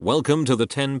Welcome to the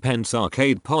 10 Pence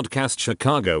Arcade Podcast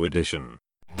Chicago edition.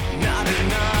 Not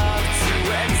enough to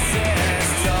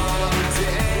exist all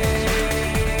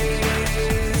days.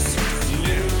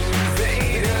 New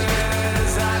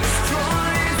invaders, I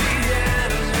destroy the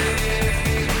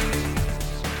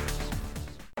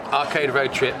enemy. Arcade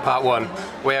Road Trip Part 1.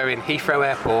 We're in Heathrow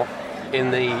Airport in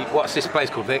the, what's this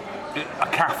place called, Vic? A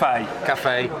cafe.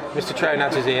 Cafe. Mr.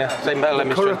 Tronad is here. Say hello,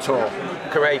 Mr. Curator.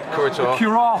 Curator.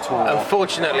 Curator.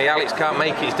 Unfortunately, Alex can't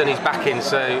make it. He's done his back in,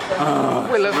 so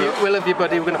we love you,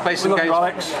 buddy. We're going to play some games.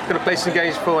 Alex. We're going to play some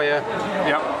games for you.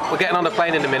 Yep. We're getting on the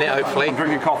plane in a minute, hopefully. I'm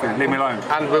drinking coffee. Leave me alone.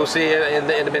 And we'll see you in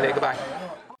a minute. Goodbye.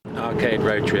 Arcade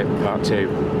Road Trip Part 2.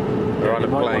 We're on a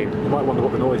plane. You might wonder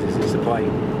what the noise is. It's the plane.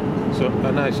 So,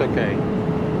 no, it's okay.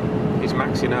 It's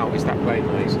maxing out. It's that plane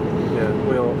noise. Yeah,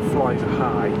 we are flying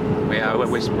high. We're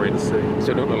whispering, so we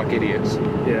don't look like idiots.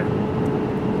 Yeah.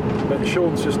 But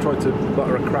Sean's just tried to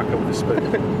butter a cracker with a spoon.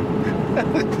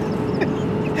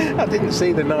 I didn't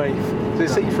see the knife.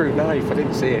 It's a see-through knife. I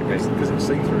didn't see it. Because it's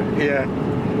see-through. Yeah.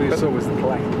 We saw was the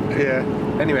plane. Yeah.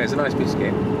 Anyway, it's a nice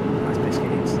biscuit. Nice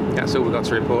biscuits. That's all we've got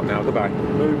to report now. Goodbye.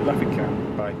 Boom, laughing cat.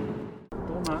 Bye.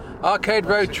 Arcade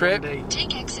Road Trip.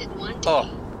 Take exit 1D. Oh,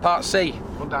 Part C.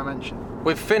 One dimension.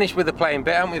 We've finished with the plane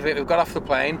bit, haven't we? We've got off the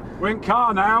plane. We're in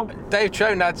car now. Dave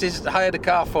Tronad's has hired a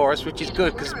car for us, which is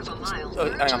good because Quarter of a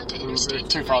mile. hang on. Onto Interstate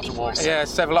Too far to walk. 294. Yeah,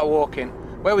 it's a lot of walking.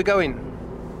 Where are we going?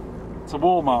 To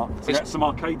Walmart to get some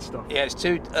arcade stuff. Yeah, it's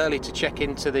too early to check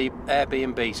into the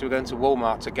Airbnb, so we're going to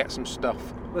Walmart to get some stuff.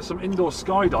 There's some indoor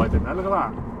skydiving there. Look at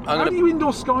that. How do you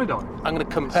indoor skydive? I'm going to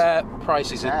compare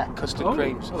prices of custard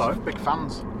creams. Hello. Big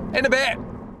fans. In a bit.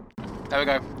 There we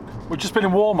go. We've just been in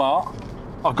Walmart.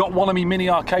 I've got one of my mini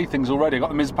arcade things already. I got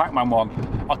the Ms. Pac-Man one.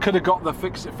 I could have got the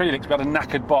Fix It Felix, but I had a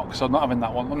knackered box, so I'm not having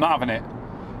that one. I'm not having it.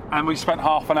 And we spent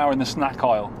half an hour in the snack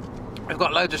aisle. We've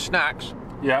got loads of snacks.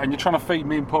 Yeah, and you're trying to feed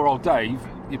me and poor old Dave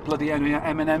your bloody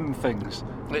M&M things.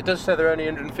 It does say they're only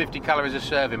 150 calories a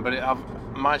serving, but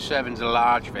my serving's a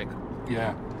large, Vic.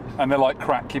 Yeah. And they're like,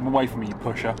 crack, keep them away from me, you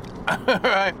pusher.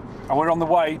 Right. And we're on the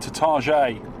way to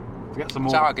Target to get some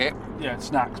more. Target. Yeah,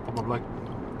 snacks, probably.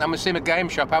 And we've seen a game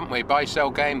shop, haven't we? Buy, sell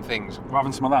game things. We're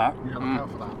having some of that. Yeah, look out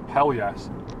for that. Hell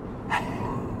yes.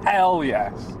 Hell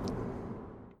yes.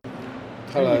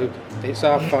 Hello. It's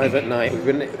 5:30 at night.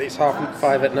 It's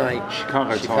 5:30 at night.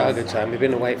 Chicago time. We've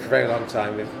been away for a very long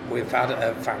time. We've had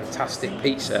a fantastic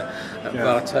pizza at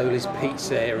Bartoli's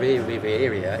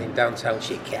Pizzeria in downtown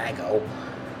Chicago.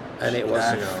 And it was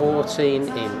a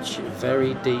 14-inch,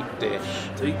 very deep dish.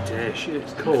 Deep dish.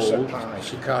 It's called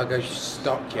Chicago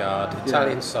Stockyard.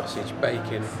 Italian sausage,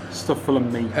 bacon, stuff full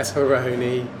of meat.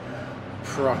 pepperoni,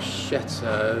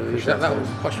 prosciutto. Is that one?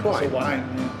 Posh wine? It's a wine.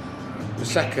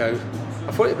 Prosecco.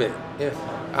 I thought it'd be, yeah.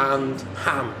 And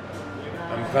ham.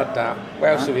 And we've had that.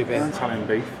 Where else have we been? Italian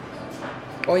beef.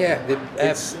 Oh yeah, the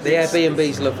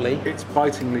Airbnb's lovely. It's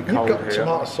bitingly You've cold got here.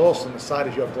 tomato sauce on the side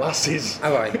of your glasses.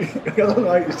 Have I? I don't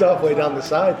know, it's halfway down the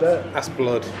side there. That's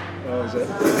blood. Oh, is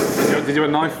it? Did you have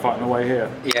a knife fight on the way here?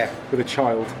 Yeah, With a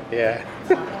child. yeah.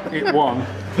 It won.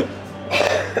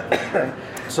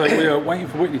 So we are waiting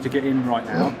for Whitney to get in right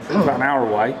now. It's about an hour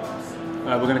away.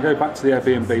 We're going to go back to the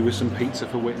Airbnb with some pizza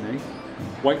for Whitney.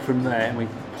 Wait for him there, and we're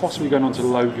possibly going on to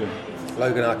Logan.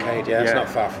 Logan Arcade, yeah, it's not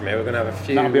far from here. We're going to have a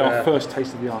few. That'll be our first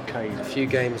taste of the arcade. A few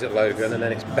games at Logan, and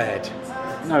then it's bed.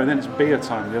 No, and then it's beer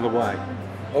time the other way.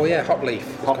 Oh yeah, Hot Leaf.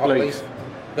 It's got Hot Leaf.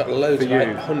 Got loads For of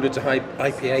you. hundreds of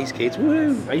IPAs, kids.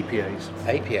 Woo! APAs.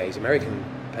 APAs, American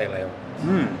Pale Ale.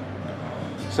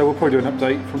 So we'll probably do an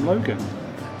update from Logan.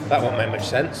 That won't make much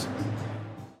sense.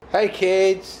 Hey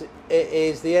kids, it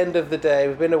is the end of the day.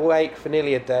 We've been awake for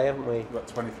nearly a day, haven't we? About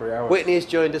 23 hours. Whitney has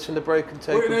joined us from the Broken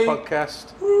Token Whitney.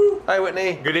 podcast. Hi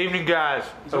Whitney. Good evening, guys.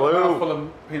 He's got a mouthful of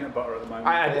peanut butter at the moment.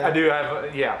 I do have,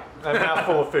 a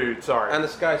mouthful of food, sorry. And the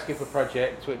Skyscraper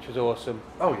project, which was awesome.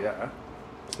 Oh yeah.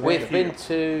 We've been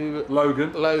to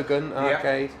Logan.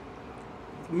 Arcade.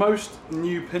 Most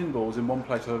new pinballs in one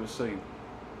place I've ever seen.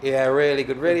 Yeah, really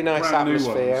good, really nice Brand new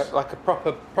atmosphere, ones. like a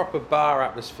proper bar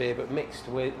atmosphere, but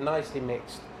nicely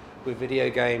mixed with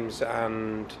video games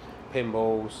and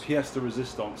pinballs. Pièce de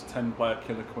Resistance, 10-player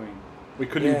Killer Queen. We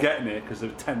couldn't even get in it because there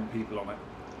were 10 people on it.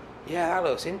 Yeah, that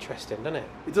looks interesting, doesn't it?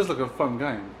 It does look a fun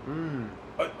game.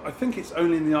 I think it's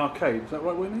only in the arcade. Is that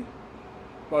right, Whitney?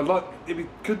 But it'd be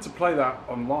good to play that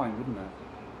online, wouldn't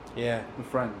it? Yeah. With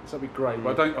friends. That'd be great.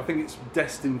 But I think it's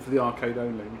destined for the arcade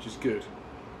only, which is good.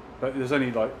 But there's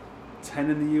only like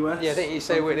 10 in the US. Yeah, I think you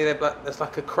say, Whitney, there's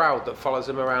like a crowd that follows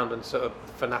them around and sort of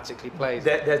fanatically plays.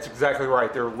 That's exactly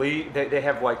right. They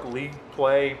have like league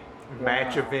play,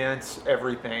 match events,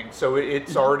 everything. So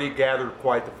it's already gathered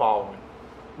quite the following.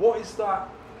 What is that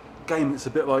game that's a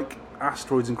bit like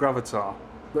Asteroids and Gravatar.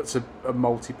 That's a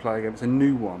multiplayer game. It's a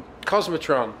new one.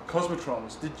 Cosmotron.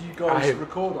 Cosmotrons. Did you guys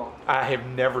record on? I have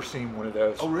never seen one of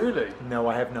those. Oh, really? No,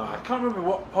 I have I not. can't remember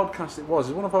what podcast it was.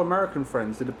 One of our American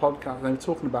friends did a podcast and they were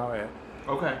talking about it.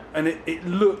 Okay. And it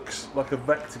looks like a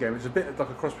vector game. It's a bit like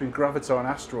a cross between Gravatar and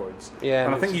Asteroids. Yeah,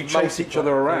 and I and think you it's chase each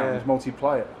other around, yeah.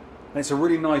 multiplayer. And it's a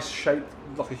really nice shape,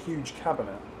 like a huge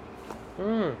cabinet.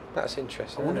 That's I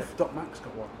interesting. wonder Isn't if Doc Mac's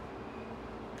got one.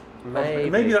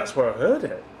 it? Maybe that's where I heard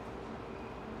it.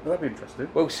 Well, that'd be interesting.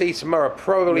 We'll see tomorrow.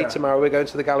 Probably Yeah. tomorrow. We're going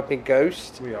to the Galloping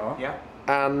Ghost. We are. Yeah.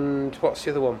 And what's the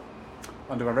other one?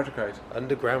 Underground Retrocade.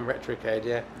 Underground Retrocade.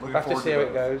 Yeah. Looking We'll have to forward see to how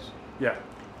it those. goes. Yeah.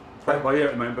 Play it by ear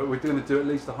at the moment, but we're going to do at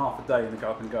least a half a day in the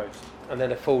Galloping Ghost. And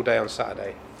then a full day on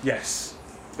Saturday. Yes.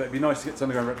 But it'd be nice to get to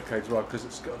Underground Retrocade as well, because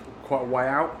it's got quite a way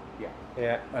out. Yeah.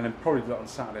 Yeah. And then probably do that on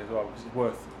Saturday as well, because it's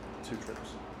worth 2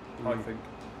 trips, I think.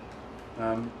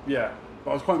 Yeah,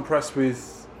 but I was quite impressed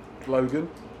with Logan.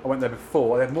 I went there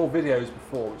before. They had more videos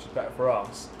before, which is better for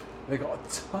us. They got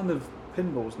a ton of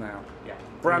pinballs now. Yeah.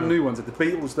 Brand new ones. They had the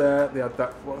Beatles there. They had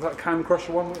that. What was that? Can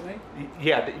Crusher one, wasn't it?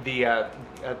 Yeah.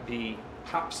 The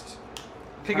Pabst.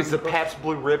 I think it's the Pabst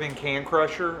Blue Ribbon Can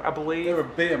Crusher, I believe. They're a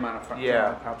beer manufacturer.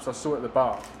 Yeah. Pabst. I saw it at the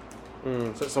bar.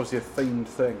 So it's obviously a themed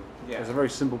thing. Yeah. It's a very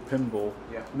simple pinball.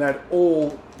 Yeah. And they had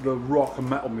all the rock and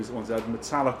metal music ones. They had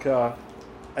Metallica,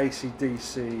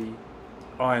 AC/DC,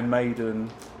 Iron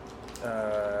Maiden.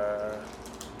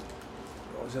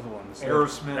 What was the other ones?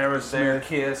 Aerosmith was there,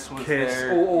 Kiss was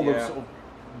there, all the yeah. sort of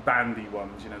bandy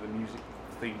ones, the music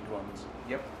themed ones.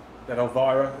 Yep. They had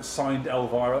Elvira, signed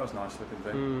Elvira. That was a nice looking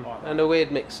thing. I like And a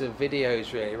weird mix of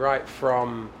videos, really, right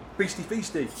from that. Beastie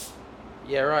Feasty.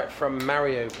 right from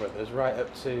Mario Brothers, right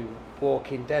up to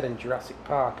Walking Dead and Jurassic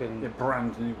Park, and Yeah,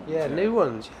 brand new ones. yeah, new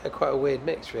ones. Yeah, quite a weird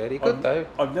mix, really. Good though.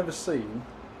 I've never seen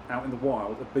out in the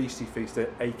wild a Beastie Feaster,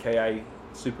 aka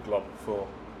Super Glob, before,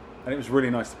 and it was really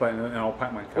nice to play in an old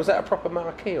Pac-Man cabinet. Was that a proper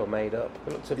marquee or made up?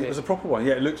 It looked a bit. It was a proper one.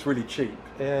 Yeah, it looks really cheap.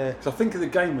 Yeah. So I think the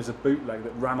game was a bootleg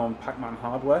that ran on Pac-Man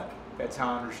hardware. That's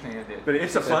how I understand it. But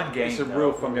it's a fun game. It's a though.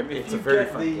 real fun game. It's a very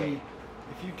fun game.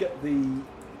 If you get the,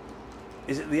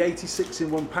 is it the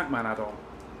 86-in-1 Pac-Man add-on?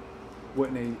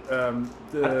 Whitney, the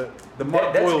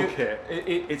Mike that's Doyle good. kit.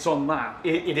 It- It's on that.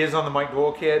 It is on the Mike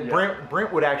Doyle kit. Yeah.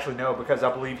 Brent would actually know because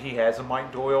I believe he has a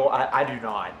Mike Doyle. I do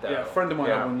not, though. Yeah, a friend of mine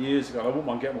Yeah. had one years ago. I wouldn't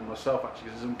mind getting one myself actually,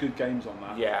 because there's some good games on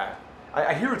that. Yeah.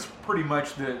 I hear it's pretty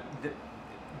much the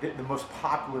most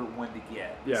popular one to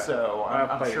get. Yeah. So I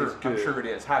have I'm played it. sure It's good.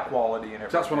 it is high quality and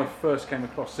everything. So that's when I first came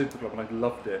across Super Club and I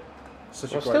loved it.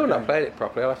 Such a I've great still not game. played it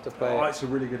properly. I'll have to play Oh, it. it's a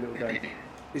really good little game.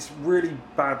 It's really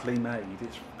badly made.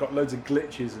 It's got loads of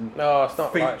glitches and No, it's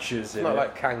not like features it's in not it.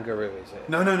 like Kangaroo, is it?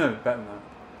 No, better than that.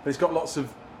 But it's got lots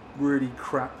of really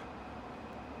crap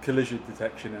collision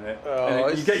detection in it. Oh, And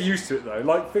it's- you get used to it though.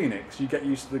 Like Phoenix, you get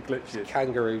used to the glitches.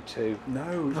 Kangaroo 2. No,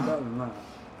 it's better than that.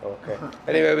 Okay.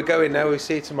 Anyway, we're going now. We'll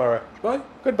see you tomorrow. Bye.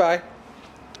 Goodbye.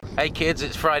 Hey kids,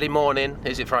 it's Friday morning.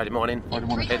 Is it Friday morning?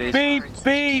 It is. Beep,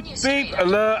 beep, beep.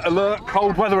 Alert, alert.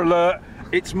 Cold weather alert.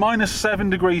 It's -7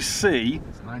 degrees C.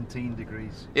 19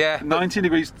 degrees. Yeah. 19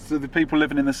 degrees to the people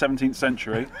living in the 17th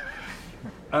century.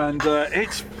 And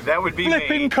it's That would be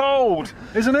flipping me. cold,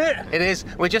 isn't it? It is.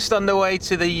 We're just on the way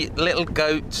to the Little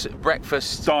Goat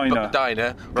breakfast Diner.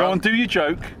 Diner. Go on, do your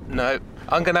joke. No,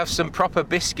 I'm gonna have some proper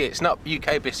biscuits, not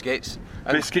UK biscuits.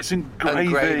 And- Biscuits and gravy.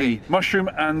 gravy. Mushroom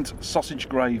and sausage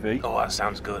gravy. Oh, that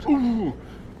sounds good. Ooh.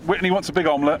 Whitney wants a big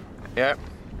omelette. Yeah.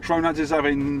 Tronad is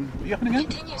having. What are you having again?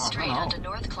 Continue straight onto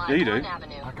North Yeah, you do. Clybourne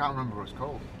Avenue. I can't remember what it's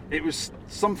called. It was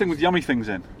something with yummy things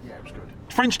in. Yeah, it was good.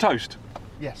 French toast.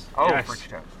 Yes. Oh, Yes. French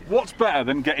toast. What's better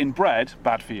than getting bread,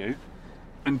 bad for you,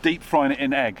 and deep frying it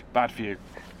in egg, bad for you,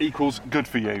 equals good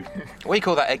for you? We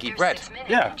call that eggy bread.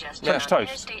 Yeah, French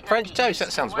toast. French toast,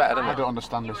 that sounds better, doesn't it? I don't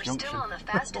understand this junction.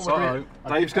 Uh-oh.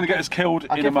 Dave's going to get us killed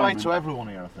I in a give light moment. to everyone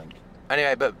here, I think.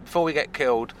 Anyway, but before we get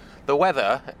killed, the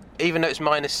weather, even though it's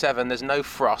 -7, there's no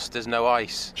frost, there's no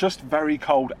ice. Just very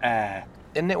cold air.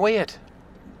 Isn't it weird?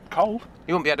 Cold?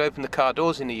 You won't be able to open the car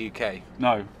doors in the UK.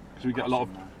 No, because we get a lot of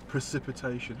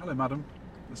precipitation. Hello, madam.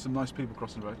 There's some nice people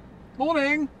crossing the road.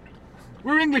 Morning.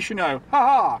 We're English, you know. Ha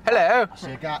ha. Hello.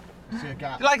 See a gap. See a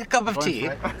gap. You like a cup of tea?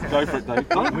 Go for it, Dave.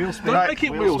 Don't Wheel spin. make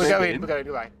it wheel We're spin. going,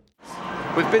 goodbye.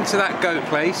 We've been to that goat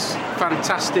place.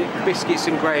 Fantastic biscuits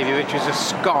and gravy, which was a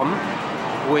scone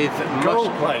with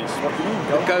Goat place. What do you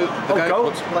mean? The goat,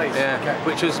 Goat's place. Yeah, Okay.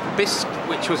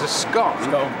 which was a scone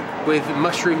Scone. with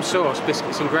mushroom sauce,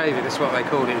 biscuits and gravy. That's what they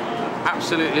called it.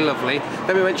 Absolutely lovely.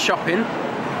 Then we went shopping.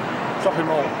 Shopping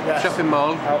mall. Yes. Shopping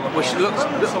mall, Outlet which mall.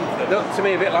 looked to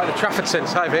me a bit like the Trafford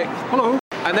Centre. Hi Vic. Hello.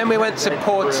 And then we went to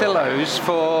Portillo's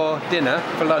for dinner,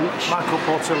 for lunch. Michael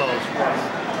Portillo's.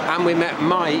 And we met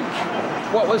Mike.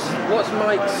 What's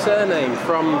Mike's surname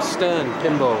from Stern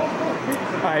Pinball?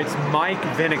 It's Mike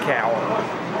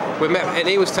Vinikow. We met, and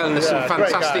he was telling us some great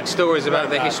fantastic guy. stories about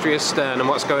Great the guy. history of Stern and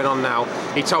what's going on now.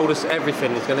 He told us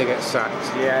everything. He's going to get sacked.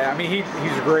 Yeah, I mean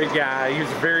he's a great guy. He was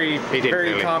very didn't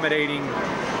really. accommodating,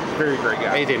 very great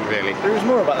guy. He didn't really. It was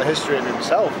more about the history of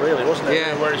himself, really, wasn't it?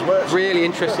 Yeah, Where he's worked. really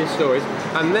interesting stories.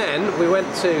 And then we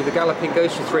went to the Galloping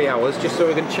Ghost for 3 hours just so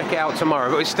we can check it out tomorrow.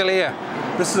 But we're still here.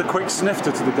 This is a quick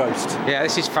snifter to the ghost. Yeah,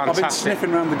 this is I've been fantastic.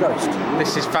 sniffing around the ghost.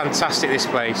 This is fantastic, this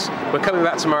place. We're coming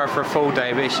back tomorrow for a full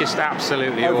day, but it's just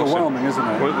absolutely Overwhelming, awesome.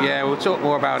 isn't it? We'll talk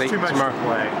more about it Too much tomorrow. to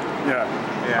play.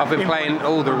 Yeah. I've been playing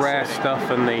all the rare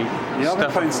stuff and the Yeah, I've been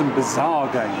stuff. playing some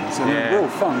bizarre games and Yeah. they're real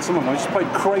fun. Some of them. I just played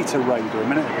Crater Raider a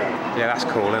minute ago. Yeah, that's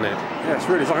cool, isn't it? Yeah, it's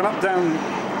really. It's like an up-down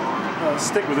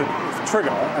stick with a trigger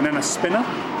and then a spinner.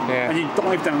 Yeah. And you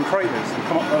dive down craters and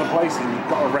come up to other places and you've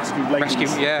got to rescue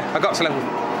ladies. Yeah, I got to level.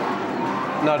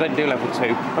 No, I don't do level 2.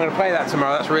 I'm going to play that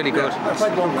tomorrow. That's really good. I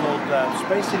played one called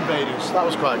Space Invaders. That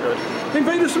was quite good.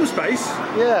 Invaders from space.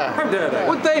 Yeah. How dare they?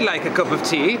 Would they like a cup of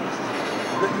tea?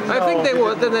 I think they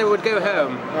would. Then they would go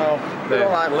home. No, they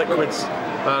don't like liquids.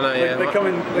 Oh no, yeah. They come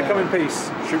in peace,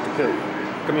 shoot the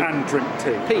poo, and drink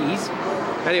tea. Peas.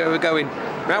 Anyway, we're going.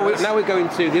 Now we're going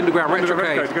to the Underground Retro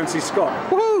Retrocade. to go and see Scott.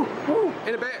 Woohoo!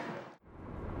 In a bit.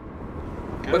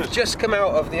 We've just come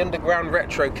out of the Underground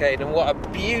Retrocade, and what a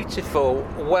beautiful,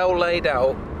 well laid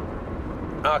out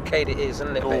arcade it is,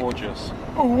 isn't it? Vic? Gorgeous.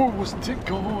 Oh, wasn't it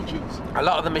gorgeous? A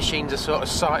lot of the machines are sort of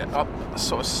side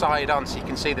on, so you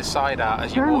can see the side art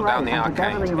as you walk down the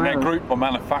arcade. And they're grouped by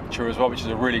manufacturer as well, which is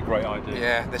a really great idea.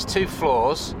 Yeah, there's 2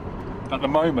 floors. At the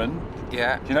moment,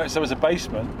 Yeah, do you notice there was a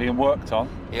basement being worked on?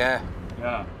 yeah.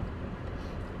 Yeah.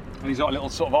 And he's got a little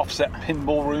sort of offset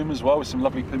pinball room as well with some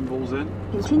lovely pinballs in.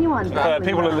 Continue on.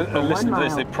 People who are listening to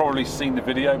this, they've probably seen the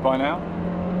video by now.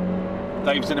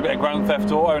 Dave's in a bit of Grand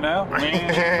Theft Auto now.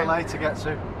 Chick-fil-A to get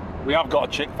to. We have got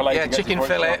a Chick-fil-A Yeah, to get chicken to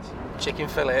before it fillet. starts. Chicken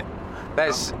fillet. There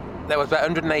was about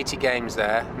 180 games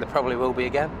there, and there probably will be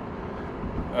again.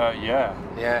 Yeah.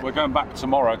 Yeah. We're going back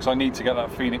tomorrow because I need to get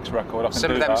that Phoenix record. I can Some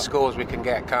do of them that. scores we can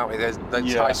get, can't we? There's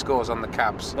Yeah. high scores on the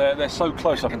cabs. They're so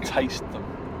close I can taste them.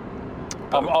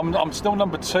 I'm still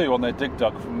number 2 on their Dig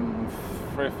Dug from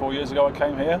 3 or 4 years ago I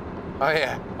came here, Oh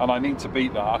yeah. and I need to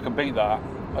beat that. I can beat that.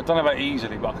 I don't know about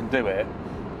easily, but I can do it.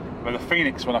 But the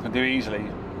Phoenix one I can do easily.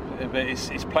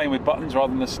 It's playing with buttons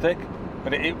rather than a stick,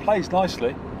 but it plays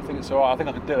nicely. I think it's alright. I think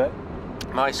I can do it.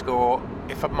 My score,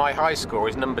 my high score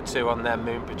is number 2 on their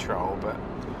Moon Patrol,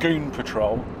 Goon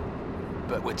Patrol.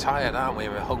 but we're tired, aren't we?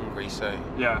 We're hungry, so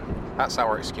Yeah. that's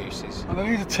our excuses. And I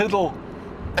need a tiddle.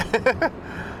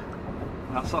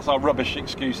 That's our rubbish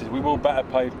excuses. We will better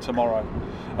play tomorrow.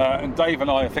 And Dave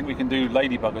and I think we can do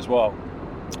Ladybug as well.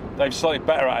 Dave's slightly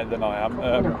better at it than I am.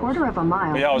 In a quarter of a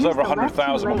mile. yeah, I was use over the left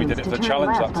 100,000 when we two did it for the lanes to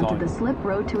challenge turn that left onto time. the slip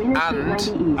road to Interstate 90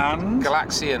 East. And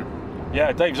Galaxian.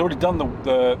 yeah, Dave's already done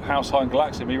the House High and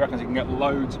Galaxy, but he reckons he can get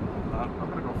loads. I'm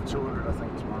going to go for 200, I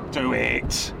think, tomorrow. Do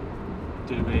it.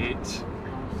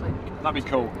 That'd be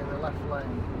cool. In the left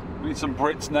lane. We need some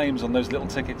Brits' names on those little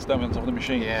tickets down on top of the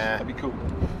machines. Yeah. That'd be cool.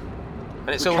 And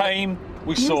it's We all came,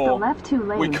 we Use saw, the left 2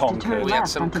 lanes we to turn conquered. we had left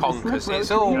some onto the conkers. slip road It's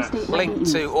to all Interstate 90 linked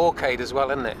East. to Arcade as well,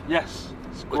 isn't it? Yes.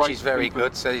 It's Which great. is very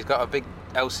good. So he's got a big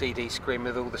LCD screen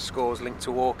with all the scores linked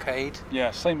to Arcade. Yeah,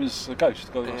 same as the Ghost.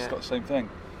 It's Yeah. got the same thing.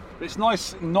 But it's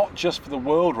nice not just for the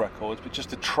world records, but just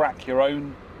to track your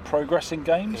own progress in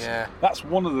games. Yeah. That's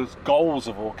one of the goals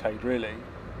of Arcade, really.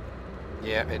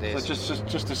 Yeah, it is. So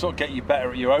just to sort of get you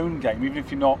better at your own game, even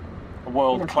if you're not a In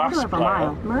world a class quarter of a player.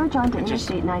 mile, merge onto It just-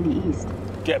 Interstate 90 East.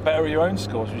 Get better at your own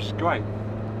scores, which is great.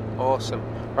 Awesome.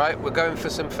 Right, we're going for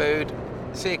some food.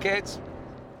 See you, kids.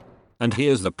 And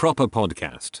here's the proper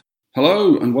podcast.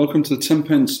 Hello and welcome to the 10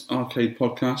 Pence Arcade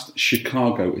Podcast,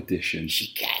 Chicago edition.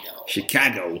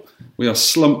 Chicago. We are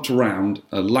slumped around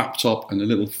a laptop and a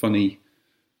little funny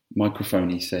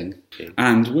microphony thing.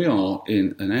 And we are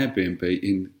in an Airbnb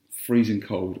in freezing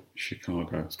cold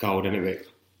Chicago. It's cold, isn't it?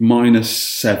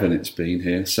 -7 it's been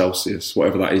here, Celsius,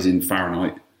 whatever that is in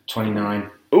Fahrenheit. 29.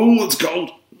 Oh, it's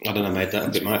cold. I don't know, mate.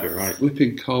 That bit might be right.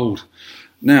 Flipping cold.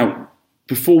 Now,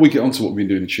 before we get on to what we've been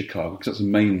doing in Chicago, because that's the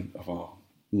main of our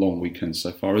long weekend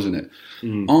so far, isn't it?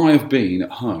 I have been at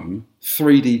home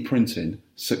 3D printing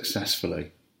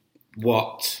successfully.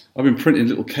 What? I've been printing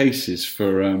little cases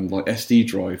for like SD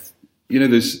drive. You know,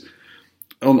 there's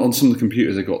on some of the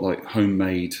computers they've got like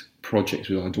homemade projects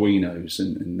with Arduinos,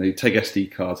 and they take SD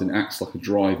cards and it acts like a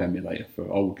drive emulator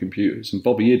for old computers. And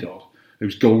Bobby Idod,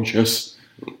 who's gorgeous,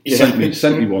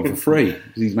 sent me one for free.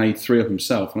 He's made 3 of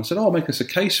himself, and I said, "Oh, make us a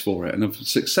case for it." And I've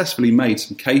successfully made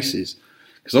some cases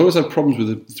because I always had problems with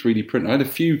the 3D print. I had a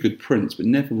few good prints, but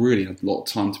never really had a lot of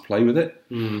time to play with it.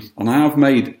 And I have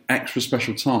made extra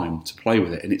special time to play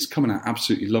with it, and it's coming out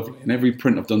absolutely lovely. And every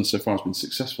print I've done so far has been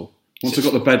successful. Once I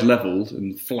got the bed levelled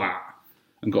and flat,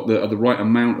 and got the right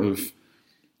amount of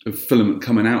filament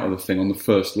coming out of the thing on the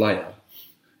first layer,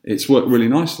 it's worked really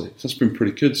nicely. So that's been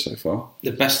pretty good so far.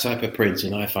 The best type of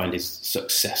printing I find is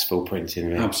successful printing.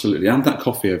 Really. Absolutely. Hand that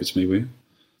coffee over to me, will you?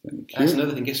 Thank you. That's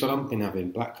another thing. Guess what I've been having?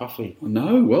 Black coffee. I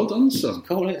know. Well done, son. It's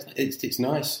cool. It's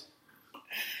nice.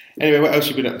 Anyway, what else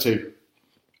have you been up to?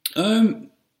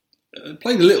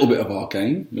 Played a little bit of our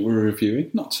game that we're reviewing.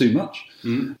 Not too much.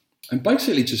 And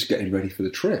basically just getting ready for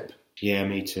the trip. Yeah,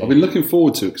 me too. I've been looking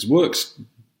forward to it because work's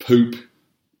poop.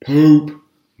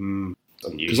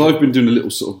 Because I've been doing a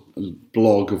little sort of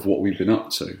blog of what we've been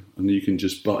up to, and you can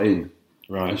just butt in,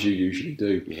 as you usually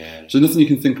do. Yeah. So nothing you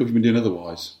can think of you've been doing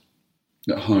otherwise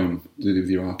at home to do with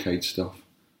your arcade stuff.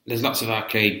 There's lots of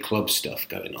arcade club stuff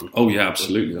going on. Oh yeah,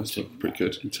 absolutely. That's pretty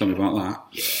good. You tell me about that.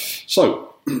 Yeah.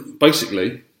 So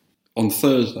basically, on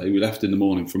Thursday we left in the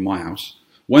morning from my house.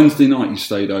 Wednesday night you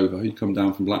stayed over. You come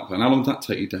down from Blackburn. How long did that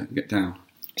take you to get down?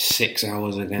 6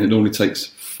 hours again. It normally takes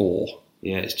 4.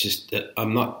 Yeah, it's just that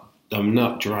I'm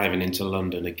not driving into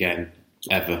London again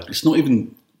ever. It's not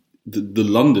even the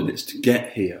London; it's to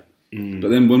get here. But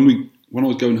then when I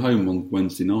was going home on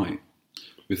Wednesday night,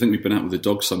 we think we've been out with the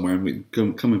dog somewhere, and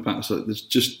we're coming back. So there's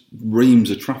just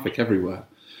reams of traffic everywhere.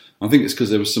 I think it's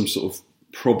because there was some sort of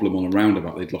problem on a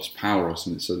roundabout. They'd lost power or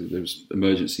something, so there was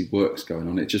emergency works going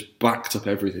on. It just backed up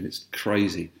everything. It's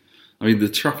crazy. I mean, the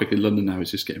traffic in London now is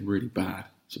just getting really bad.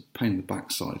 It's a pain in the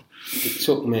backside. It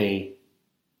took me...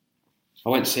 I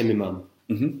went to see my mum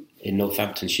in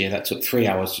Northamptonshire. That took 3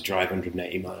 hours to drive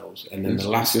 180 miles. And then the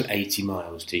last 80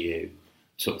 miles to you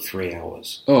took 3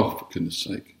 hours. Oh, for goodness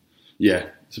sake. Yeah,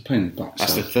 it's a pain in the backside.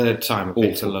 That's the third time I've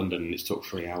been to London and it's took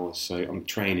 3 hours. So I'm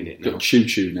training it now. Got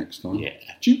choo-choo next time. Yeah.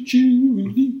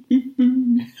 Choo-choo.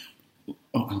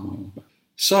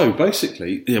 So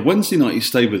basically, Wednesday night you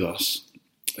stayed with us.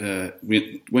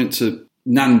 We went to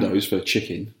Nando's for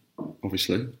chicken,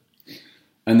 obviously.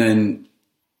 And then...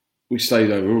 we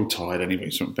stayed over, we were all tired anyway,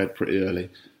 so went to bed pretty early.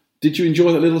 Did you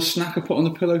enjoy that little snack I put on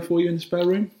the pillow for you in the spare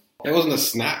room? It wasn't a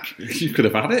snack. You could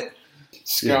have had it.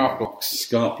 Scart blocks.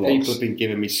 Scart blocks. People have been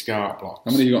giving me scart blocks.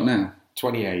 How many have you got now?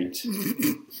 28.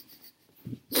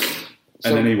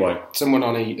 And anyway. Someone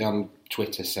on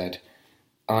Twitter said,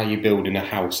 "Are you building a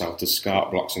house out of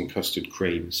scart blocks and custard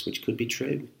creams?" Which could be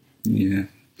true. Yeah,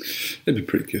 it'd be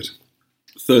pretty good.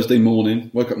 Thursday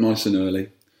morning, woke up nice and early.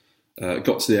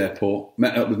 Got to the airport,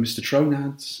 met up with Mr.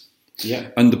 Tronads. Yeah.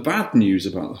 And the bad news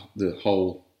about the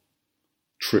whole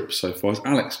trip so far is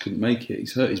Alex couldn't make it.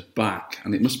 He's hurt his back,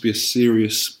 and it must be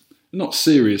not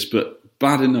serious, but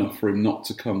bad enough for him not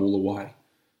to come all the way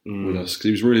with us, because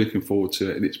he was really looking forward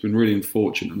to it, and it's been really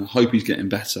unfortunate, and I hope he's getting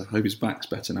better. I hope his back's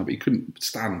better now, but he couldn't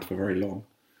stand for very long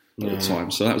at the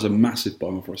time. So that was a massive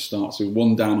bummer for a start. So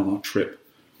one down on our trip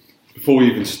before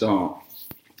we even start.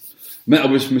 Met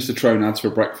up with Mr. Tronads for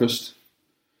breakfast.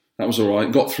 That was all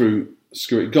right. Got through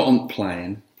security. Got on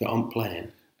playing.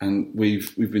 And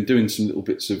we've been doing some little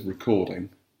bits of recording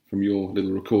from your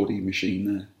little recording machine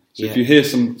there. So if you hear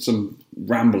some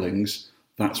ramblings,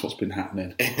 that's what's been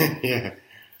happening. Yeah.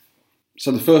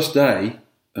 So the first day,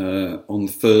 on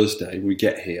Thursday, we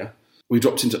get here. We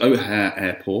dropped into O'Hare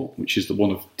Airport, which is the one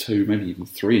of 2, maybe even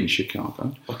 3 in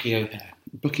Chicago. Bucky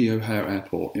O'Hare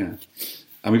Airport, yeah.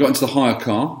 And we got into the hire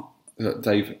car that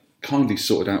Dave kindly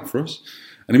sorted out for us,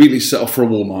 and immediately set off for a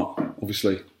Walmart,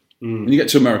 obviously. When you get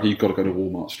to America, you've got to go to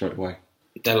Walmart straight away.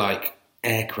 They're like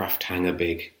aircraft hangar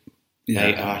big. Yeah.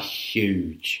 They are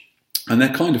huge. And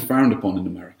they're kind of frowned upon in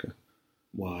America.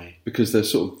 Why? Because they're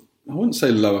sort of, I wouldn't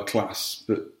say lower class,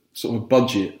 but sort of a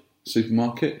budget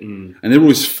supermarket. And they're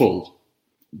always full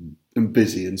and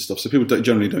busy and stuff, so people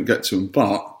generally don't get to them,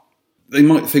 but they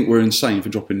might think we're insane for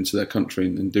dropping into their country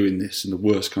and doing this in the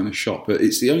worst kind of shop, but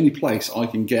it's the only place I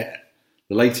can get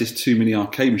the latest 2 mini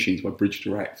arcade machines by Bridge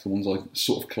Direct, the ones I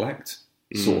sort of collect.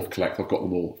 I've got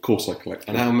them all. Of course I collect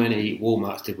them. And how many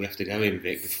Walmarts did we have to go in,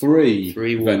 Vic? 3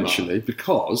 eventually,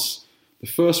 because the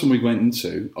first one we went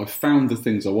into, I found the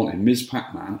things I wanted, Ms.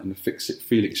 Pac-Man and the Fix-It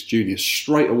Felix Jr.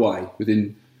 straight away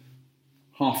within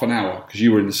half an hour, because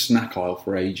you were in the snack aisle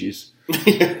for ages.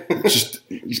 Just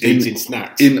eating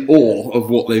snacks. In awe of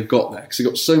what they've got there, because they've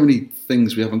got so many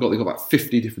things we haven't got. They've got about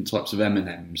 50 different types of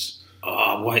M&Ms.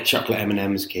 Oh, white chocolate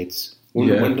M&Ms, kids. When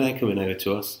are they coming over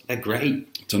to us? They're great.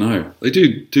 I don't know. They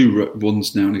do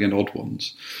ones now and again, odd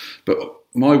ones. But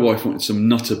my wife wanted some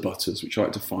Nutter Butters, which I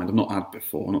had to find. I've not had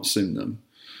before, I've not seen them.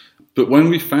 But when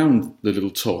we found the little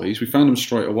toys, we found them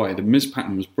straight away. The Ms.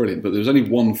 Pac-Man was brilliant, but there was only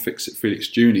one Fix-It Felix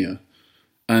Jr.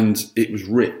 and it was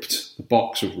ripped. The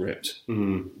box was ripped.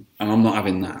 And I'm not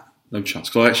having that. No chance.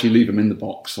 Because I actually leave them in the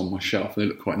box on my shelf. They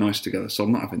look quite nice together, so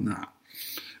I'm not having that.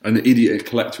 And the idiot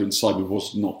collector inside me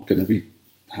was not going to be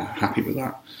happy with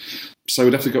that. So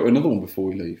we'd have to go to another one before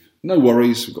we leave. No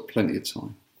worries, we've got plenty of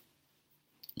time.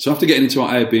 So after getting into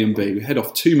our Airbnb, we head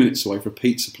off 2 minutes away for a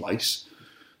pizza place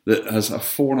that has a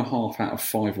 4.5 out of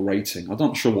 5 rating. I'm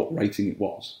not sure what rating it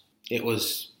was. It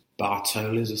was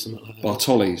Bartoli's or something like that.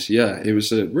 Bartoli's, yeah. It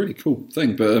was a really cool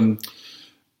thing. But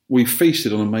we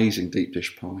feasted on amazing deep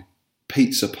dish pie.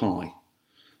 Pizza pie.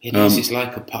 It is. It's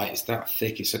like a pie. It's that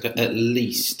thick. It's like at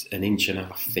least 1.5 inches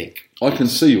thick. I can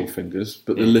see your fingers,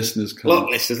 but the listeners can't. Look,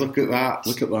 listeners, look at that.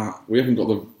 Look at that. We haven't got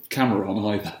the camera on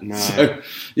either. No. So,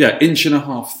 yeah, 1.5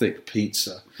 inches thick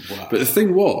pizza. Wow. But the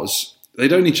thing was,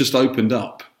 they'd only just opened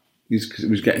up. Because it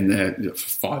was getting there for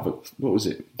 5. What was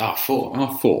it? 4.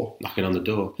 4. Knocking on the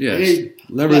door. Yes. Hey,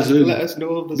 let us in. Let us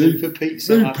know there's in for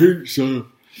pizza. No pizza.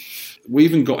 We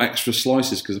even got extra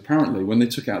slices because apparently when they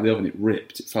took it out of the oven, it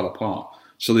ripped. It fell apart.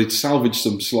 So they'd salvaged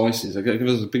some slices. They gave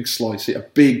us a big slice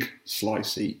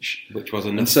each. Which was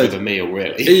enough for the meal,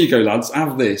 really. Here you go, lads.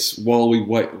 Have this while we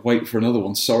wait for another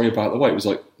one. Sorry about the wait. It was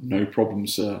like, no problem,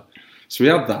 sir. So we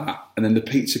had that, and then the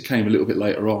pizza came a little bit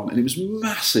later on, and it was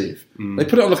massive. They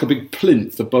put it on like a big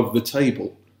plinth above the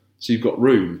table, so you've got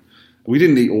room. We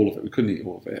didn't eat all of it. We couldn't eat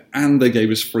all of it. And they gave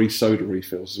us free soda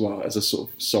refills as well, as a sort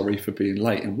of sorry for being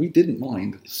late, and we didn't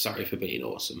mind. Sorry for being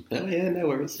awesome. Oh, yeah, no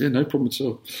worries. Yeah, no problem at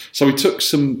all. So we took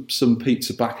some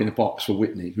pizza back in a box for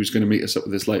Whitney, who's going to meet us up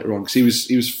with us later on, because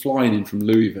he was flying in from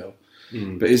Louisville.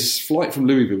 But his flight from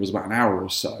Louisville was about an hour or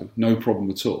so, no problem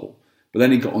at all. But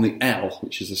then he got on the L,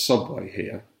 which is a subway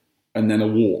here, and then a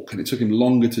walk, and it took him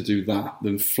longer to do that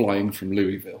than flying from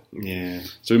Louisville. Yeah.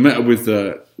 So we met up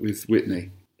with Whitney.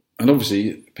 And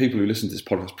obviously, people who listen to this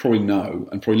podcast probably know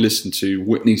and probably listen to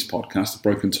Whitney's podcast, the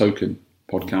Broken Token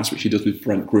podcast, which he does with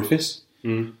Brent Griffiths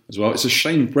as well. It's a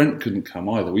shame Brent couldn't come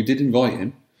either. We did invite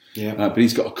him. Yeah. But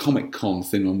he's got a Comic Con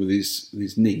thing on with his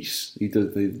niece.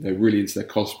 They're really into their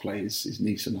cosplay, his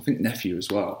niece and I think nephew as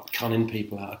well. Conning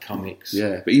people out of comics.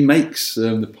 Yeah, but he makes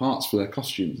the parts for their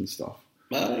costumes and stuff.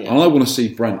 Oh, yeah. And I want to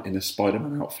see Brent in a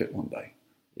Spider-Man outfit one day.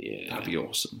 Yeah. That'd be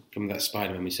awesome. From that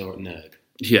Spider-Man we saw at Nerg.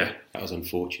 Yeah. That was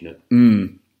unfortunate.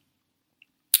 It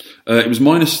was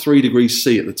 -3 degrees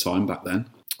C at the time back then.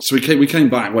 So we came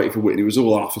back waiting for Whitney. It was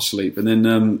all half asleep. And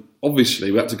then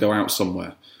obviously we had to go out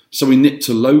somewhere. So we nipped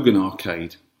to Logan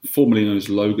Arcade, formerly known as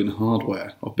Logan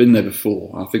Hardware. I've been there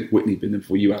before. I think Whitney'd been there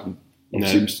before. You haven't.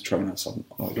 Obviously, Mr. Trevor had something.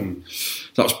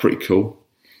 That was pretty cool.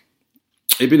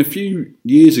 It'd been a few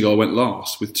years ago I went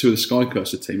last with 2 of the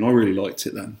Skycursor team. I really liked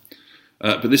it then.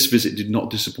 But this visit did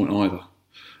not disappoint either.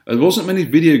 There wasn't many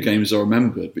video games I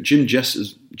remembered, but Jim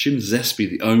Zesby,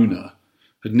 the owner,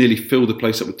 had nearly filled the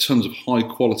place up with tons of high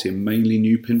quality and mainly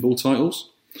new pinball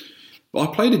titles. But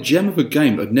I played a gem of a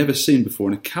game that I'd never seen before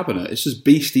in a cabinet. This is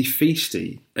Beastie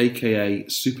Feasty, aka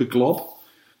Super Glob,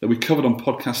 that we covered on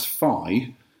podcast 5.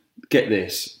 Get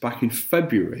this, back in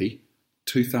February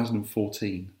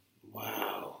 2014.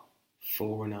 Wow.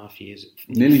 4.5 years.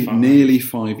 Nearly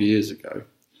 5 years ago.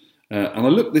 And I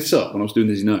looked this up when I was doing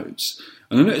these notes,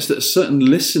 and I noticed that a certain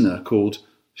listener called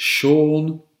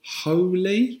Sean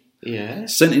Holy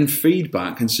sent in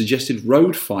feedback and suggested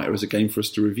Road Fighter as a game for us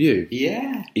to review.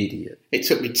 Yeah. Idiot. It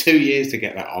took me 2 years to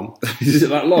get that on. Is it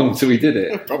that long until we did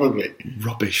it? Probably.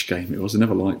 Rubbish game it was. I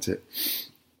never liked it.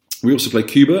 We also played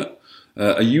Cubert,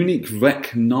 a unique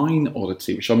Vec 9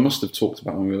 oddity, which I must have talked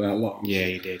about when we were there last. Yeah,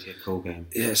 you did. Yeah, cool game.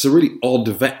 Yeah, it's a really odd,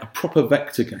 a proper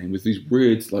vector game with these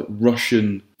weird, like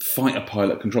Russian fighter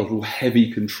pilot controls, all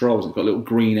heavy controls. It's got a little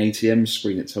green ATM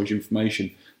screen that tells you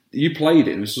information. You played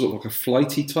it, and it was sort of like a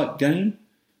flighty type game.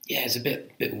 Yeah, it's a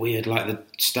bit weird, like the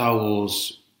Star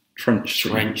Wars trench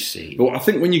scene. But I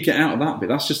think when you get out of that bit,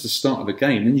 that's just the start of the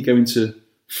game. Then you go into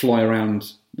fly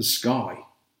around the sky,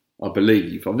 I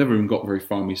believe. I've never even got very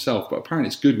far myself, but apparently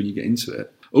it's good when you get into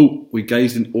it. Oh, we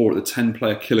gazed in awe at the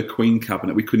 10-player Killer Queen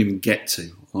cabinet we couldn't even get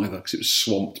to either because it was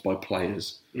swamped by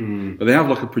players. But they have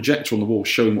like a projector on the wall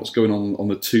showing what's going on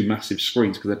the 2 massive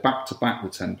screens because they're back-to-back the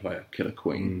 10-player Killer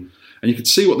Queen. And you could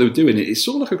see what they were doing. It's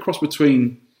sort of like a cross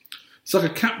between... It's like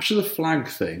a capture the flag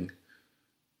thing,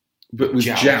 but with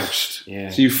joust. Yeah.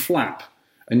 So you flap,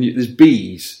 and there's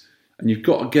bees, and you've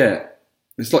got to get...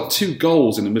 There's like 2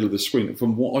 goals in the middle of the screen. And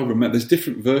from what I remember, there's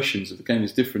different versions of the game.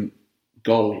 There's different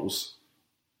goals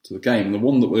to the game. And the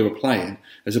one that we were playing,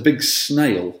 there's a big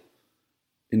snail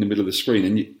in the middle of the screen.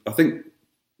 And I think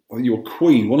your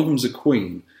queen. One of them's a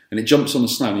queen, and it jumps on the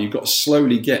snow, and you've got to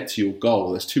slowly get to your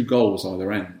goal. There's 2 goals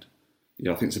either end.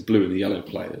 I think it's the blue and the yellow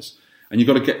players, and you've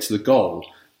got to get to the goal.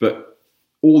 But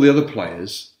all the other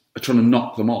players are trying to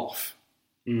knock them off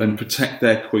and protect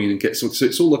their queen and get. So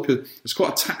it's all like it's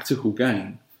quite a tactical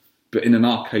game, but in an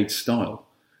arcade style.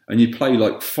 And you play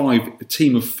like a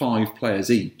team of 5 players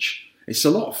each. It's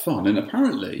a lot of fun, and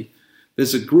apparently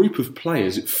there's a group of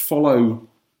players that follow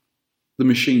the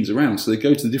machines around. So they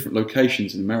go to the different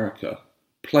locations in America,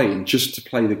 playing just to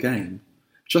play the game,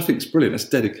 which I think is brilliant. That's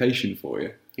dedication for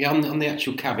you. Yeah, on the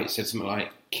actual cab it said something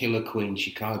like Killer Queen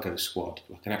Chicago Squad,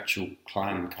 like an actual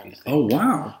clan kind of thing. Oh,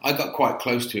 wow. I got quite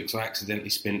close to it because I accidentally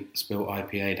spilled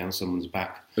IPA down someone's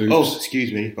back. Oops. Oh,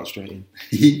 excuse me, got straight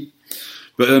in.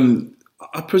 But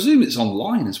I presume it's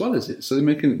online as well, is it? So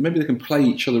maybe they can play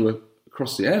each other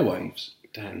across the airwaves.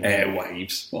 Don't know.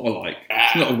 Airwaves, what I like.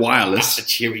 It's not wireless. That's a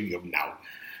chewing gum now.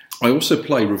 I also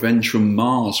play Revenge from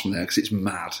Mars from there because it's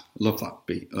mad. I love that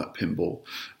pinball.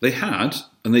 They had,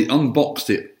 and they unboxed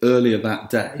it earlier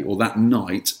that day or that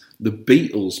night, the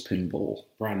Beatles pinball.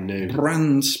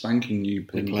 Brand spanking new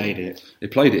pinball. They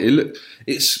played it.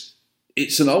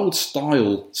 It's an old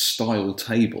style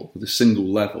table with a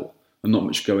single level and not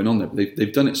much going on there. But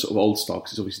they've done it sort of old style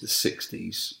because it's obviously the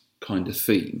 60s kind of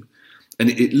theme. And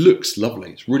it looks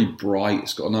lovely. It's really bright.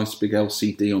 It's got a nice big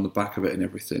LCD on the back of it and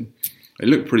everything. It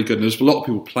looked pretty good. And there was a lot of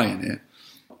people playing it.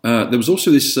 There was also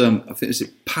this, I think it's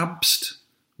Pabst,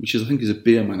 which I think is a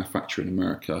beer manufacturer in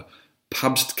America.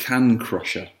 Pabst Can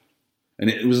Crusher. And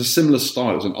it was a similar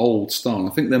style. It was an old style. And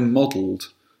I think they're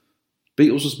modelled.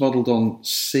 Beatles was modelled on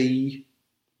Sea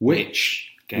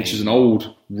Witch, which is an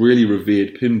old, really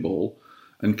revered pinball.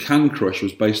 And Can Crush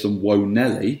was based on Woe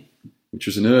Nelly, which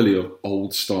was an earlier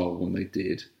old style one they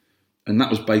did. And that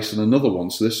was based on another one.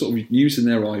 So they're sort of using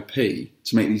their IP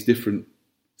to make these different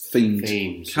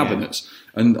themed cabinets.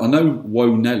 Yeah. And I know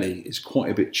Woe Nelly is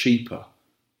quite a bit cheaper,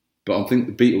 but I think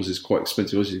the Beatles is quite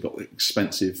expensive. Obviously, you've got the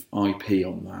expensive IP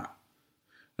on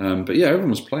that. But yeah,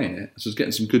 everyone was playing it. So it was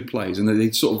getting some good plays. And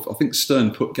they sort of, I think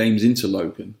Stern put games into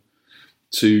Logan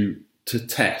to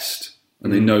test.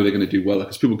 And they know they're going to do well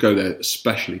because people go there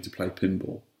especially to play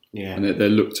pinball. Yeah. And they're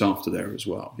looked after there as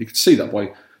well. You could see that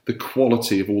by the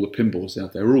quality of all the pinballs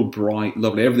out there. They were all bright,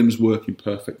 lovely. Everything was working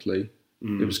perfectly.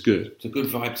 It was good. It's a good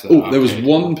vibe to that. There was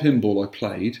one pinball I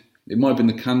played. It might have been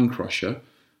the Can Crusher,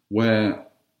 where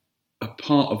a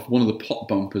part of one of the pot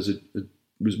bumpers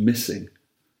was missing.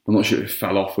 I'm not sure if it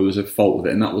fell off or there was a fault with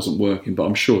it, and that wasn't working. But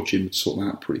I'm sure Jim would sort that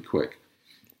out pretty quick.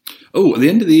 Oh, at the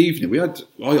end of the evening, I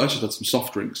just had some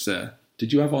soft drinks there.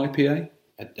 Did you have IPA?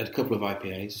 I had a couple of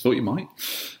IPAs. I thought you might.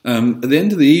 At the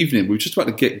end of the evening, we were just about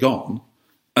to get gone,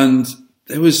 and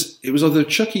it was either a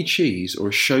Chuck E. Cheese or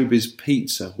a Showbiz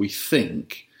Pizza, we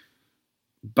think,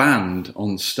 band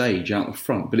on stage out the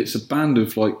front. But it's a band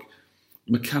of like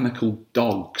mechanical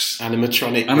dogs,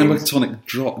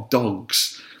 animatronic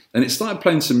dogs, and it started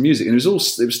playing some music, and it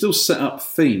was still set up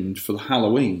themed for the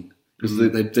Halloween because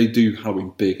they do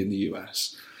Halloween big in the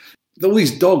US. All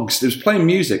these dogs, it was playing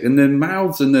music, and their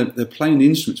mouths and their playing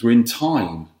instruments were in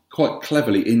time, quite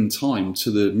cleverly in time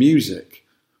to the music.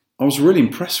 I was really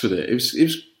impressed with it. It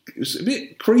was a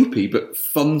bit creepy, but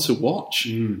fun to watch.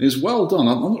 It was well done.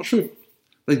 I'm not sure if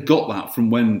they got that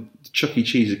from when Chuck E.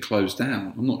 Cheese had closed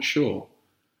down. I'm not sure.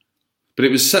 But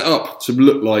it was set up to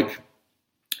look like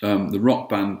the rock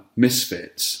band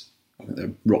Misfits. I think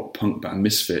they're rock punk band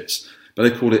Misfits, but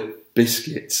they called it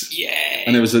Biscuits. Yeah.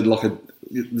 And there was the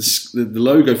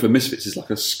logo for Misfits is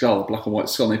like a skull, a black and white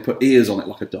skull, and they put ears on it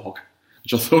like a dog,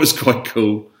 which I thought was quite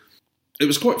cool. It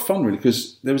was quite fun, really,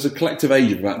 because there was a collective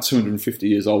age of about 250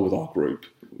 years old with our group,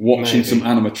 watching some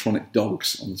animatronic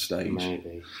dogs on stage.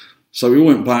 Maybe. So we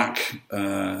went back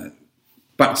to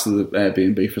the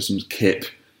Airbnb for some kip,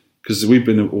 because we've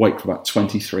been awake for about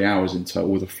 23 hours in total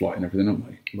with a flight and everything, haven't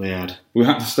we? We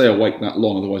had to stay awake that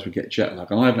long, otherwise we'd get jet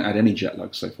lag. And I haven't had any jet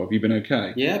lag so far. Have you been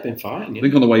okay? Yeah, I've been fine. Yeah. I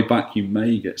think on the way back you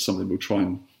may get something. We'll try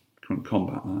and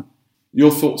combat that.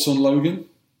 Your thoughts on Logan?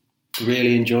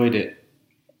 Really enjoyed it.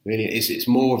 Really, it's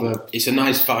more of it's a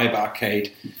nice vibe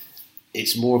arcade.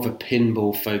 It's more of a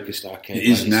pinball focused arcade. It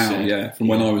is now, yeah. From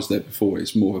when I was there before,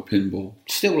 it's more of a pinball.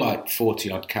 Still like 40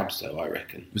 odd cabs though, I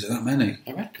reckon. Was it that many?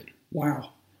 I reckon.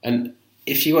 Wow. And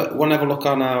if you want to have a look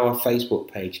on our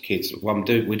Facebook page, kids, we're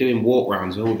doing walk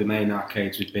rounds of all the main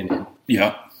arcades we've been in.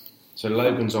 Yeah. So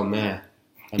Logan's on there.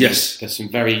 And yes. There's some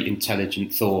very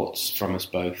intelligent thoughts from us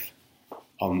both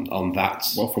on that.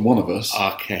 Well, from one of us.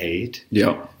 Arcade.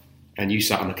 Yeah. And you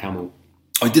sat on a camel.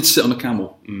 I did sit on a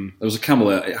camel. There was a camel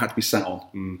there. It had to be sat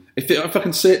on. If I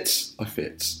can sit, I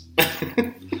fit.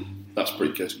 That's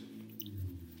pretty good.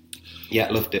 Yeah,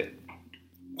 loved it.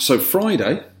 So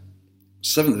Friday,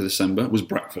 7th of December, was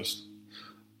breakfast.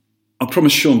 I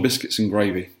promised Sean biscuits and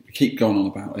gravy. We keep going on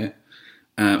about it.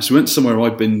 So we went somewhere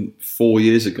I'd been 4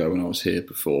 years ago when I was here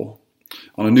before.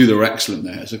 And I knew they were excellent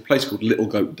there. It's a place called Little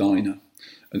Goat Diner.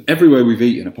 And everywhere we've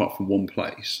eaten, apart from one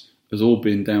place, has all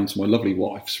been down to my lovely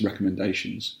wife's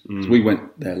recommendations. So we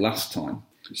went there last time.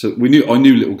 So I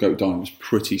knew Little Goat Diner was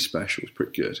pretty special. It was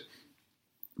pretty good.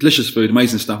 Delicious food,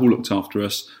 amazing staff, all looked after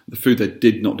us. The food there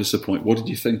did not disappoint. What did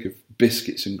you think of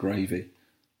biscuits and gravy?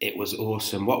 It was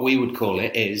awesome. What we would call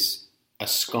it is a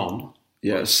scone.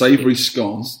 Yeah, a savoury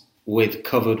scone.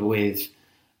 Covered with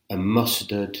a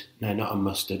mushroom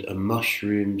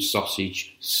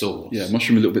sausage sauce. Yeah,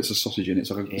 mushroom with little bits of sausage in it.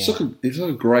 It's like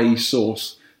a grey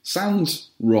sauce. Sounds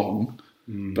wrong,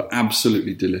 but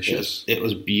absolutely delicious. It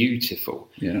was beautiful.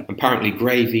 Yeah. Apparently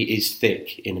gravy is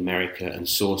thick in America and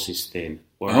sauce is thin.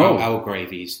 Well, our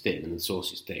gravy is thin and the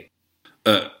sauce is thick.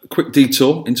 Quick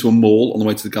detour into a mall on the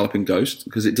way to the Galloping Ghost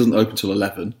because it doesn't open till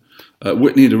 11.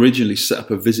 Whitney had originally set up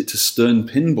a visit to Stern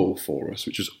Pinball for us,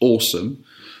 which was awesome.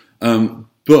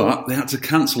 But they had to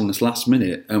cancel on us last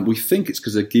minute, and we think it's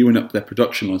because they're gearing up their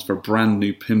production lines for a brand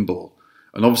new pinball.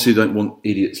 And obviously they don't want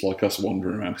idiots like us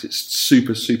wandering around because it's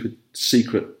super, super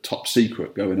secret, top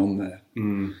secret going on there.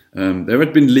 There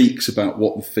had been leaks about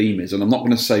what the theme is, and I'm not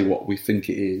going to say what we think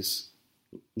it is.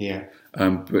 Yeah.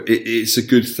 But it's a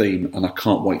good theme, and I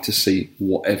can't wait to see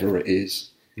whatever it is.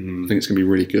 I think it's going to be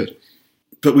really good.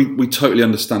 But we totally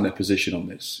understand their position on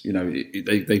this. You know,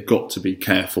 they've got to be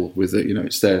careful with it. You know,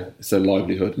 it's their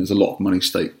livelihood, and there's a lot of money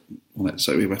stake on it,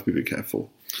 so we have to be a bit careful.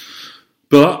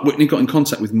 But Whitney got in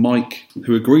contact with Mike,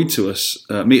 who agreed to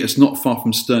meet us not far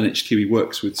from Stern HQ. He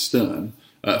works with Stern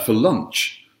for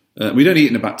lunch. We'd only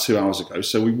eaten about 2 hours ago,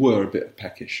 so we were a bit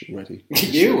peckish already.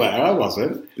 You were, I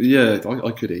wasn't. Yeah,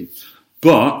 I could eat.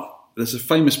 But there's a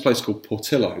famous place called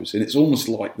Portillo's, and it's almost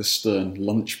like the Stern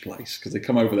lunch place because they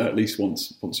come over there at least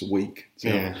once a week. So.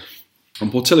 Yeah.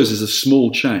 And Portillo's is a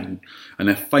small chain, and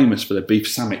they're famous for their beef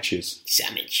sandwiches.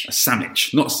 Sandwich. A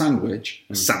sandwich, not a sandwich,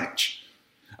 a sandwich.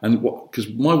 And because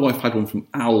my wife had one from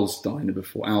Al's Diner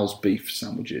before, Al's beef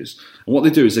sandwiches. And what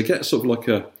they do is they get sort of like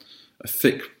a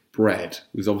thick bread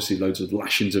with obviously loads of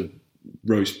lashings of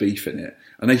roast beef in it,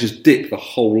 and they just dip the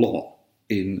whole lot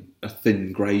in a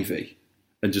thin gravy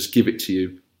and just give it to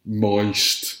you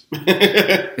moist.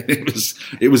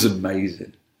 It was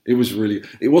amazing. It was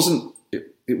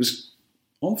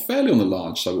fairly on the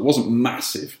large side. It wasn't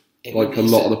massive like a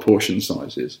lot of the portion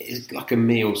sizes. It's like a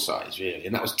meal size, really.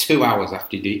 And that was 2 hours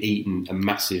after you'd eaten a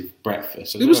massive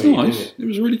breakfast. It was nice. It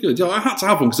was really good. Yeah, I had to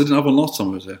have one because I didn't have one last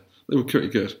time I was there. They were pretty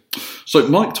good. So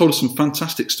Mike told us some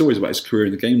fantastic stories about his career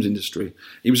in the games industry.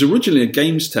 He was originally a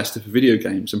games tester for video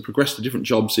games and progressed to different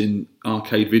jobs in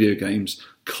arcade video games,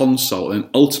 console, and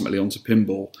ultimately onto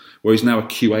pinball, where he's now a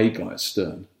QA guy at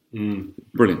Stern.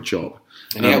 Brilliant job.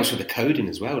 And he helps with the coding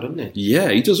as well, doesn't he? Yeah,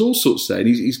 he does all sorts there. And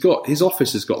his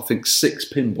office has got, I think, 6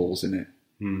 pinballs in it.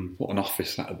 What an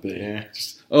office that would be. Yeah.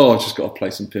 I've just got to play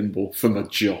some pinball for my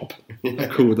job. How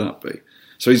cool would that be?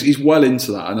 So he's well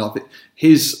into that. And I think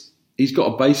he's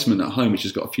got a basement at home which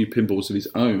has got a few pinballs of his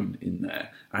own in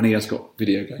there. And he has got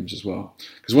video games as well.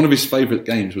 Because one of his favourite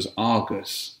games was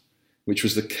Argus, which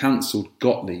was the cancelled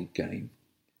Gottlieb game.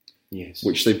 Yes.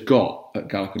 Which they've got at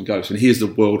Galloping Ghost. And he is the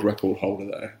world record holder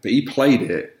there. But he played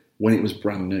it when it was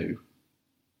brand new.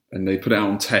 And they put it out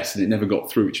on test and it never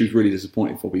got through, which he was really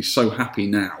disappointed for. But he's so happy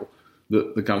now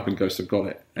that the Galloping Ghost have got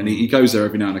it. And he goes there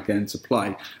every now and again to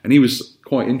play. And he was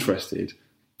quite interested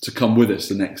to come with us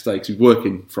the next day because he was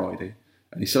working Friday.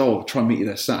 And he said, I'll try and meet you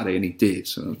there Saturday. And he did.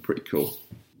 So that was pretty cool.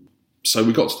 So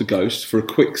we got to the Ghost for a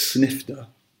quick snifter.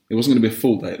 It wasn't going to be a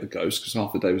full day at the Ghost because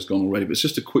half the day was gone already. But it's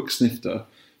just a quick snifter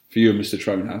for you and Mr.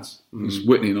 Tronads. Because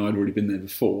Whitney and I had already been there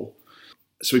before.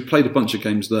 So we played a bunch of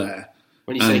games there.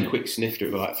 When you say quick snifter,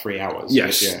 it was like 3 hours.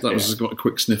 Yes, that was got a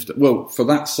quick snifter. Well, for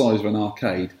that size of an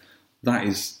arcade, that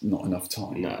is not enough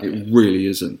time. No, it really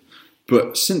isn't.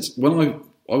 But since when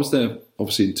I was there,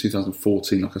 obviously in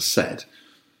 2014, like I said,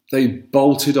 they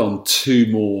bolted on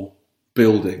 2 more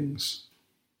buildings.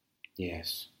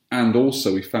 Yes. And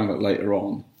also, we found out later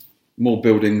on, more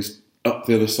buildings up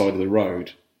the other side of the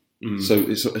road. So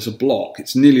it's a block.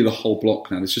 It's nearly the whole block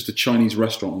now. There's just a Chinese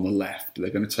restaurant on the left they're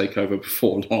going to take over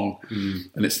before long.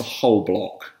 And it's the whole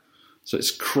block. So it's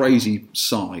crazy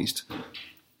sized.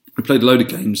 We played a load of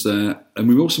games there. And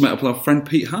we also met up with our friend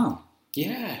Pete Hahn.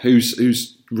 Yeah.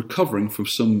 Who's recovering from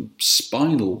some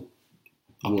spinal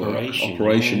operation.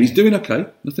 Yeah. He's doing okay.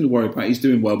 Nothing to worry about. He's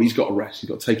doing well, but he's got to rest. He's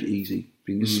got to take it easy,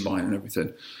 being his spine and everything.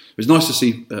 It was nice to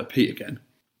see Pete again.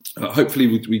 Hopefully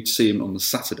we'd see him on the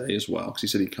Saturday as well because he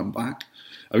said he'd come back.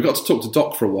 We got to talk to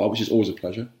Doc for a while, which is always a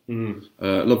pleasure.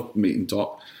 Love meeting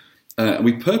Doc.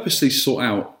 We purposely sought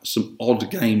out some odd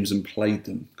games and played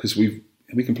them because we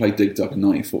can play Dig Dug in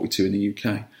 1942 in the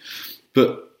UK.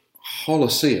 But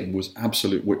Holosseum was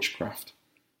absolute witchcraft.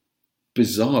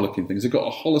 Bizarre looking things. They've got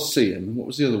a Holosseum, and what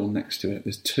was the other one next to it?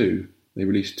 There's two. They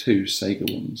released two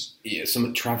Sega ones. Yeah,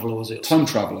 something Traveller, was it? Time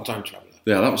Traveller. Time Traveller.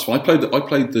 Yeah, that was fun. I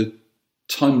played the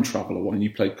Time Traveller one, and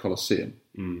you played Colosseum.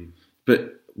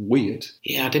 But weird.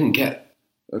 Yeah, I didn't get...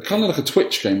 Kind of like a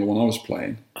Twitch game, the one I was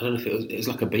playing. I don't know if it was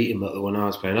like a beat 'em up, the one I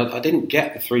was playing. I didn't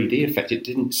get the 3D effect. It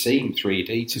didn't seem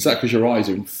 3D to Is that because your eyes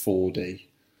are in 4D?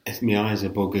 My eyes are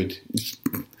buggered.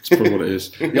 That's probably what it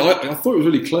is. Yeah, I thought it was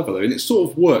really clever though, and it sort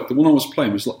of worked. The one I was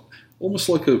playing was almost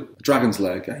like a Dragon's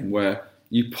Lair game where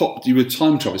you were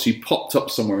time travel, so you popped up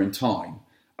somewhere in time,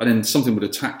 and then something would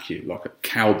attack you, like a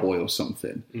cowboy or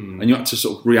something, and you had to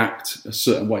sort of react a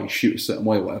certain way, shoot a certain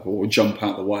way, or whatever, or jump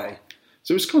out of the way.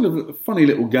 So it was kind of a funny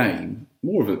little game,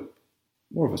 more of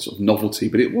a sort of novelty,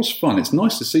 but it was fun. It's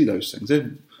nice to see those things. They're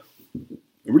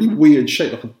a really weird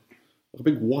shape, like a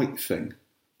big white thing.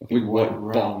 Like a big white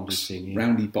box,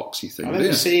 roundy boxy thing. I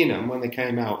remember seeing them when they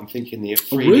came out and thinking the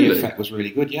 3D really? effect was really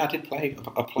good. Yeah, I did play.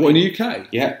 I played. What, in the UK?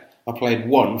 Yeah, I played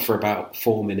one for about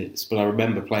 4 minutes, but I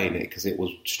remember playing it because it was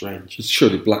strange. It's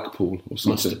surely Blackpool or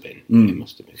something. Must have been. It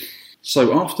must have been.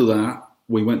 So after that,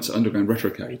 we went to Underground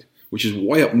Retrocade, which is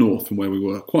way up north from where we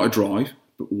were. Quite a drive,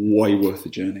 but way worth the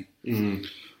journey. One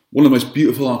of the most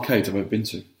beautiful arcades I've ever been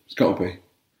to. It's got to be.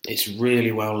 It's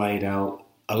really well laid out.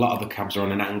 A lot of the cabs are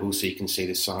on an angle so you can see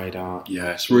the side art.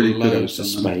 Yeah, it's really good. Loads of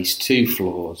space, 2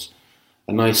 floors,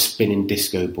 a nice spinning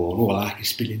disco ball. Oh, I like a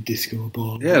spinning disco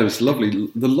ball. Yeah, it was lovely.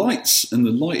 The lights and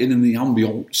the lighting and the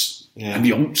ambience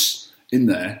in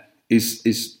there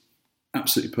is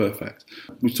absolutely perfect.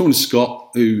 We were talking to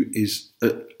Scott, who is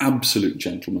an absolute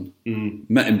gentleman.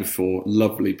 Met him before,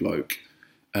 lovely bloke.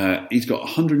 He's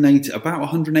got about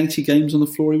 180 games on the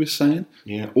floor, he was saying.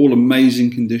 Yeah. All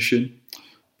amazing condition.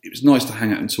 It was nice to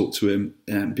hang out and talk to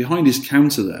him. Behind his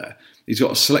counter there, he's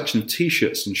got a selection of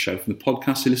T-shirts on show from the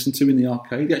podcast he listened to in the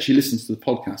arcade. He actually listens to the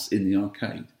podcast in the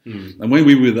arcade. And when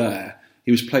we were there,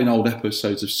 he was playing old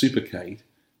episodes of Supercade,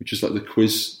 which is like the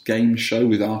quiz game show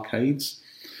with arcades.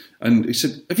 And he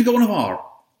said, "Have you got one of our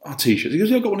T-shirts?" He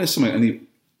goes, "Yeah, I've got one of something." And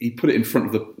he put it in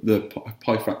front of the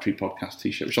Pie Factory podcast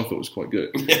T-shirt, which I thought was quite good.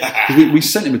 we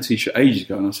sent him a T-shirt ages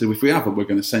ago, and I said, "If we haven't, we're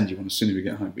going to send you one as soon as we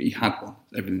get home." But he had one.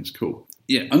 Everything's cool.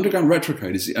 Yeah, Underground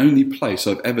Retrocade is the only place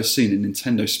I've ever seen a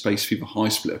Nintendo Space Fever High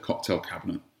Splitter cocktail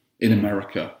cabinet in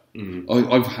America.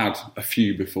 I've had a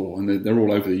few before, and they're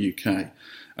all over the UK.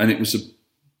 And it was a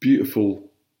beautiful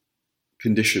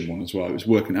condition one as well. It was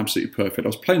working absolutely perfect. I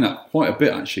was playing that quite a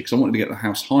bit, actually, because I wanted to get the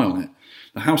house high on it.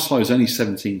 The house high is only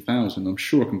 17,000. I'm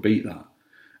sure I can beat that.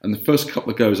 And the first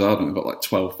couple of goes I had, I got like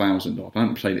 12,000 odd. I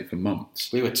hadn't played it for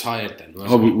months. We were tired then,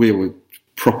 weren't we were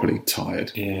properly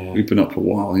tired. Yeah. We've been up a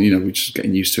while, and we're just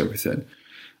getting used to everything.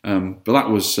 But that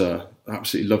was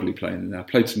absolutely lovely playing in there. I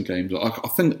played some games. I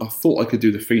thought I could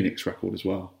do the Phoenix record as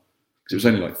well, because it was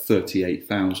only like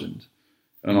 38,000,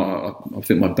 and I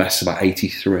think my best's about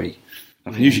 83.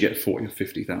 I can usually get 40 or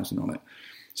 50,000 on it,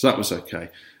 so that was okay.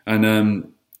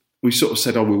 And we sort of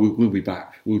said, "Oh, we'll be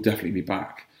back. We'll definitely be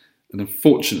back." And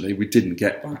unfortunately, we didn't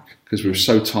get back because we were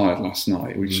so tired last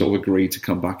night. We sort of agreed to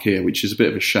come back here, which is a bit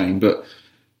of a shame, but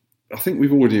I think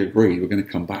we've already agreed we're going to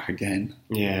come back again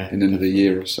in another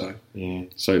year or so. Yeah.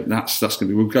 So that's going to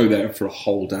be, we'll go there for a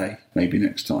whole day, maybe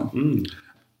next time.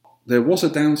 There was a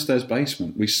downstairs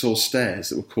basement. We saw stairs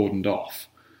that were cordoned off,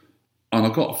 and I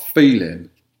got a feeling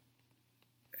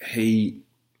he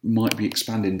might be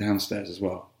expanding downstairs as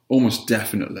well, almost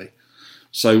definitely.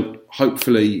 So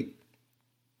hopefully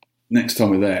next time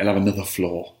we're there, he'll have another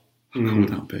floor. How cool would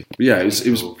that be? But yeah, it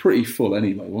was pretty full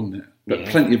anyway, wasn't it? But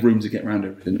plenty of room to get around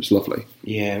everything. It was lovely.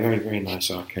 Yeah, very, very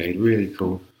nice arcade. Really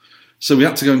cool. So we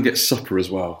had to go and get supper as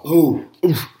well. Oh.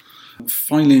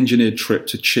 Finely engineered trip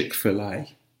to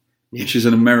Chick-fil-A, which is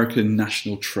an American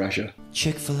national treasure.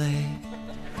 Chick-fil-A.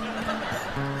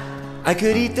 I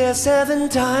could eat there 7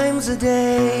 times a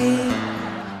day.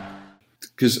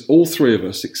 Because all three of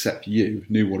us, except you,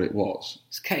 knew what it was.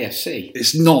 It's KFC.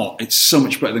 It's not. It's so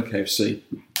much better than KFC.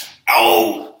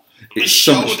 Oh! It's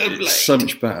so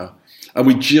much better. And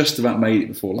we just about made it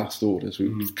before last orders.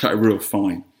 We cut it real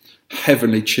fine.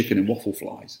 Heavenly chicken and waffle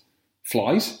flies.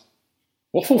 Flies?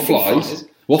 Waffle flies?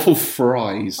 Waffle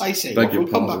fries. I say, waffle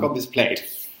come back on this plate.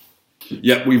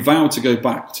 Yeah, we vowed to go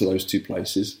back to those 2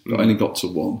 places, but only got to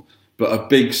one. But a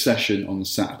big session on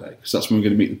Saturday, because that's when we're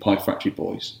going to meet the Pie Factory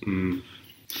boys.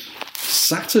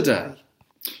 Saturday,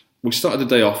 we started the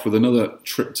day off with another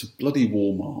trip to bloody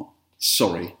Walmart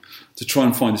sorry, to try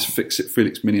and find this Fix-It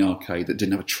Felix mini arcade that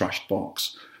didn't have a trashed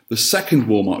box. The second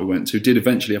Walmart we went to did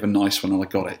eventually have a nice one, and I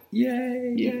got it.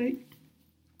 Yay!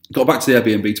 Got back to the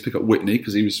Airbnb to pick up Whitney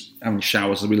because he was having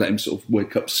showers, and we let him sort of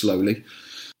wake up slowly.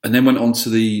 And then went on to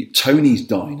the Tony's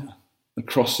Diner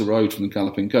across the road from the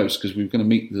Galloping Ghost because we were going to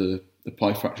meet the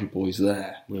Pie Factory boys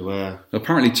there. We were.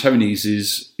 Apparently, Tony's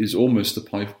is almost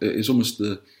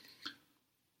the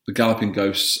Galloping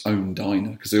Ghost's own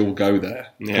diner because they all go there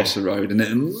across the road, and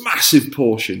they're massive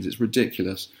portions. It's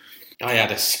ridiculous. I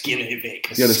had a skillet,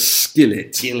 Vic. You had a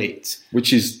skillet. Skillet.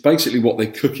 Which is basically what they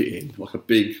cook it in, like a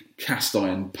big cast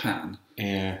iron pan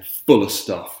full of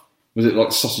stuff. Was it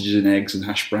like sausages and eggs and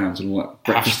hash browns and all that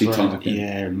breakfasty kind of thing?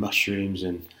 Yeah, and mushrooms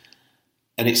and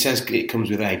it says it comes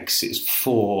with eggs. It's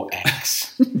 4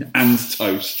 eggs. And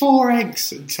toast. 4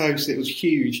 eggs and toast. It was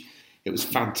huge. It was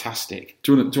fantastic.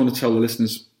 Do you want to tell the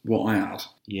listeners what I had?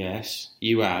 Yes,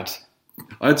 you had.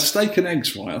 I had steak and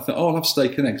eggs, right? I thought, I'll have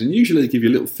steak and eggs. And usually they give you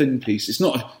a little thin piece. It's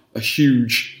not a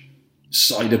huge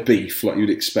side of beef like you'd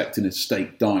expect in a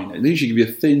steak diner. They usually give you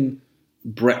a thin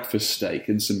breakfast steak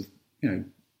and some,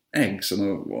 eggs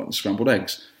and scrambled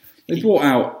eggs. They brought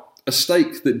out a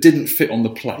steak that didn't fit on the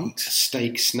plate. A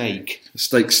steak snake. A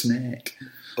steak snake.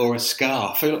 Or a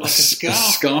scarf. It looked like a scarf.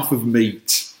 A scarf of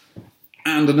meat.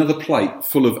 And another plate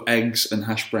full of eggs and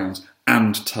hash browns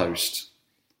and toast.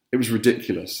 It was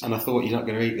ridiculous. And I thought, you're not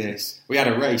going to eat this. We had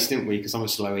a race, didn't we? Because I'm a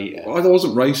slow eater. I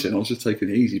wasn't racing. I was just taking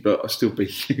it easy, but I still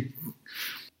beat you.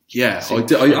 Yeah, I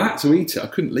did. I had to eat it. I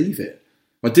couldn't leave it.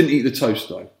 I didn't eat the toast,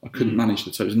 though. I couldn't manage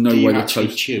the toast. There's no way the toast... Do you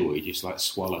actually chew or you just like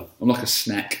swallow? I'm like a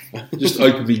snack. Just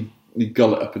open my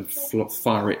gullet up and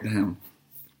fire it down.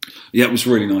 Yeah, it was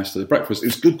really nice. The breakfast, it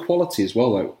was good quality as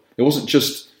well, though. It wasn't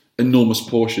just enormous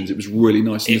portions. It was really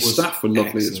nice. And the staff were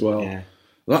lovely as well. Yeah.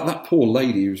 That poor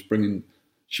lady who was bringing...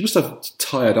 She must have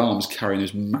tired arms carrying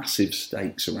those massive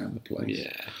steaks around the place.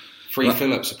 Yeah. Free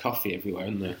fill-ups of coffee everywhere,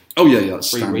 isn't there? Oh, yeah,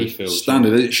 that's free standard. Refills.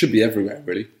 Standard. It should be everywhere,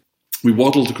 really. We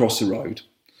waddled across the road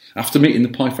after meeting the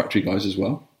Pie Factory guys as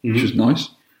well, which was nice.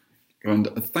 And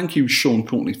thank you, Sean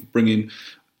Courtney, for bringing...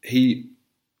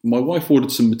 My wife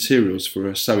ordered some materials for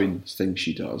a sewing thing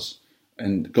she does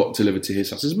and got delivered to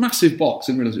his house. It's a massive box.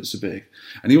 I didn't realise it was so big.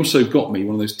 And he also got me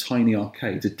one of those tiny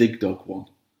arcades, a Dig Dug one.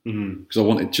 Because I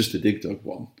wanted just a Dig Dug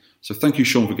one. So thank you,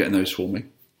 Sean, for getting those for me.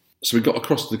 So we got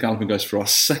across to the Galloping Ghost for our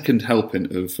second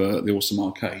helping of the awesome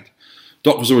arcade.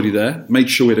 Doc was already there, made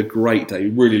sure we had a great day. He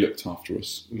really looked after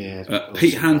us. Yeah,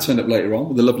 Pete Hand turned up later on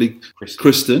with the lovely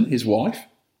Kristen, his wife,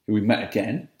 who we met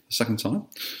again the second time.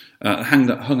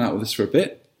 Hung out with us for a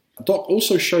bit. Doc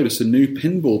also showed us a new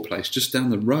pinball place just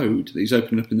down the road that he's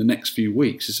opening up in the next few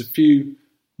weeks. It's a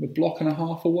block and a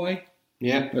half away.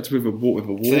 Yeah. That's with a walk.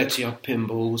 30-odd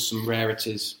pinballs, some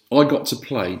rarities. I got to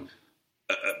play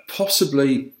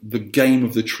possibly the game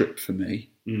of the trip for me,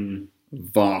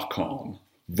 Varcon,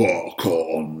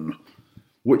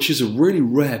 which is a really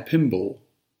rare pinball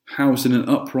housed in an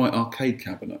upright arcade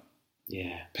cabinet.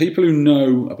 Yeah. People who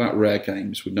know about rare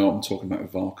games would know what I'm talking about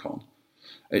with Varcon.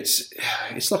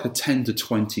 It's like a 10 to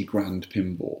 20 grand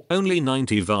pinball. Only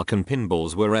 90 Varcon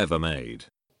pinballs were ever made.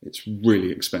 It's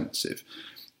really expensive.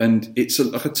 And it's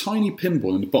like a tiny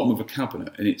pinball in the bottom of a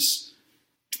cabinet, and it's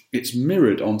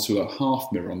mirrored onto a half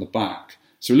mirror on the back.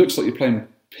 So it looks like you're playing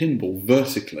pinball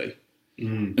vertically.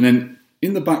 And then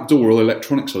in the back door, all the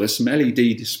electronics are, there's some LED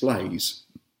displays,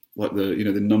 like the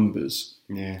numbers.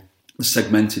 Yeah. The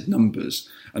segmented numbers.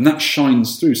 And that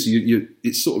shines through. So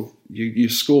it's sort of your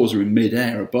scores are in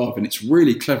mid-air above, and it's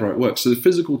really clever how it works. So the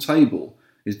physical table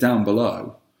is down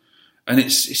below. And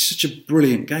it's such a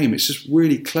brilliant game. It's just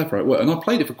really clever at work. And I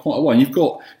played it for quite a while. And you've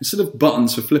got, instead of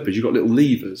buttons for flippers, you've got little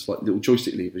levers, like little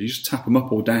joystick levers. You just tap them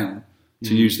up or down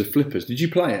to use the flippers. Did you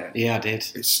play it? Yeah, I did.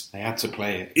 I had to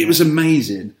play it. It was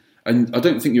amazing. And I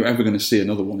don't think you're ever going to see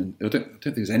another one. I don't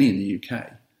think there's any in the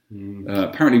UK.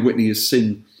 Apparently Whitney has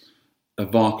seen a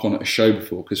Varcon at a show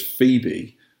before because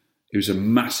Phoebe, who's a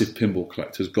massive pinball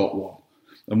collector, has got one.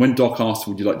 And when Doc asked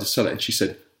her, would you like to sell it? And she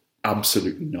said,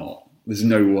 absolutely not. There's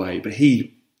no way. But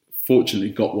he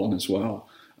fortunately got one as well.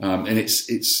 And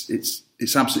it's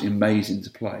absolutely amazing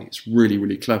to play. It's really,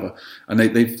 really clever. And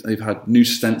they've had new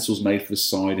stencils made for the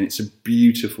side, and it's a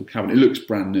beautiful cabinet. It looks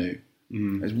brand new.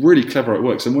 It's really clever how it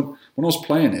works. And when I was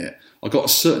playing it, I got a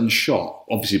certain shot,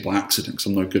 obviously by accident, because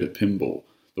I'm no good at pinball,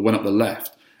 that went up the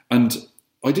left. And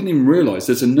I didn't even realise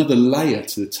there's another layer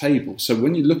to the table. So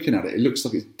when you're looking at it, it looks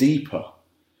like it's deeper.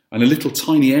 And a little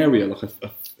tiny area, it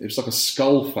was like a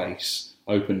skull face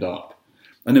opened up.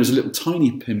 And there was a little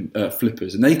tiny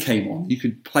flippers, and they came on. You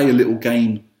could play a little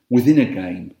game within a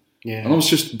game. Yeah. And I was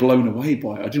just blown away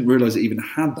by it. I didn't realise it even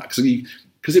had that. Because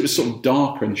because it was sort of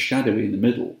darker and shadowy in the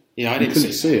middle. Yeah, I you didn't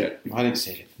couldn't see see it. I didn't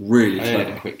see it. Really I clever.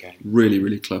 had a quick game. Really,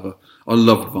 really clever. I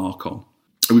loved Varcon.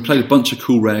 And we played a bunch of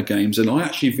cool rare games, and I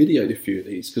actually videoed a few of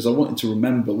these because I wanted to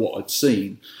remember what I'd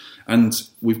seen. And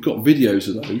we've got videos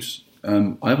of those.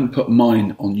 I haven't put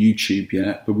mine on YouTube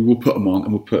yet, but we will put them on,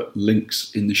 and we'll put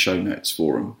links in the show notes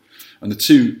for them. And the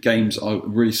two games I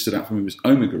really stood out for me was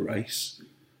Omega Race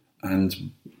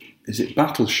and is it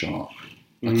Battle Shark?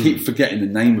 I keep forgetting the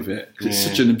name of it because it's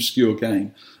such an obscure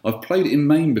game. I've played it in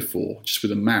MAME before, just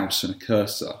with a mouse and a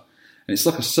cursor. And it's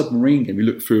like a submarine game. You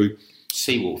look through...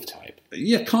 Seawolf type.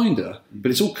 Yeah, kinda. But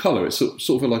it's all colour. It's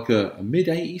sort of like a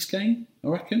mid-80s game, I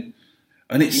reckon.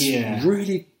 And it's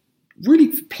really,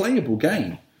 really playable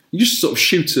game. You just sort of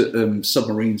shoot at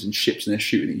submarines and ships and they're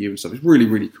shooting at you and stuff. It's a really,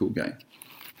 really cool game.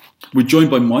 We're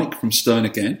joined by Mike from Stern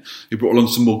again, who brought along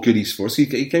some more goodies for us. He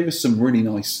gave us some really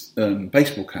nice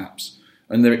baseball caps,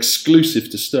 and they're exclusive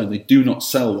to Stern. They do not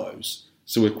sell those,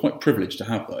 so we're quite privileged to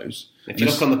have those. If you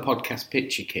look on the podcast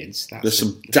picture, kids, there's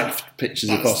some daft pictures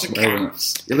of us.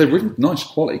 Yeah, they're really nice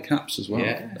quality caps as well.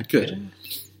 Yeah, they're good.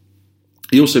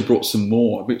 He also brought some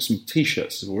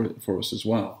T-shirts for us as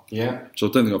well. Yeah. So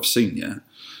I don't think I've seen yet.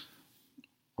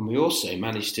 And we also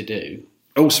managed to do...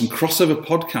 some crossover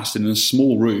podcasting in a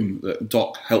small room that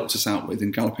Doc helped us out with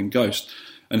in Galloping Ghost.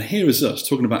 And here is us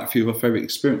talking about a few of our favourite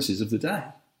experiences of the day.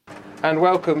 And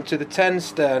welcome to the 10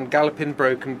 Stern Galloping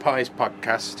Broken Pies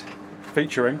podcast.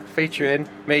 Featuring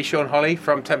me, Sean Holly,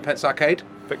 from Tenpence Arcade.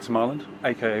 Victor Marland,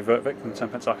 a.k.a. Vertvic from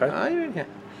Tenpence Arcade. Oh,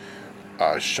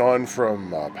 yeah. Sean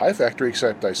from Pie Factory,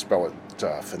 except I spell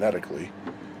it phonetically.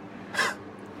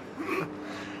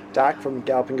 Doc from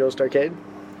Galloping Ghost Arcade.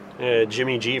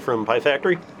 Jimmy G from Pie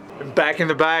Factory. Back in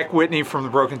the back, Whitney from the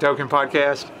Broken Token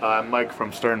podcast. Mike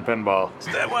from Stern Pinball.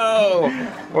 Whoa!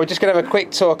 We're just going to have a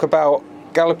quick talk about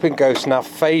Galloping Ghost and our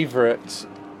favourite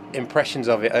impressions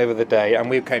of it over the day, and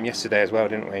we came yesterday as well,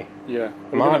 didn't we? Yeah.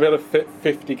 We're going to be able to fit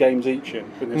 50 games each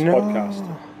in with this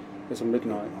podcast. It's a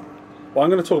midnight. Well, I'm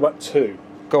going to talk about two.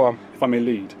 Go on. If I may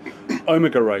lead.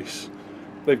 Omega Race.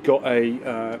 They've got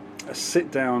a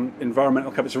sit-down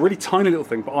environmental cab. It's a really tiny little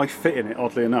thing, but I fit in it,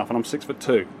 oddly enough, and I'm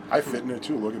 6'2". I fit in it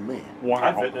too, look at me. Wow.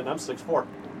 I fit in it, I'm 6'4".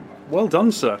 Well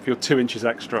done, sir, if you're 2 inches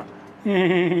extra.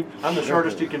 I'm the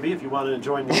shortest you can be if you want to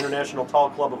join the International Tall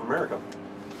Club of America.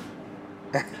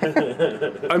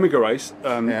 Omega Race,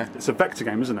 it's a vector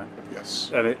game, isn't it?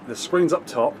 Yes. And the screen's up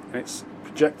top, and it's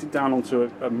projected down onto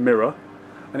a mirror,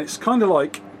 and it's kind of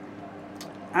like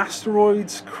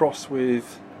asteroids crossed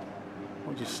with,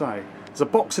 what would you say? There's a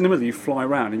box in the middle you fly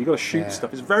around, and you've got to shoot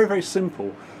stuff. It's very, very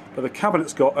simple, but the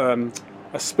cabinet's got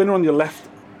a spinner on your left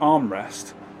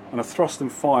armrest and a thrust and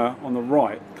fire on the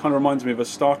right. Kind of reminds me of a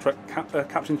Star Trek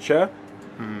captain's chair.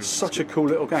 Such a cool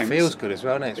little game. Feels good as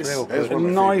well, doesn't it? It's real good. It's a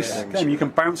nice game. You can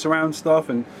bounce around stuff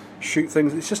and shoot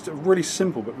things. It's just a really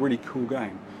simple but really cool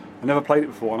game. I never played it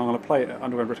before, and I'm going to play it at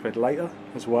Underground Retrograde later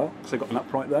as well, because they've got an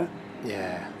upright there.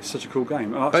 Yeah. It's such a cool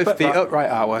game. Both the upright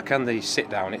artwork and the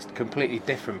sit-down, it's completely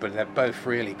different, but they're both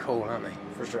really cool, aren't they?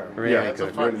 For sure. Really it's good.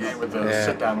 a fun game with the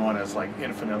sit-down one is like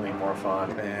infinitely more fun.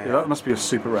 Yeah, that must be a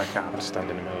super rare cab. I'll stand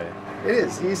in the middle here. It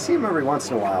is. You see them every once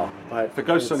in a while. But the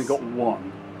Ghost's only got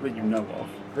one that you know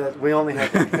of. We only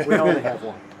have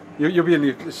one. You'll be in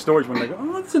the storage when they go,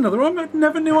 oh, that's another one. I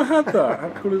never knew I had that. How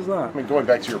cool is that? I mean, going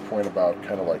back to your point about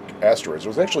kind of like asteroids, it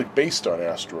was actually based on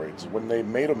asteroids. When they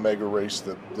made Omega Race,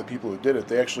 the people who did it,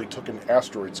 they actually took an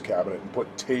asteroids cabinet and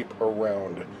put tape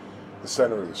around the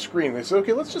center of the screen. They said,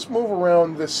 okay, let's just move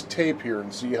around this tape here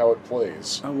and see how it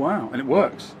plays. Oh, wow. And it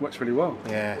works. It works really well.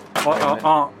 Yeah.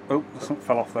 Something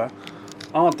fell off there.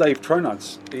 Our Dave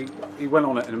Tronads, he went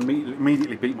on it and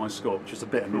immediately beat my score, which is a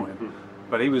bit annoying.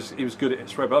 But he was good at it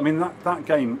straight. But I mean, that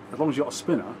game, as long as you've got a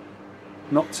spinner,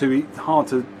 not too hard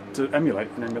to emulate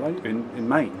in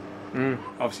MAME.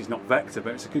 Obviously, it's not vector,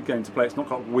 but it's a good game to play. It's not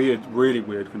got really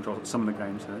weird controls like some of the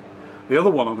games here. The other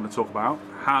one I'm going to talk about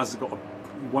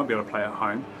you won't be able to play at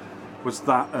home. Was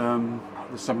that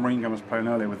the submarine game I was playing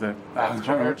earlier with the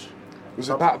was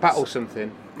it Battle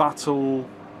something? Battle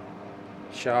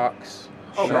Sharks.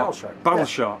 Battle Shark. Battle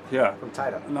Shark, yeah. From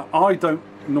Taito. Now, I don't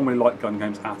normally like gun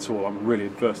games at all. I'm really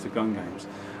adverse to gun games.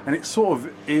 And it sort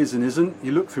of is and isn't.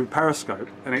 You look through Periscope,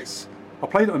 and I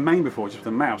played it on MAME before, just with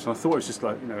a mouse, and I thought it was just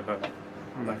like,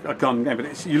 a gun game.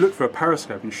 But you look through a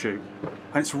Periscope and shoot,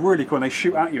 and it's really cool. And they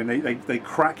shoot at you, and they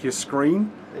crack your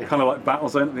screen, kind of like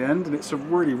Battlezone at the end, and it's a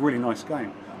really nice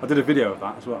game. I did a video of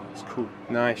that as well. It's cool.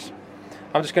 Nice.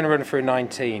 I'm just going to run through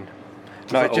 19.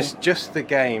 No, just the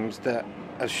games that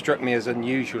have struck me as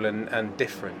unusual and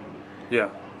different. Yeah.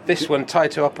 This one,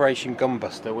 Taito Operation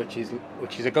Gunbuster, which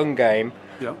is a gun game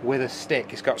with a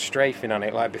stick. It's got strafing on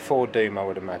it, like before Doom, I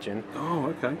would imagine.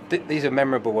 Oh, okay. These are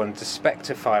memorable ones. The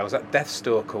Spectre Files, that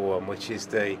Deathstalker one, which is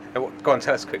the... Go on,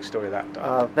 tell us a quick story of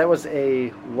that. That was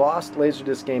a lost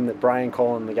Laserdisc game that Brian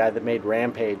Colin, the guy that made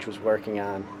Rampage, was working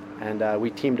on. And we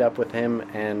teamed up with him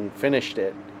and finished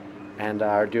it. And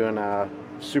are doing a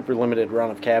super limited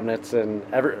run of cabinets. And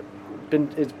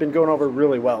it's been going over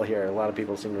really well here. A lot of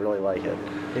people seem to really like it.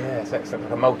 Yeah, it's excellent.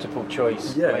 Like a multiple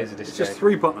choice Laserdisc it's just game.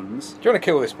 3 buttons. Do you want to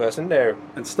kill this person? No.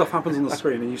 And stuff happens on the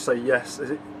screen and you say yes.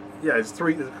 Is it? Yeah, it's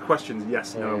 3 questions,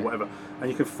 yes, no, whatever. And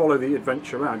you can follow the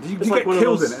adventure around. You like get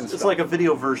killed in it and stuff. It's like a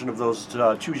video version of those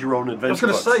choose your own adventure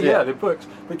I was going to say, the books.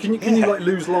 But can you like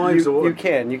lose lives or... You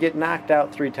can. You get knocked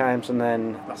out 3 times and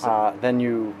then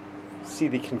you see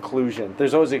the conclusion.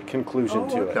 There's always a conclusion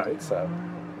to it. So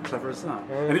clever as that.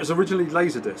 And it was originally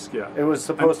Laserdisc, yeah. It was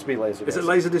supposed to be Laserdisc. Is it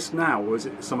Laserdisc now, or is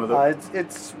it some other?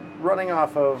 It's running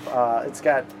off of. It's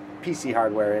got PC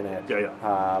hardware in it.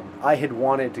 Yeah. I had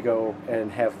wanted to go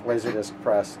and have Laserdisc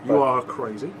press. You are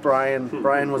crazy.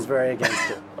 Brian was very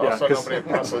against it.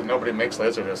 Also, nobody makes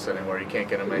Laserdiscs anymore. You can't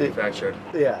get them manufactured.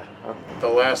 Yeah. The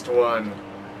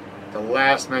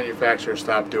last manufacturer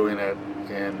stopped doing it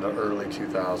in the early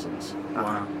 2000s.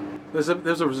 Wow. There's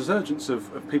a resurgence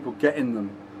of people getting them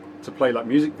to play like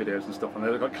music videos and stuff, and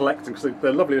they're like collecting because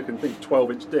they're lovely looking things,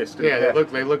 12-inch discs. Yeah,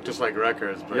 they look just like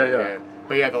records. But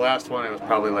But the last one, it was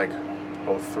probably like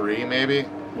 03 maybe.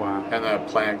 Wow. And the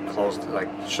plant closed,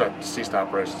 ceased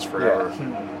operations forever.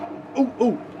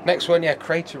 Ooh. Next one,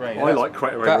 Crater Raider. I like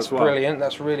Crater Raider as well. That's brilliant.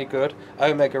 That's really good.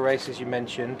 Omega Race, as you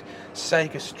mentioned.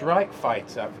 Sega Strike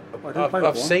Fighter.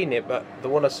 I've seen it, but the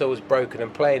one I saw was broken,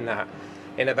 and playing that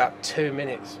in about 2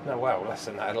 minutes. No, well, less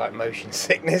than that. I had like motion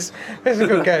sickness. It's a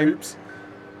good game.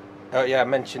 Oh yeah, I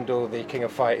mentioned all the King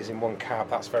of Fighters in one cab.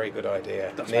 That's a very good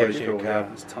idea. That's very cool. Yeah,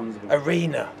 there's tons of them.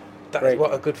 Arena.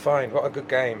 What a good find. What a good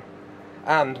game.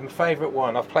 And my favourite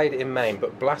one, I've played it in Maine,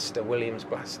 but Blaster, Williams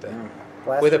Blaster.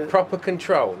 With a proper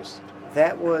controls.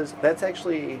 That's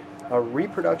actually a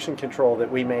reproduction control that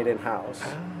we made in house.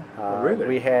 Really?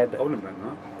 We had. I wouldn't have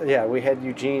known that. Yeah, we had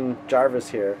Eugene Jarvis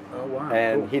here. Oh wow!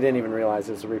 And he didn't even realize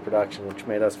it was a reproduction, which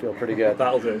made us feel pretty good.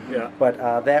 That'll do. Yeah.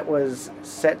 But that was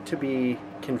set to be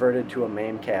converted to a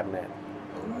MAME cabinet.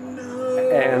 No.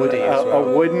 And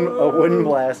a wooden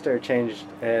blaster changed,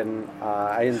 and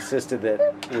I insisted that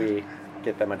we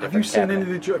get them a different. Have you seen cabinet.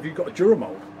 any of the? Have you got a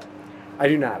Duramold? I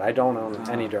do not. I don't own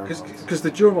any Duramolds. Because the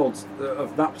Duramolds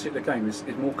of that particular game is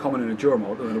more common in a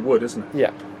Duramold than in a wood, isn't it?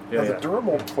 Yeah. The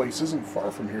Duramold place isn't far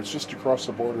from here. It's just across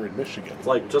the border in Michigan. It's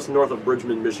like just north of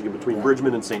Bridgman, Michigan, between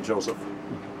Bridgman and St. Joseph.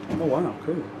 Oh wow,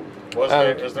 cool.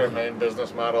 Is their main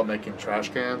business model making trash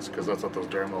cans? Because that's what those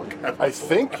Duramold cabinets I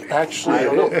think actually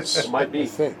it is. It might be. I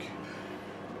think.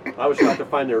 I was shocked to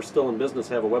find they're still in business,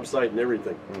 have a website and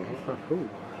everything. Oh, cool.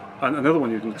 And another one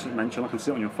you didn't mention, I can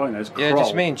see it on your phone, is Kroll. Yeah,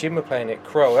 just me and Jim were playing it.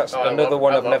 Kroll, that's another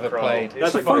one I've never played.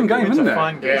 It's a fun game, isn't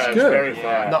it? It's good. Very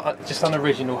fun. Not just on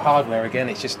original hardware again,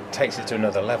 it just takes it to anher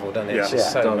level, doesn't it? Yeah, it's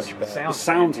just so much better. The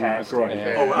sound's great.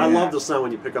 Yeah. Oh, I love the sound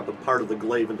when you pick up the part of the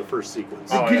glaive in the first sequence.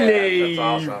 The glaive!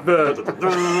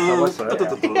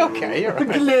 Okay, you're right.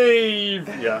 The glaive!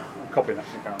 Yeah, I'm copying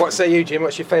that. What say you, Jim?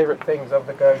 What's your favourite things of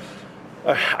the Ghost?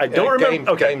 I don't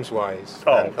remember. Games-wise.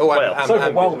 It's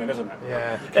overwhelming, isn't it?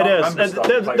 Yeah, it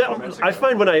is. I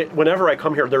find whenever I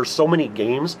come here, there's so many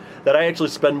games that I actually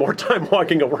spend more time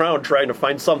walking around trying to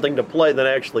find something to play than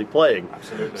actually playing.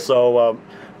 Absolutely. So,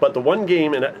 but the one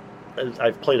game, and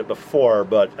I've played it before,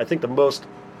 but I think the most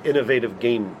innovative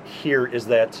game here is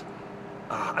that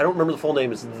I don't remember the full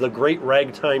name. It's The Great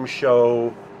Ragtime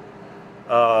Show.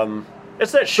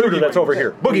 It's that shooter that's over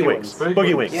here. Boogie Wings.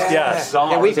 Boogie Wings. Yes.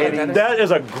 That is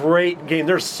a great game.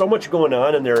 There's so much going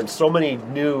on in there, and so many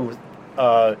new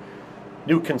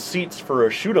conceits for a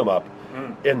shoot 'em up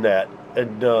in that.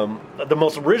 And the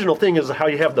most original thing is how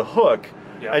you have the hook,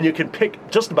 and you can pick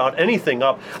just about anything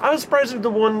up. I was surprised in the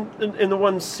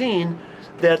one scene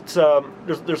that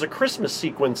there's a Christmas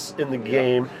sequence in the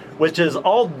game, which is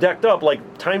all decked up like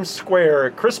Times Square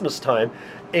at Christmas time,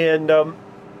 and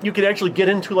you could actually get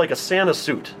into like a Santa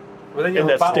suit. Well, then you in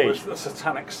have a that battle stage. with the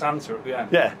satanic Santa at the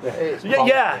end.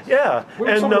 Yeah. We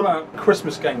were talking about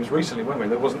Christmas games recently, weren't we?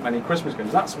 There wasn't many Christmas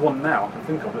games. That's one now I can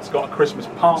think of that's got a Christmas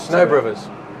part. Snow Brothers.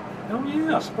 Oh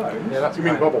yeah, I suppose. Yeah, that's You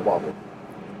mean Bubble Bobble?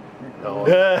 No.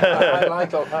 I like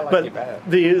but it better.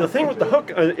 the thing with the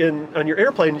hook on your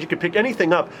airplane is you can pick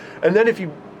anything up, and then if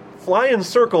you fly in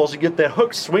circles, you get that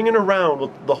hook swinging around with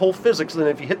the whole physics, and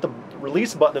if you hit the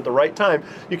release button at the right time,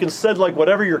 you can send like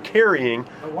whatever you're carrying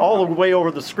all the way over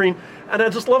the screen. And I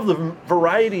just love the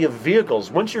variety of vehicles.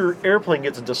 Once your airplane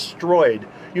gets destroyed,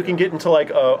 you can get into like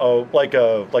a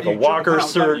walker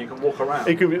suit. You can walk around.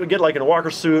 You can get like in a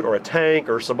walker suit or a tank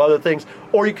or some other things,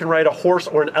 or you can ride a horse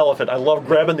or an elephant. I love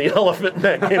grabbing the elephant in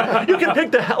that game. You can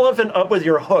pick the elephant up with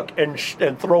your hook and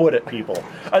throw it at people.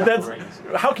 And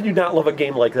how can you not love a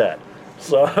game like that?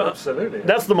 So absolutely,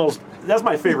 that's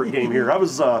my favorite game here.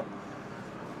 I'm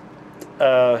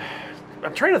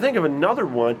trying to think of another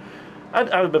one.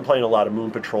 I've been playing a lot of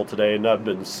Moon Patrol today, and I've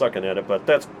been sucking at it, but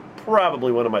that's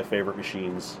probably one of my favorite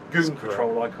machines. Goon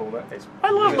Patrol, I call it.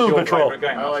 I love Moon Patrol. I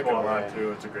like it a lot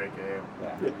too. It's a great game.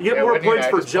 You get more points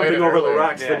for jumping over the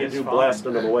rocks than you do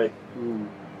blasting them away.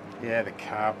 Yeah, the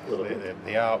cab, the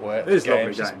artwork, it is the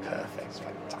game's just perfect. It's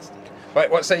fantastic.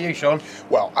 Right, what say you, Sean?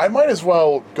 Well, I might as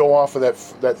well go off of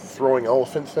that throwing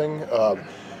elephant thing.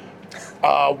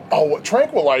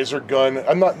 Tranquilizer gun.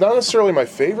 I'm not necessarily my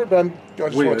favorite, but I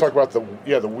just want to talk about the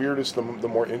weirdest, the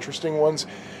more interesting ones.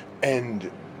 And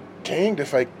danged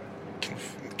if I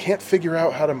can't figure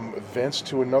out how to advance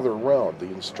to another round. The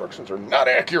instructions are not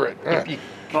accurate.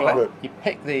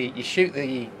 You shoot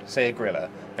the a gorilla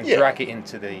and drag it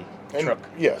into the truck.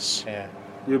 Yes. Yeah.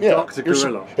 You abduct a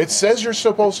gorilla. It says you're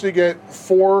supposed to get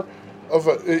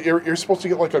you're supposed to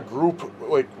get like a group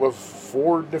of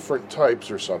 4 different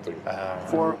types or something.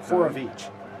 Four of each.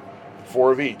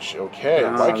 4 of each. Okay.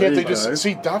 Why can't they just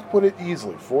see? Doc put it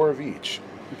easily. 4 of each.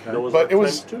 Okay. But it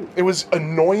was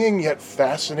annoying yet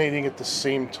fascinating at the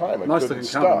same time. I nice couldn't looking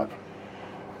stop. cabinet.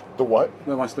 The what?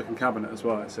 The nice looking cabinet as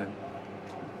well. It's in.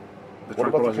 The What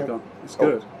about the tranquilizer gun. It's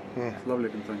good. It's a lovely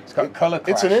looking thing. It's got colour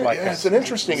crash. It's an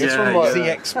interesting. It's from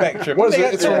ZX Spectrum. What is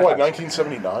it? It's from what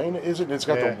 1979? Is it? It's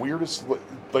got the weirdest.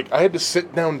 Like I had to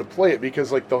sit down to play it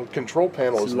because like the control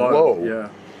panel is low. Yeah.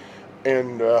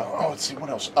 And let's see what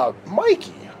else.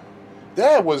 Mikey.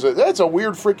 That's a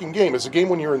weird freaking game. It's a game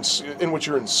when you're in which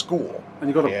you're in school. And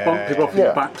you got to bump people off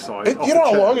your backside. You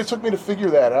know how long it took me to figure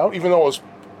that out, even though it was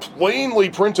plainly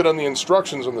printed on the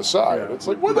instructions on the side. Yeah. It's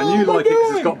like, what the hell am I doing? And you like it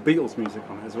because it's got Beatles music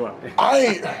on it as well.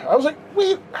 I was like,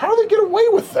 wait, how did they get away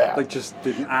with that? They just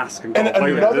didn't ask and got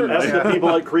away with it, didn't they? That's the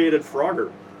people that created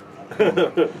Frogger.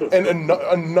 And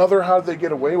another how did they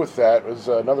get away with that was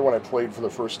another one I played for the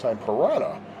first time,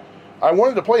 Piranha. I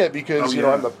wanted to play it because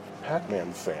I'm the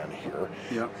Pac-Man fan here,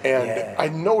 and I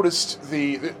noticed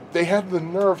they had the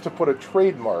nerve to put a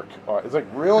trademark on it. It's like,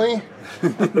 really?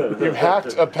 You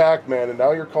hacked a Pac-Man and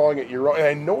now you're calling it your own. And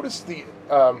I noticed the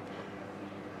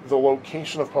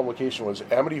location of publication was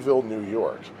Amityville, New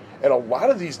York. And a lot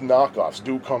of these knockoffs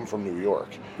do come from New York.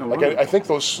 Oh, like really? I think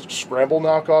those Scramble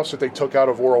knockoffs that they took out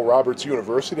of Oral Roberts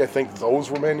University, I think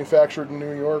those were manufactured in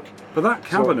New York. But that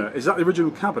cabinet, is that the original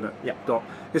cabinet? Yeah. Doc?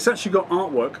 It's actually got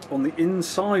artwork on the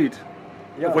inside.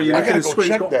 Yeah, where you I gotta go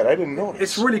check that. I didn't notice.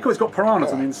 It's really cool. It's got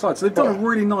piranhas on the inside, so they've done a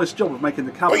really nice job of making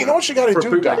the cabinet. Well, you know what you got to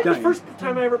do, Doc? The first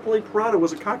time I ever played Piranha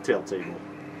was a cocktail table.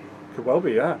 Could well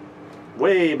be, yeah.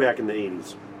 Way back in the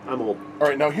 80s. I'm old. All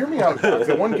right, now hear me out.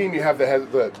 The one game you have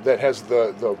that has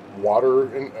the water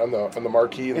on the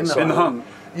marquee in the hunt.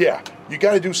 Yeah, you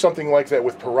got to do something like that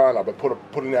with Piranha, but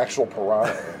put an actual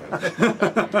piranha in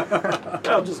it.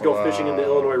 I'll just go fishing in the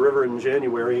Illinois River in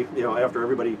January. After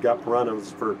everybody got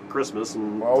piranhas for Christmas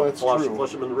and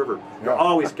flush them in the river. Yeah. You're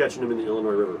always catching them in the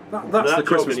Illinois River. That's the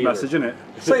Christmas message, isn't it?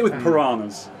 Say it with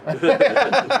piranhas.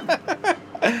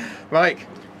 Mike,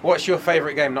 what's your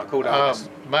favourite game not called Argus?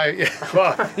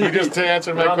 You just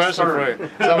answered my question for me.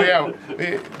 So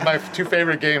my 2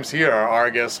 favorite games here are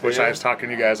Argus, which I was talking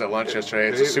to you guys at lunch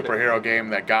yesterday. It's a superhero game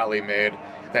that Gottlieb made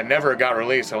that never got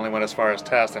released. It only went as far as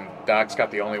test, and Doc's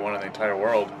got the only one in the entire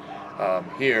world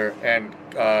here. And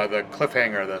the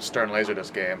Cliffhanger, the Stern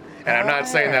Laserdisc game. And I'm not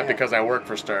saying that because I work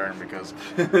for Stern, because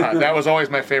that was always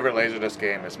my favorite Laserdisc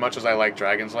game. As much as I like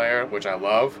Dragon's Lair, which I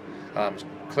love,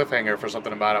 Cliffhanger, for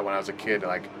something about it when I was a kid,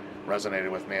 resonated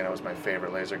with me, and it was my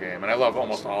favorite laser game. And I love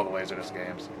almost all the Laserdisc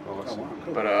games.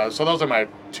 But so those are my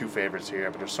 2 favorites here.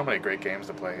 But there's so many great games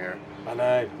to play here. I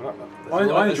know.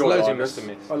 I enjoy Argus.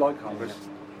 I like Argus.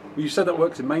 You said that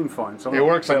works in MainFine. So it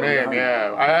works in MAME,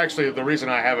 yeah. The reason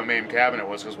I have a MAME cabinet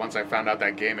was because once I found out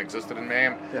that game existed in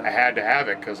MAME, I had to have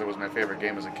it because it was my favorite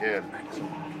game as a kid.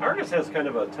 Argus has kind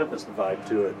of a Tempest vibe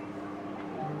to it,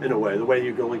 in a way. The way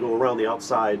you can only go around the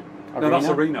outside. No, that's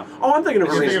Arena. Oh, I'm thinking of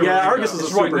Arena. Yeah, Argus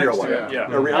is a right superhero next one. to it, yeah.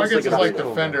 Argus is like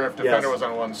Defender if Defender was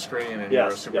on one screen and you're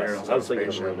a superhero on a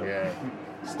spaceship.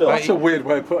 Still, that's a weird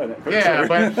way of putting it. Yeah,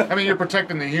 but I mean, you're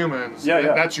protecting the humans. Yeah.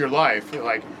 That's your life,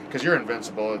 because you're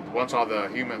invincible once all the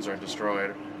humans are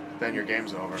destroyed. then your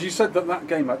game's over. You said that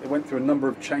game it went through a number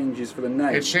of changes for the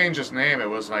name. It changed its name. It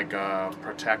was like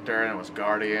Protector, and it was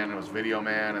Guardian, it was Video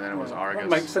Man, and then it was Argus. That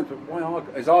makes sense, but why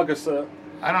Argus? Is Argus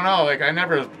I don't know. Like I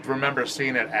never remember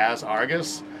seeing it as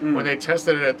Argus. When they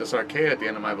tested it at this arcade at the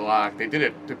end of my block, they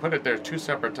put it there 2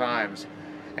 separate times,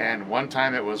 and one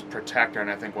time it was Protector,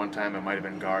 and I think one time it might have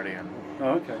been Guardian.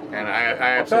 Oh, okay. And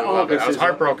I absolutely loved it. I was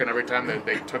heartbroken every time that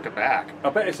they took it back. I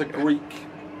bet it's a Greek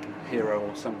hero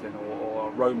or something, or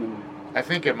a Roman. I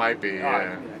think it might be.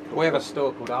 Yeah. We have a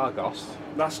store called Argos.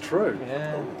 That's true.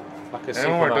 Yeah. Like and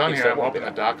when we're done here, I'm hoping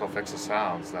the Doc will fix the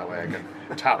sounds. That way I can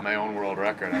top my own world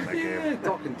record on that game.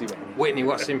 Doc can do it. Whitney,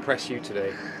 what's impressed you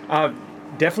today?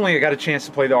 Definitely, I got a chance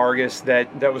to play the Argus.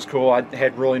 That was cool. I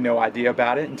had really no idea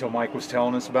about it until Mike was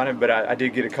telling us about it, but I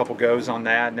did get a couple goes on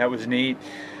that, and that was neat.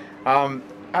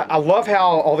 I love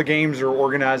how all the games are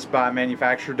organized by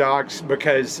manufacturer docs,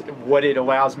 because what it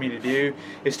allows me to do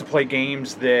is to play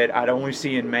games that I'd only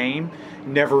see in MAME.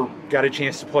 Never got a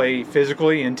chance to play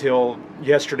physically until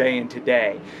yesterday and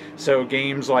today. So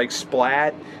games like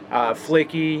Splat,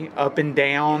 Flicky, Up and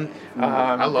Down.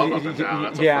 I love Up and Down.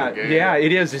 That's a fun game. Yeah,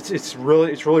 it is. It's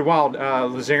really wild.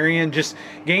 Lazarian, just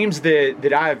games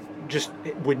that I just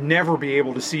would never be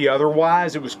able to see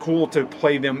otherwise. It was cool to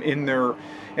play them in their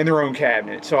own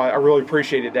cabinet, so I really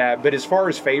appreciated that. But as far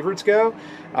as favorites go,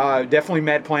 definitely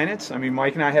Mad Planets. I mean,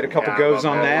 Mike and I had a couple goes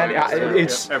on that.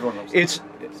 It's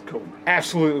cool.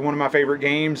 Absolutely one of my favorite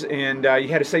games. And you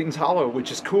had a Satan's Hollow,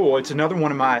 which is cool. It's another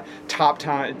one of my top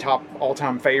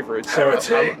all-time favorites. So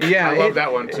yeah, I love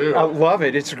that one too. I love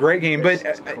it. It's a great game. But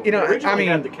originally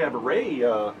had the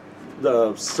Cabaret.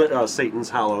 The Satan's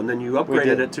Hollow, and then you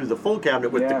upgraded it to the full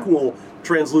cabinet with the cool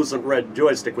translucent red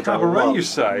joystick, which I love. Cabaret, you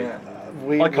say? Yeah.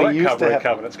 I collect Cabaret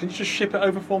cabinets. Can you just ship it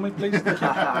over for me, please?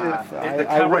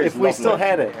 If we still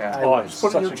had it.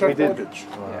 Put it in your check luggage.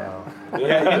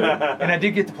 And I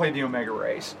did get to play the Omega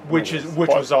Race, which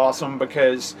was awesome,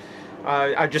 because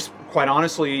I just quite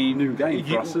honestly new game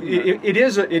for us, isn't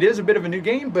it is a bit of a new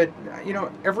game, but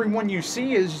everyone you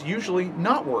see is usually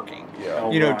not working.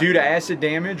 Due to acid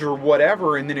damage or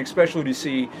whatever, and then especially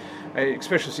see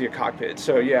a cockpit.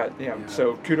 So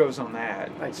so kudos on that.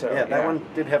 So that one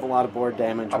did have a lot of board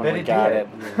damage when we got it.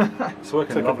 It's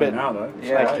working lovely now, though.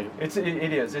 Yeah, it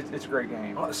is. It's a great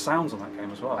game. A lot of sounds on that game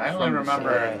as well. I only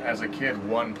remember as a kid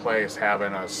one place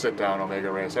having a sit-down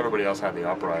Omega Race. Everybody else had the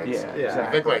uprights. Yeah, exactly.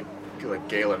 I think like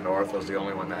Galen North was the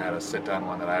only one that had a sit-down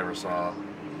one that I ever saw.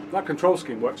 That control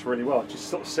scheme works really well. Just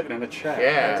sort of sitting in a chair.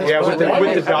 Yeah, with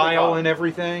the dial and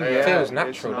everything. It feels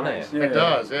natural, doesn't it? It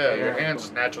does. Yeah, your hands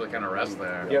just naturally kind of rest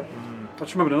there. Yep. I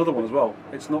just remembered another one as well.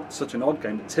 It's not such an odd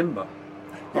game, but Timber.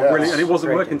 Yes. And it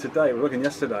wasn't working today. It was working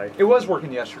yesterday. It was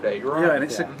working yesterday. You're right. Yeah, and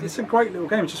it's a great little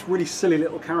game. It's just really silly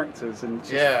little characters and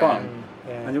just fun.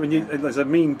 Yeah. And there's a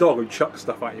mean dog who chucks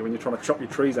stuff at you when you're trying to chop your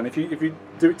trees down. If you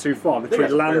do it too far, the tree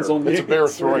lands on you. It's a bear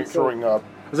throwing up.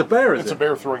 There's a bear. It's a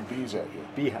bear throwing bees at you.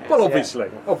 Beehives. Well,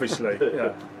 obviously,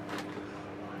 yeah.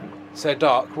 So,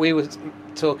 Doc, we were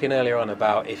talking earlier on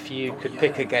about if you could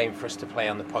pick a game for us to play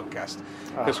on the podcast,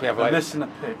 because we have like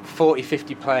 40,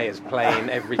 50 players playing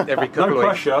every couple of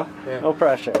weeks. No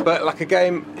pressure. But like a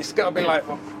game, it's got to be like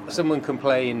someone can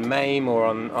play in MAME or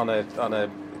on a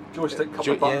joystick,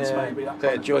 couple of buttons maybe.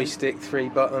 A joystick, 3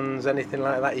 buttons, anything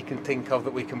like that you can think of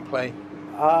that we can play.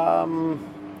 How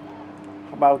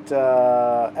about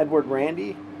Edward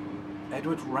Randy?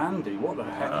 Edward Randy, what the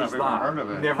heck is that? Heard of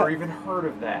it. Never even heard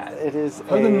of that. It is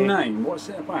the name. What's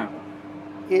it about?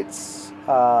 It's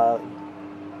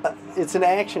an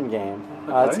action game.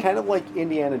 It's kind of like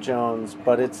Indiana Jones,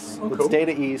 but it's cool.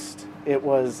 Data East. It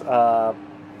was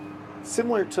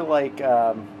similar to like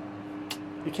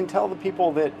you can tell the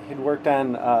people that had worked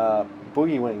on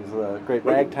Boogie Wings, the Great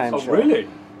Ragtime Show. Really?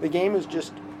 The game is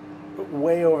just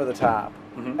way over the top,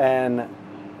 and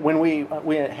when we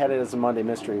had it as a Monday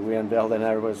mystery, we unveiled it, and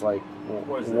everybody's like,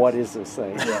 what is this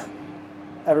thing? Yeah.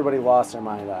 Everybody lost their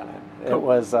mind on it. Cool. It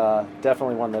was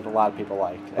definitely one that a lot of people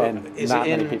liked, and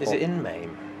many people. Is it in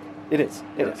MAME? It is.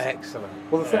 It is. Excellent.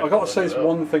 Well, I've got to say this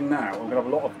one thing now. I'm going to have a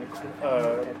lot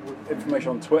of information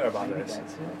on Twitter about this.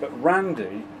 But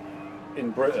Randy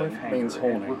in Britain means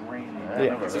horny.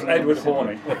 It's Edward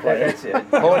Horny. That's it.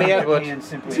 Horny Edward.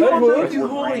 Edward, you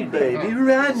horny baby,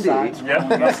 Randy. Yeah,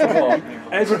 that's the one.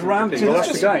 Edward Randy. Well,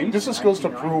 that's the game. This just goes to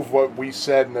prove what we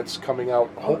said, and that's coming out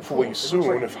hopefully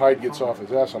soon if Hyde gets off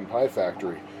his ass on Pie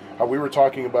Factory. We were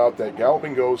talking about that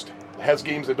Galloping Ghost has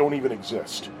games that don't even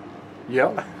exist.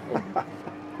 Yep.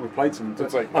 We played some.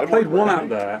 It's like I played one out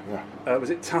there. Yeah. Was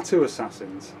it Tattoo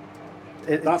Assassins?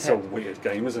 That's a weird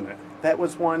game, isn't it? That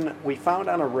was one we found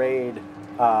on a raid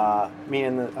me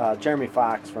and Jeremy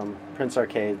Fox from Prince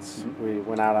Arcades, we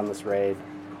went out on this raid,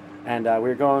 and we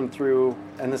were going through,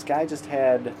 and this guy just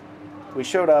had. We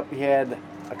showed up. He had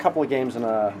a couple of games in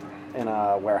a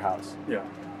warehouse. Yeah.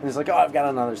 And he's like, "Oh, I've got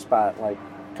another spot. Like,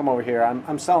 come over here.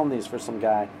 I'm selling these for some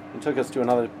guy." He took us to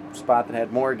another spot that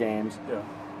had more games. Yeah.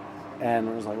 And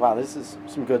it was like, wow, this is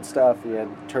some good stuff. He had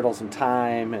Turtles in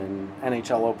Time and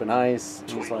NHL Open Ice.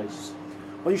 And he's like,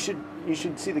 well, you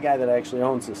should see the guy that actually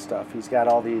owns this stuff. He's got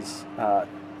all these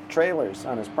trailers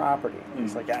on his property. And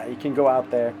he's like, yeah, you can go out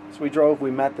there. So we drove.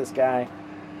 We met this guy.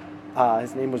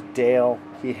 His name was Dale.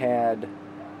 He had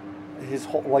his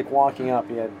whole, like walking up,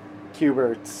 he had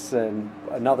Cuberts and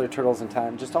another Turtles in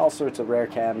Time, just all sorts of rare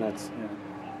cabinets.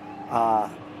 Yeah.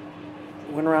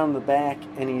 Went around the back,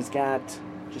 and he's got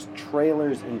just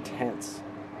trailers and tents.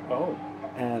 Oh.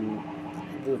 And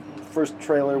the first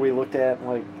trailer we looked at,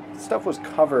 like, stuff was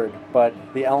covered, but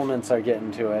the elements are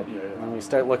getting to it. Yeah. And we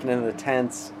start looking into the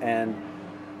tents, and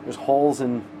there's holes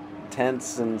in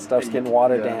tents, and stuff's getting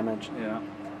water damage. Yeah.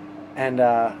 And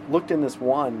looked in this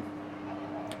one,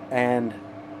 and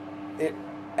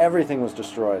everything was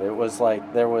destroyed. It was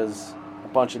like there was a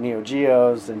bunch of Neo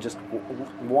Geos and just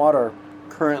water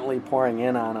currently pouring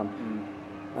in on them.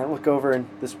 I look over in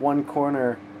this one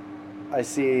corner, I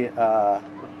see the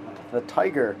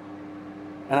tiger,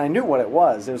 and I knew what it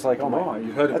was. It was like, oh my,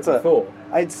 you heard of it before.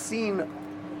 I'd seen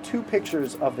 2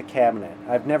 pictures of the cabinet.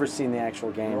 I've never seen the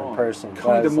actual game in person.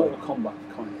 Kind of Mortal Kombat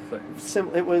kind of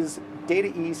thing. It was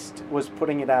Data East was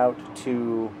putting it out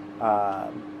to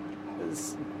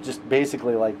just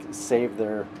basically like save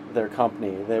their company.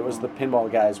 It was the pinball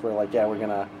guys were like, yeah, we're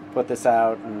gonna put this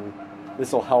out and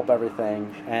this will help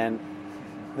everything. And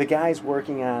the guys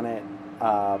working on it,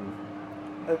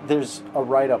 there's a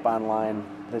write-up online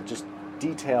that just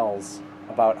details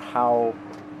about how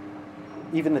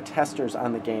even the testers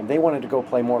on the game, they wanted to go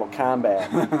play Mortal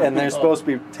Kombat, and they're supposed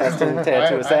to be testing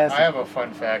Tattoo Assassin. I have a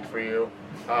fun fact for you.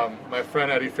 My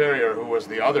friend Eddie Ferrier, who was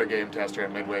the other game tester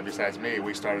at Midway besides me,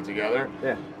 we started together.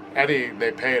 Yeah.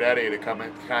 They paid Eddie to come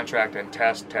in contract and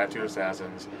test Tattoo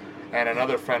Assassins. And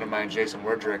another friend of mine, Jason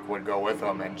Werdrick, would go with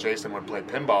him, and Jason would play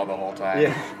pinball the whole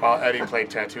time while Eddie played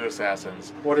Tattoo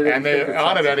Assassins. And they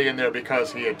wanted Eddie in there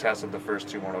because he had tested the first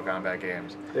 2 Mortal Kombat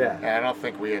games. Yeah. And I don't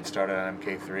think we had started on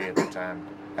MK3 at the time.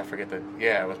 I forget that.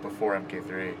 Yeah, it was before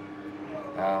MK3.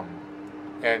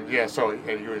 And yeah, so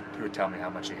he would tell me how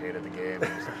much he hated the game.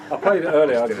 I played it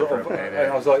earlier.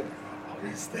 I was like, what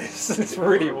is this? It's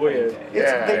really weird.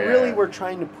 They really were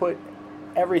trying to put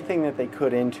everything that they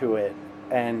could into it.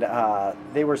 And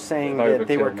they were saying that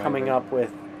they were coming up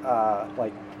with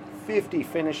like 50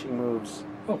 finishing moves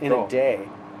in a day.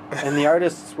 And the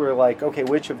artists were like, okay,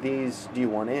 which of these do you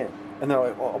want in? And they're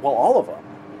like, well, all of them.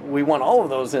 We want all of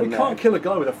those in there. You can't kill a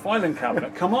guy with a filing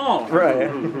cabinet. Come on. Right.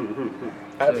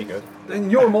 That'd be good.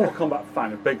 And you're a Mortal Kombat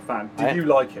fan, a big fan. Did you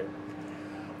like it?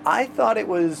 I thought it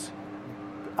was...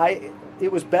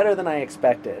 It was better than I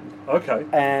expected. Okay.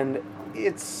 And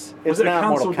it's was it not a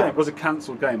Mortal cancelled game? Kombat. Was it a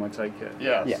cancelled game, I take it?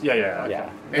 Yes. Yeah. Okay.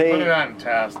 They put it on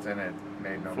test and it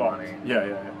made no money. Yeah.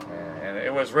 And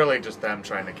it was really just them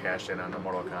trying to cash in on the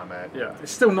Mortal Kombat. Yeah.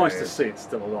 It's still nice to see it's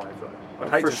still alive, though. I'd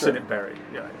hate to see it buried.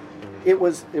 Yeah.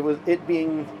 It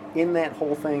being in that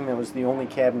whole thing, that was the only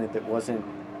cabinet that wasn't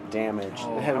damaged.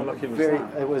 Oh, it had how lucky was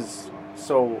that? It was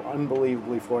so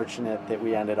unbelievably fortunate that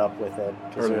we ended up with it.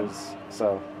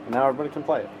 Now everybody can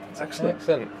play it. Excellent.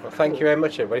 Well, thank you very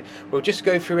much, everybody. We'll just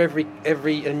go through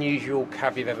every unusual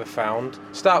cab you've ever found.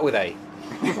 Start with A.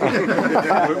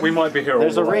 We might be here.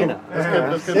 There's Arena.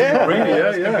 Yeah.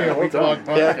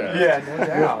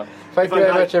 Thank you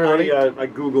very much, everybody. I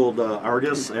googled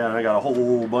Argus, and I got a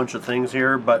whole bunch of things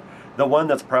here, but the one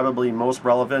that's probably most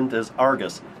relevant is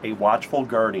Argus, a watchful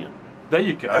guardian. There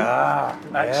you go.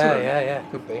 Excellent. Yeah.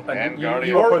 Could be. And you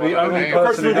Guardian. are the only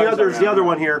person who has There's the other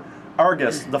one here,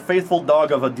 Argus, the faithful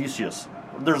dog of Odysseus.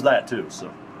 There's that too.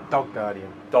 So. Dog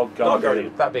Guardian. Dog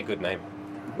Guardian. That'd be a good name.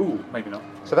 Ooh, maybe not.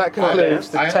 So that concludes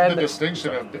the 10. I have the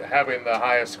distinction of having the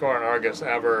highest score in Argus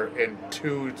ever in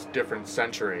 2 different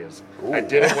centuries. Ooh. I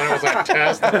did it when it was on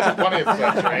test in the 20th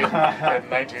century in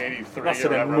 1983 That's or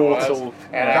an whatever immortal. it was.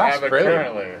 And I have it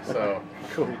brilliant. currently. So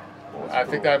Cool. I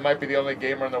think that might be the only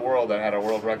gamer in the world that had a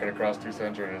world record across 2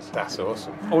 centuries. That's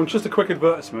awesome. Oh, and just a quick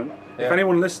advertisement. Yeah. If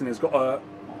anyone listening has got a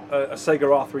Sega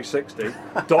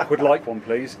R360, Doc would like one,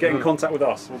 please. Get in contact with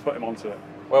us. We'll put him onto it.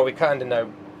 Well, we kind of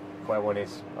know where one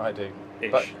is. I do.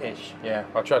 Ish. Yeah.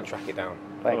 I'll try and track it down.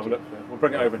 Thank you. We'll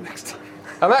bring it over next time.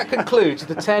 And that concludes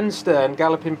the 10 Stern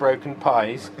Galloping Broken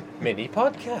Pies mini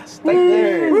podcast. Thank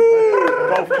you.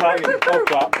 Golf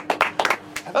clap.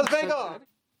 That's big on.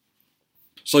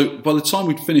 So by the time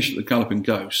we'd finished at the Galloping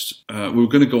Ghost, we were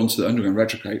going to go on to the Underground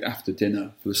Retrocade after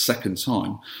dinner for the second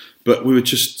time, but we were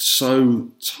just so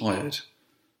tired.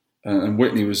 And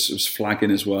Whitney was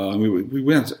flagging as well, and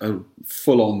we had a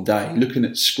full-on day looking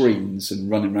at screens and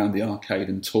running around the arcade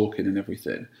and talking and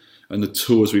everything, and the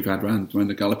tours we've had around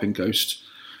the Galloping Ghost.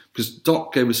 Because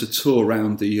Doc gave us a tour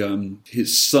around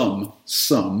his some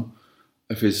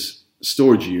of his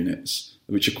storage units,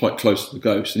 which are quite close to the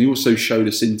Ghost, and he also showed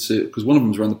us into, because one of them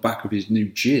was around the back of his new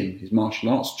gym, his martial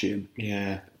arts gym.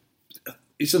 Yeah.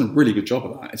 He's done a really good job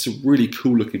of that. It's a really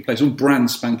cool looking place. All brand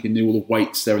spanking new, all the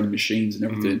weights there and the machines and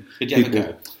everything. Did you ever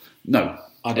go? No.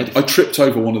 I tripped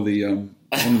over one of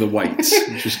the weights,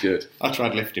 which was good. I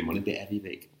tried lifting one, a bit heavy,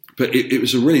 big. But it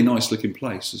was a really nice looking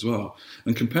place as well.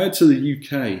 And compared to the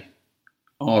UK,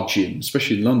 our gym,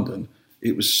 especially in London,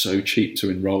 it was so cheap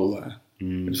to enrol there.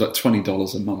 It was like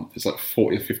 $20 a month. It's like £40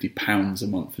 or £50 a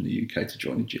month in the UK to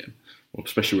join a gym, well,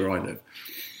 especially where I live.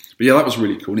 But yeah, that was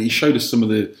really cool. And he showed us some of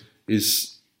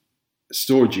his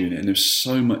storage unit, and there's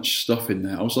so much stuff in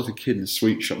there. I was like a kid in a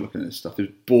sweet shop looking at this stuff. There's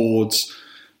boards,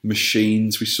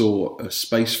 machines. We saw a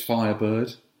Space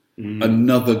Firebird,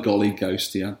 another Golly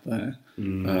Ghost he had there.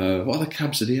 What other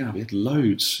cabs did he have? He had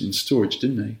loads in storage,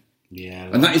 didn't he? Yeah.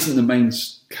 And that isn't the main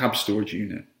cab storage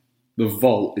unit. The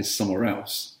vault is somewhere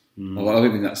else. Well, I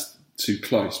don't think that's too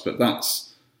close, but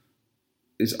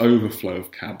it's overflow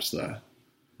of cabs there.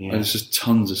 Yeah. And there's just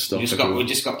tons of stuff. We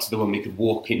just got to the one we could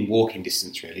walk in walking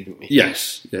distance, really, didn't we?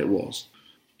 Yes, yeah, it was.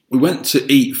 We went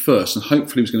to eat first, and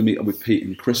hopefully he was going to meet up with Pete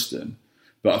and Kristen.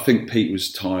 But I think Pete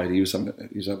was tired. He was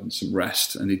having some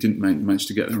rest, and he didn't manage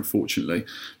to get there, unfortunately.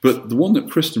 But the one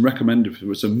that Kristen recommended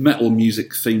was a metal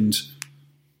music themed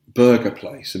burger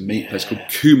place, a meat place called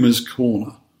Kuma's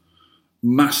Corner.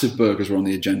 Massive burgers were on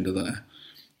the agenda there.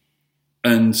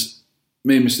 And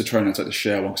me and Mr. Tronads had to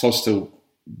share one because I was still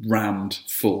rammed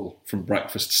full from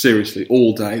breakfast. Seriously,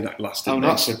 all day that lasted. I'm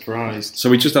not surprised.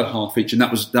 So we just had half each, and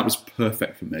that was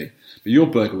perfect for me. But your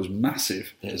burger was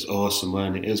massive. It was awesome,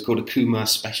 wasn't it? It was called a Kuma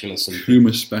Special or something.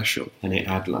 Kuma Special. And it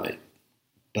had like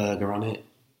burger on it.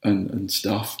 And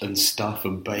stuff. And stuff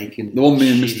and bacon. The one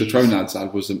me and Mr. Tronads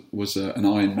had was an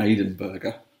Iron Maiden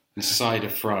burger. The side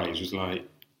of fries was like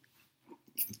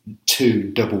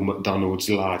 2 double McDonald's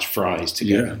large fries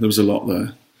together. Yeah, there was a lot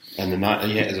there. And the night,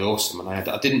 it was awesome. And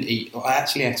I didn't eat. I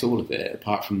actually ate all of it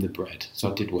apart from the bread,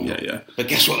 so I did well. Yeah. But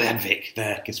guess what they had, Vic?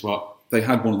 There, guess what? They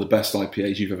had one of the best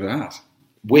IPAs you've ever had.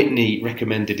 Whitney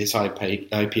recommended this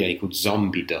IPA called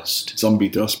Zombie Dust. Zombie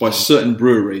Dust by a certain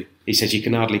brewery. He says you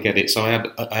can hardly get it. So I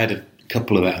had a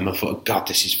couple of them. I thought, God,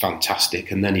 this is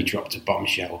fantastic. And then he dropped a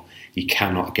bombshell. You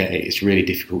cannot get it. It's really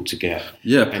difficult to get.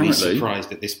 Yeah, apparently. And he's surprised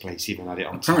that this place even had it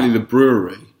on Apparently tap. the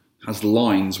brewery has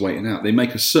lines waiting out. They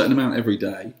make a certain amount every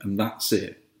day, and that's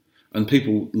it. And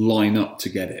people line up to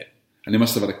get it. And they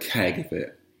must have had a keg of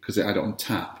it because they had it on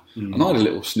tap. And I had a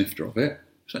little snifter of it.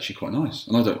 It's actually quite nice.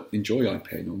 And I don't enjoy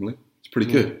IPA normally. It's pretty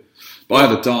good. But I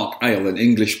had a dark ale, an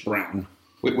English brown.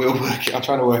 I'm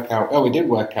trying to work out. Oh, we did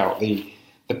work out the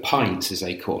pint, as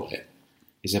they call it,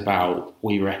 is about,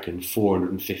 we reckon,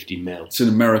 450 ml. It's an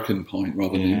American pint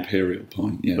rather than an imperial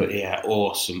pint. Yeah. But yeah,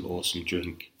 awesome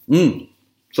drink.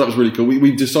 So that was really cool.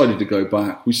 We decided to go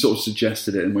back. We sort of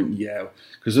suggested it and went, yeah,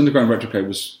 because Underground Retrocade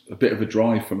was a bit of a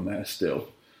drive from there still.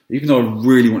 Even though I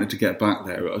really wanted to get back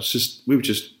there, we were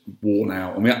just worn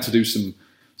out, and we had to do some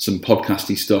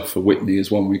podcasty stuff for Whitney as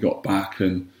well when we got back,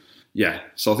 and yeah,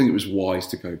 so I think it was wise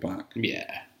to go back.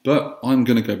 Yeah, but I'm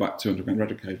going to go back to Underground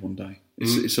Retrocade one day.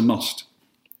 It's a must.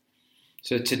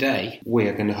 So today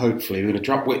we're going to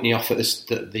drop Whitney off at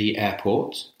the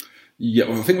airport. Yeah,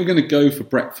 well, I think we're going to go for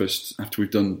breakfast after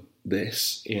we've done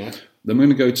this. Yeah. Then we're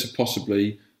going to go to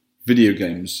possibly video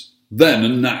games. Then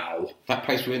and now. That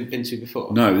place we've been to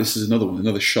before? No, this is another one,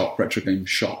 another shop, retro game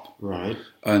shop. Right.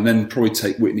 And then probably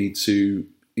take Whitney to...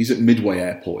 He's at Midway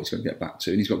Airport he's going to get back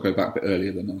to, and he's got to go back a bit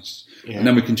earlier than us. Yeah. And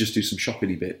then we can just do some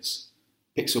shopping-y bits.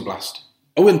 Pixel Blast.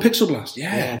 Oh, and Pixel Blast,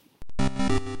 yeah.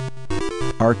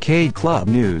 Arcade Club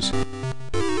News.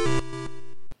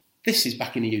 This is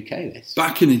back in the UK, this.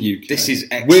 Back in the UK. This is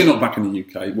excellent. We're not back in the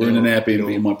UK. We're in an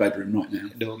Airbnb in my bedroom right now.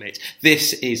 No, mate.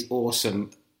 This is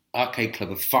awesome. Arcade Club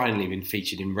have finally been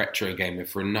featured in Retro Gamer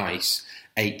for a nice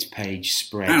 8-page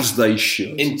spread. As they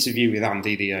should. Interview with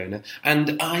Andy, the owner.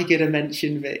 And I get a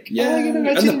mention, Vic. Yeah, and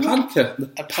the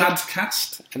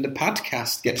podcast. And the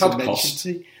podcast gets a mention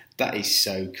too. That is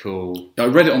so cool. I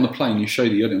read it on the plane. You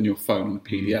showed it on your phone on a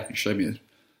PDF. You showed me it.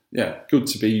 Yeah, good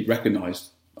to be recognised.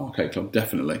 Arcade Club,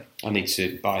 definitely. I need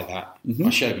to buy that. I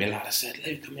showed me a lad. I said,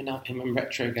 Luke, I'm in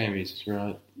Retro Gamers.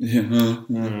 Right.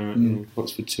 Yeah.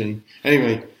 What's for tea?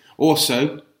 Anyway,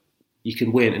 also, You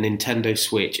can win a Nintendo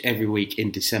Switch every week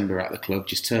in December at the club.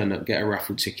 Just turn up, get a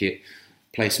raffle ticket,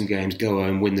 play some games, go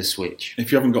home, win the Switch.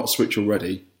 If you haven't got a Switch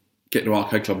already, get to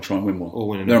Arcade Club and try and win one. Or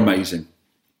win They're another. amazing.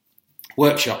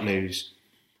 Workshop news.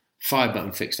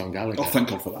 5-button fixed on Gallagher. Oh, thank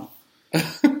God for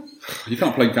that. You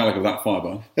can't play Gallagher without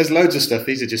 5-button. There's loads of stuff.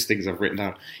 These are just things I've written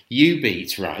down.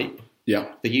 U-Beats, right? Yeah.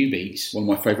 The U-Beats. One of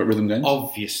my favourite rhythm games.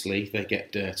 Obviously, they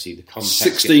get dirty. The context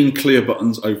 16 clear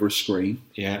buttons over a screen.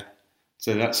 Yeah.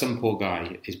 So that some poor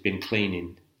guy has been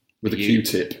cleaning with a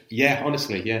Q-tip. Yeah,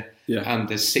 honestly, yeah. Yeah. And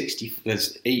there's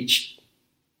each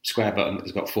square button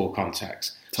has got 4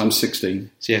 contacts. Times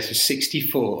 16. So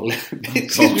 64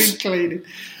 bits has been cleaning.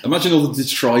 Imagine all the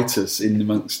detritus in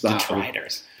amongst that.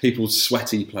 Detritus. People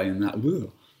sweaty playing that.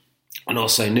 Whoa. And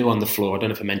also new on the floor. I don't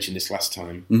know if I mentioned this last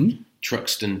time. Mm-hmm.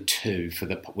 Truxton 2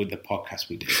 with the podcast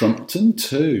we did. Trumpton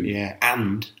 2. Yeah,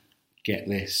 and get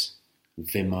this,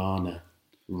 Vimana,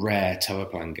 rare tower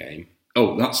plan game.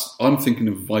 Oh, I'm thinking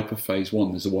of Viper Phase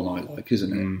 1 is the one I like,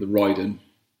 isn't it? The Raiden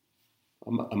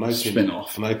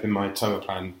spin-off. I'm hoping my tower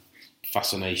plan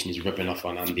fascination is rubbing off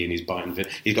on Andy and he's biting.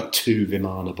 He's got 2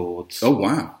 Vimana boards. Oh,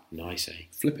 wow. Nice, eh?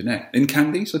 Flipping it. In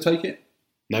candies, I take it?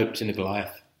 Nope, it's in a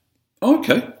Goliath. Oh,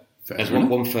 okay. There's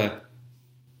one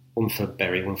for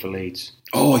Bury, one for Leeds.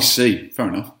 Oh, I see. Fair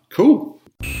enough. Cool.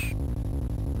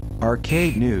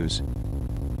 Arcade news.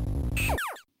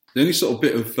 The only sort of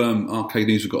bit of arcade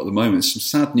news we've got at the moment is some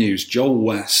sad news. Joel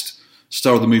West,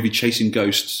 star of the movie Chasing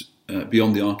Ghosts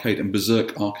Beyond the Arcade and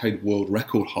Berserk arcade world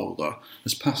record holder,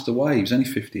 has passed away. He was only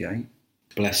 58.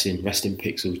 Bless him. Rest in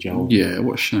pixels, Joel. Yeah,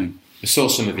 what a shame. I saw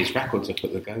some of his records up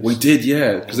at the Ghost. We did,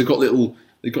 yeah, because they've got little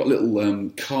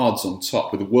cards on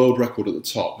top with a world record at the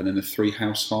top and then the 3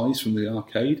 house highs from the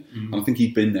arcade. And I think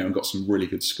he'd been there and got some really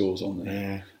good scores on there.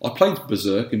 Yeah. I played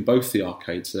Berserk in both the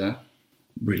arcades there.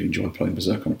 Really enjoyed playing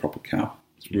Berserk on a proper cab.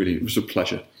 It was a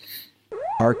pleasure.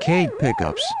 Arcade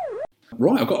pickups.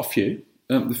 Right, I've got a few.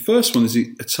 The first one is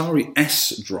the Atari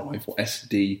S drive or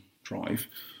SD drive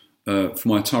for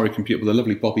my Atari computer with a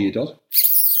lovely Bobby Dodd.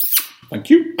 Thank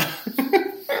you.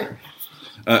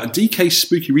 A DK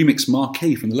Spooky Remix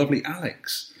marquee from the lovely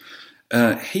Alex.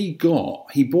 He bought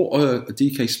a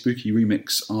DK Spooky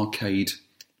Remix arcade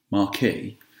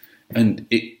marquee, and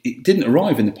it didn't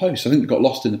arrive in the post. I think it got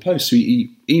lost in the post. So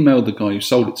he emailed the guy who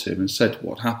sold it to him and said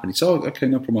what happened. He said, "Oh, okay,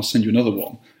 no problem. I'll send you another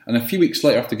one." And a few weeks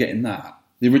later, after getting that,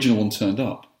 the original one turned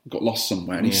up. Got lost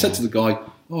somewhere, and he said to the guy,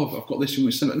 "Oh, I've got this. You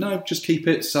want to send it?" "No, just keep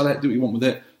it, sell it, do what you want with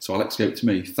it." So Alex gave it to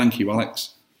me. Thank you,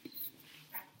 Alex.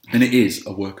 And it is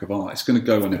a work of art. It's going to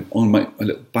go on a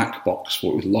little back box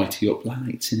for it with lighty up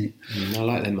lights in it. I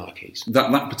like them marquees.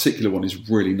 That particular one is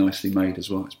really nicely made as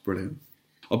well. It's brilliant.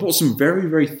 I bought some very,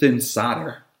 very thin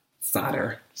solder,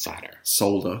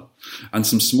 and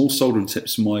some small soldering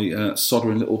tips for my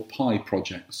soldering little pie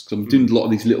projects. Because I'm doing a lot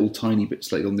of these little tiny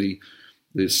bits like on the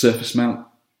surface mount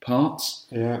parts.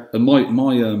 Yeah. And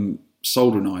my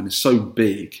soldering iron is so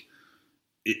big,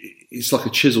 it's like a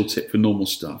chisel tip for normal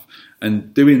stuff.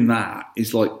 And doing that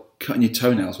is like cutting your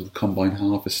toenails with a combine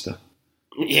harvester.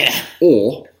 Yeah.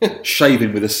 Or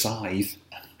shaving with a scythe.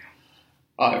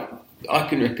 I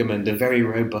can recommend a very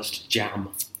robust jam.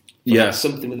 Yeah.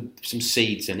 Something with some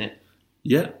seeds in it.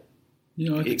 Yeah.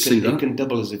 Yeah, I can see that. It can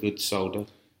double as a good solder.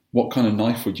 What kind of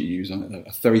knife would you use on it though?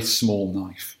 A very small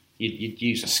knife. You'd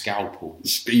use a scalpel.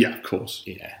 Yeah, of course.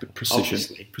 Yeah. But precision.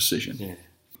 Obviously. Precision. Yeah.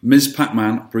 Ms.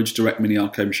 Pac-Man Bridge Direct Mini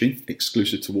Arcade Machine,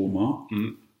 exclusive to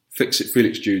Walmart. Fix It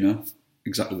Felix Jr.,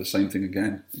 exactly the same thing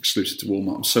again, exclusive to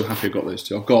Walmart. I'm so happy I got those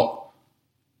two. I've got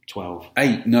 12.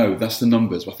 8. No, that's the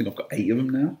numbers. I think I've got 8 of them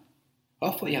now.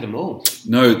 I thought you had them all.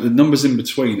 No, the numbers in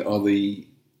between are the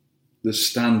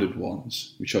standard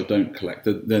ones, which I don't collect.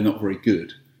 They're not very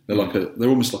good. They're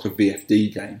almost like a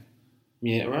VFD game.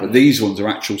 Yeah, right. But these ones are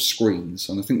actual screens,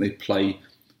 and I think they play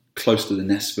close to the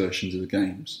NES versions of the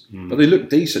games. But they look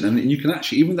decent, and you can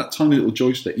actually, even that tiny little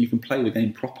joystick, you can play the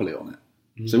game properly on it.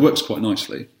 So it works quite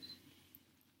nicely.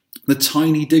 The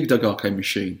tiny Dig Dug arcade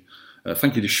machine.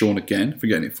 Thank you to Sean again for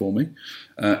getting it for me.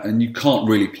 And you can't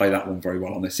really play that one very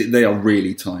well on this. They are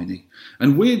really tiny.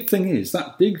 And weird thing is,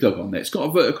 that Dig Dug on there, it's got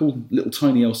a vertical little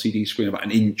tiny LCD screen about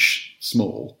an inch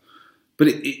small. But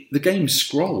the game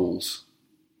scrolls,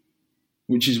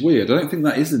 which is weird. I don't think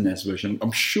that is the NES version.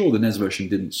 I'm sure the NES version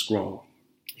didn't scroll.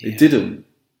 Yeah. It didn't.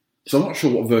 So I'm not sure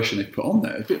what version they put on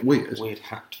there. It's a bit weird. Weird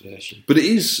hacked version. But it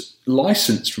is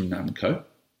licensed from Namco.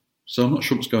 So I'm not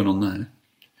sure what's going on there.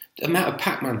 The amount of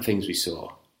Pac-Man things we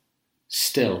saw,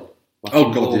 still. Like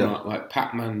Walmart, like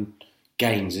Pac-Man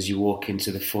games as you walk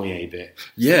into the foyer bit.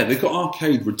 Yeah, they've got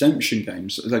arcade redemption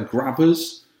games. They're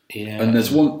grabbers. Yeah. And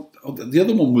there's one, the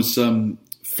other one was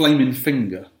Flaming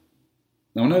Finger.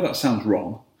 Now, I know that sounds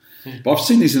wrong, but I've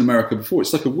seen these in America before.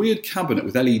 It's like a weird cabinet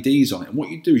with LEDs on it. And what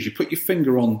you do is you put your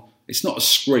finger on, it's not a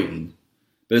screen,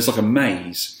 but it's like a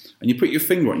maze. And you put your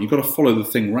finger on it, you've got to follow the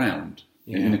thing round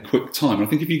in a quick time. And I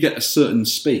think if you get a certain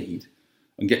speed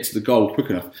and get to the goal quick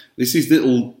enough, there's these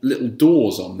little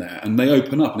doors on there, and they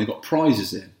open up and they've got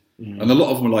prizes in. And a lot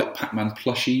of them are like Pac-Man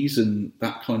plushies and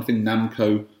that kind of thing,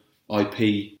 Namco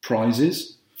IP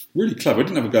prizes. Really clever. I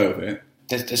didn't have a go of it.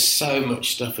 There's so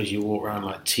much stuff as you walk around,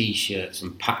 like T-shirts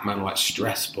and Pac-Man like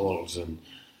stress balls, and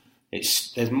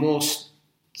there's more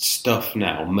stuff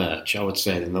now, merch, I would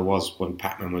say, than there was when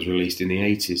Pac-Man was released in the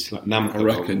 80s. Like Namco, I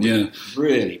reckon, yeah,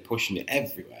 really pushing it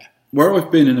everywhere. Where I've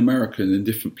been in America and in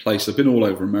different places, I've been all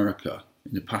over America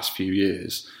in the past few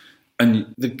years,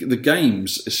 and the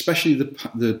games, especially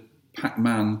the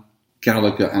Pac-Man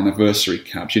Gallagher anniversary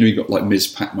caps. You got like Ms.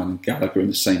 Pac-Man and Gallagher in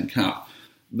the same cap.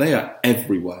 They are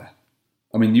everywhere.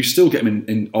 I mean, you still get them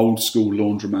in old school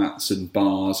laundromats and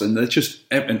bars, and they're just,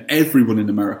 and everyone in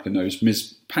America knows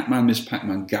Ms.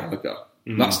 Pac-Man Gallagher.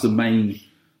 That's the main,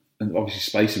 and obviously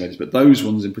Space Invaders, but those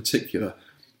ones in particular,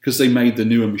 because they made the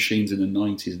newer machines in the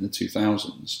 90s and the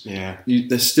 2000s,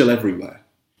 they're still everywhere.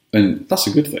 And that's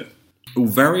a good thing.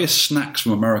 Various snacks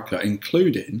from America,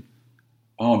 including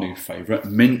our new favourite,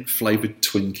 mint-flavoured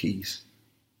Twinkies.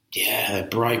 Yeah, they're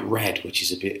bright red, which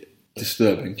is a bit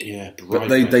disturbing. Yeah, but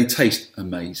they taste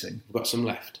amazing. We've got some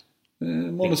left.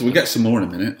 We'll get some more in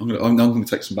a minute. I'm going to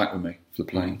take some back with me for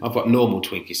the plane. I've got normal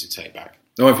Twinkies to take back.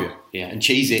 Oh, have you? Yeah, and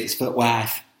Cheez-Its for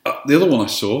wife. The other one I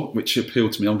saw, which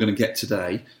appealed to me, I'm going to get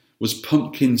today, was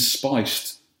pumpkin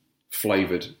spiced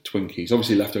flavoured Twinkies.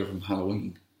 Obviously left over from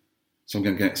Halloween. So I'm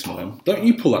going to get some of them. Don't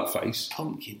you pull that face.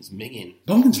 Pumpkin's minging.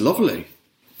 Pumpkin's lovely.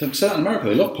 Don't say that in America.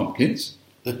 They love pumpkins.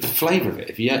 The flavour of it.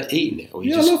 Have you eaten it? Or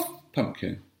I love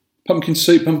pumpkin. Pumpkin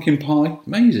soup, pumpkin pie.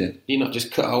 Amazing. You not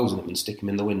just cut holes in them and stick them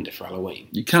in the window for Halloween?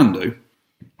 You can do.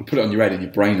 You put it on your head and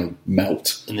your brain will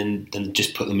melt. And then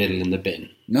just put the middle in the bin.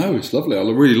 No, it's lovely. I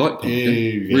really like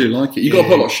pumpkin. Really like it. You've got to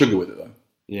put a lot of sugar with it though.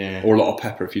 Yeah. Or a lot of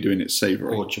pepper if you're doing it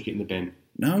savoury. Or chuck it in the bin.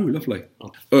 No, lovely.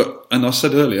 And I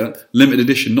said earlier, limited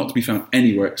edition, not to be found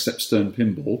anywhere except Stern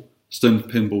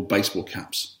Pinball baseball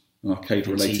caps.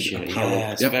 Arcade-related apparel.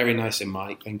 Yeah, it's very nice of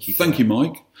Mike. Thank you. Thank you,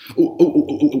 Mike.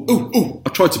 I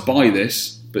tried to buy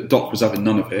this, but Doc was having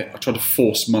none of it. I tried to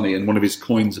force money and one of his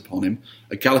coins upon him.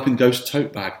 A Galloping Ghost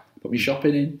tote bag. Put me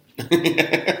shopping in.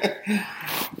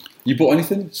 You bought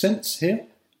anything since here?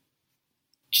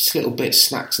 Just little bits,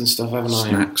 snacks and stuff, haven't I?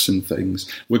 Snacks and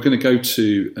things. We're going to go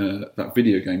to that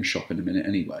video game shop in a minute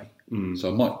anyway.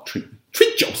 So I might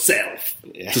treat yourself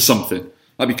to something.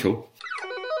 That'd be cool.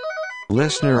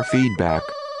 Listener feedback.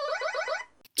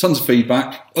 Tons of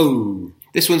feedback. Oh,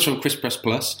 this one's from Chris Press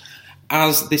Plus.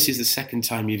 As this is the second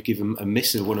time you've given a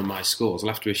miss of one of my scores, I'll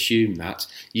have to assume that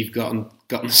you've gotten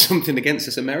something against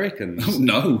us Americans. Oh,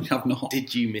 no, we have not.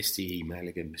 Did you miss the email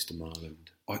again, Mr. Marland?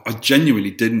 I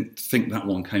genuinely didn't think that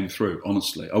one came through,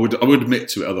 honestly. I would admit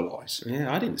to it otherwise.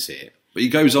 Yeah, I didn't see it. But he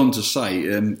goes on to say,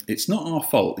 it's not our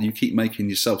fault that you keep making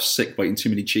yourself sick by eating too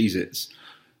many Cheez-Its.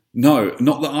 No,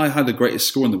 not that I had the greatest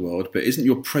score in the world, but isn't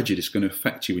your prejudice going to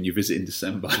affect you when you visit in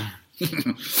December?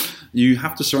 You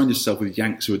have to surround yourself with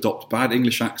Yanks who adopt bad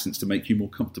English accents to make you more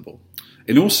comfortable.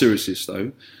 In all seriousness,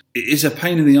 though, it is a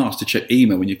pain in the arse to check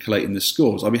email when you're collating the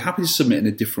scores. I'd be happy to submit in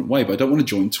a different way, but I don't want to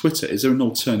join Twitter. Is there an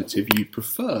alternative you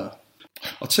prefer?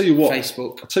 I'll tell you what.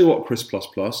 Facebook. I'll tell you what, Chris Plus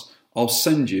Plus. I'll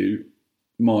send you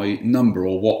my number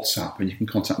or WhatsApp, and you can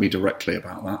contact me directly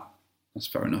about that. That's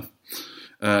fair enough.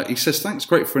 He says, thanks,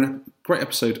 great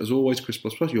episode as always, Chris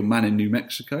Plus Plus, your man in New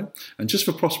Mexico. And just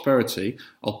for prosperity,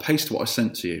 I'll paste what I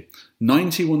sent to you.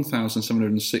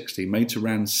 91,760 made to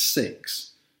round 6.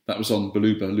 That was on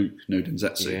Beluba Luke, no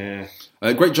Denzetsu.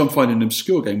 Yeah. Great job finding an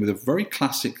obscure game with a very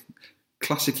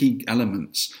classic-y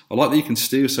elements. I like that you can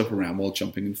steer yourself around while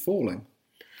jumping and falling.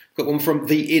 Got one from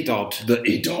the Idod. The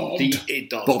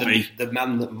Idod. Bobby. The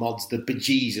man that mods the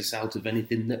bejesus out of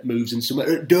anything that moves and somewhere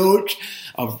it don't.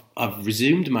 I've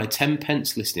resumed my 10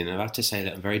 pence listening, and I've had to say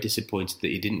that I'm very disappointed that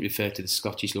you didn't refer to the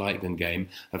Scottish light gun game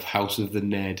of House of the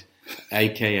Ned,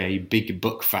 a.k.a. Big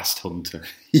Buckfast Hunter.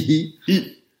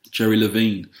 Jerry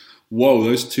Levine. Whoa,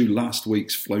 those two last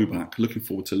week's flowback. Looking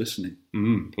forward to listening.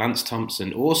 Lance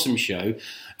Thompson, awesome show,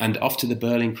 and off to the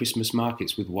Berlin Christmas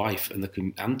markets with wife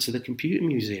and to the computer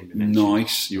museum.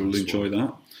 Nice, you'll enjoy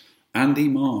that. Andy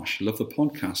Marsh, love the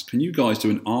podcast. Can you guys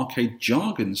do an arcade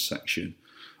jargon section?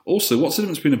 Also, what's the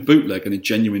difference between a bootleg and a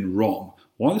genuine ROM?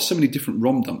 Why are there so many different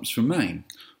ROM dumps for MAME?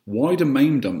 Why do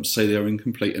MAME dumps say they are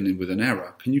incomplete and with an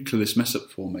error? Can you clear this mess up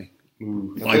for me?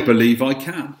 I believe I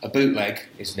can. A bootleg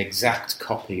is an exact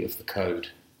copy of the code.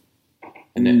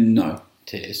 No.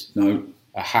 It is. No.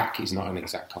 a hack is not an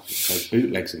exact copy of the code.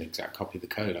 Bootleg's an exact copy of the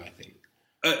code, I think.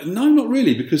 No, not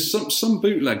really, because some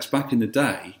bootlegs back in the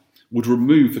day would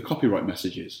remove the copyright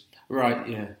messages. Right,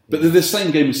 yeah. But they're the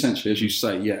same game essentially, as you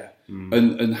say, yeah.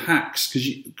 And hacks,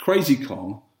 because Crazy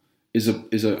Kong is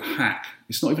a hack.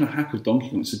 It's not even a hack of Donkey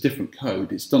Kong, it's a different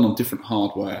code. It's done on different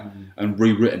hardware and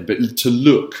rewritten, but to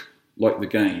look like the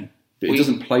game. But it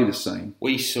doesn't play the same.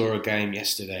 We saw a game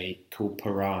yesterday called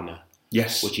Piranha.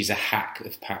 Yes. Which is a hack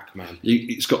of Pac-Man.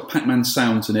 It's got Pac-Man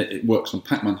sounds in it. It works on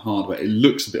Pac-Man hardware. It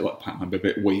looks a bit like Pac-Man, but a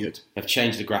bit weird. They've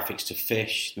changed the graphics to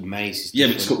fish. The maze is different. Yeah,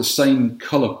 but it's got the same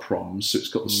colour proms, so it's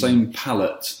got the same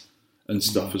palette and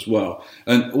stuff as well.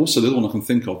 And also the other one I can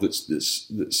think of that's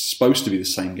supposed to be the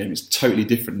same game, it's totally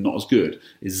different, not as good,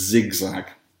 is Zigzag,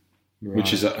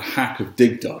 which is a hack of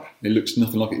Dig Dug. It looks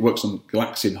nothing like it. It works on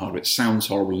Galaxian hardware. It sounds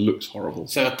horrible, it looks horrible.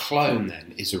 So a clone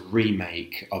then is a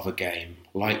remake of a game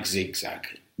like Zigzag.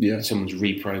 Yeah. Someone's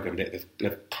reprogrammed it,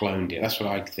 they've cloned it. That's what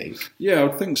I think. Yeah, I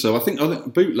would think so. I think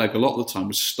bootleg a lot of the time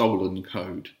was stolen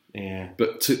code. Yeah.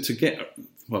 But to get...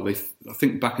 Well, I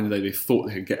think back in the day they thought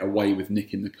they could get away with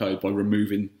nicking the code by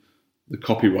removing the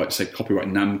copyright, say copyright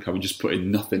Namco, and just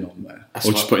putting nothing on there.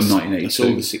 Or just putting 1982. That's all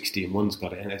the 16-1's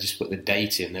got it, and they just put the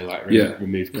date in. They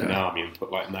remove Konami and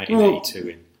put 1982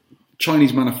 in.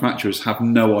 Chinese manufacturers have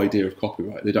no idea of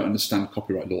copyright. They don't understand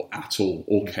copyright law at all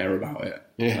or care about it.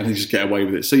 Yeah. And they just get away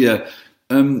with it. So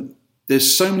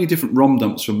there's so many different ROM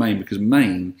dumps from MAME because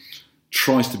MAME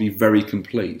tries to be very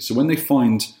complete. So when they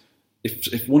find,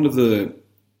 if one of the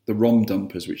ROM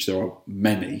dumpers, which there are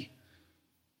many,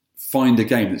 find a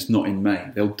game that's not in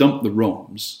MAME, they'll dump the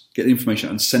ROMs, get the information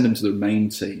out and send them to the main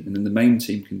team, and then the main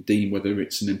team can deem whether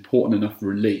it's an important enough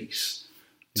release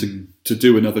to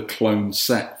do another clone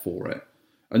set for it.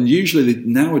 And usually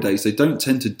nowadays they don't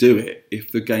tend to do it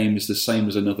if the game is the same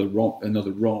as another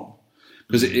ROM,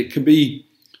 because it can be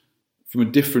from a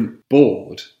different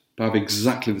board but have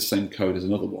exactly the same code as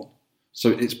another one.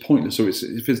 So it's pointless. So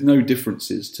if there's no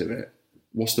differences to it,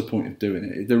 what's the point of doing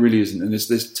it? There really isn't. And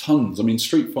there's tons. I mean,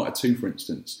 Street Fighter 2, for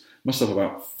instance, must have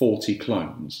about 40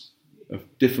 clones of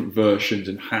different versions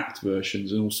and hacked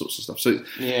versions and all sorts of stuff. So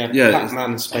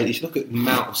Pac-Man Space. You should look at the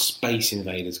amount of Space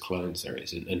Invaders clones there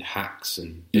is, and hacks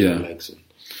and legs.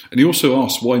 And he also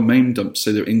asked why MAME dumps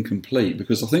say they're incomplete,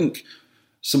 because I think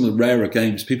some of the rarer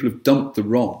games, people have dumped the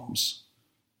ROMs,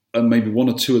 and maybe one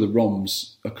or two of the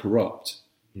ROMs are corrupt.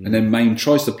 And then MAME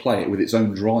tries to play it with its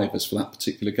own drivers for that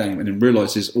particular game and then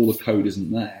realises all the code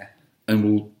isn't there and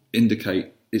will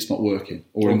indicate it's not working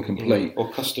or incomplete.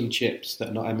 Or custom chips that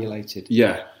are not emulated.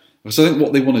 Yeah. So I think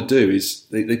what they want to do is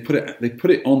they put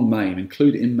it on MAME,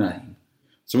 include it in MAME.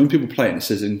 So when people play it and it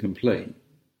says incomplete,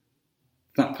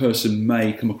 that person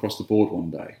may come across the board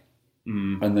one day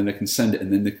and then they can send it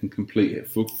and then they can complete it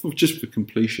for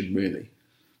completion, really.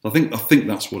 I think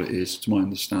that's what it is, to my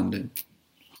understanding.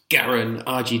 Garen,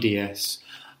 RGDS.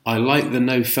 I like the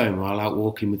no phone while out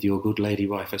walking with your good lady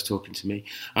wife as talking to me.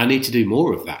 I need to do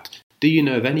more of that. Do you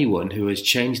know of anyone who has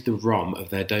changed the ROM of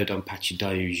their Dodonpachi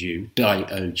Daiyoji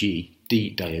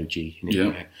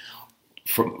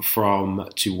from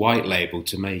to white label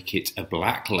to make it a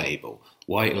black label?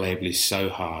 White label is so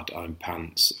hard, I'm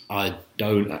pants. I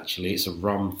don't actually, it's a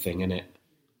ROM thing, isn't it?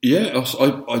 Yeah,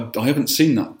 I haven't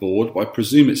seen that board, but I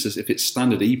presume it says if it's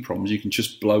standard EPROMs, you can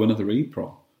just blow another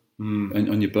EPROM.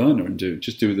 On your burner and do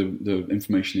the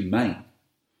information in MAME.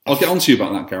 I'll get on to you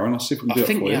about that, Garen. I'll see if we can do it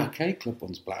for you. I think the Arcade Club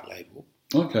one's black label.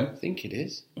 Okay. I think it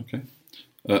is. Okay.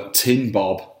 Tin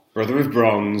Bob. Brother of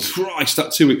Bronze. Christ,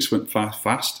 that 2 weeks went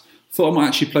fast. Thought I might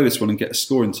actually play this one and get a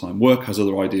score in time. Work has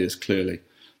other ideas, clearly.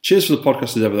 Cheers for the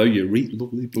podcast as ever, though, you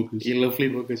lovely buggers. You lovely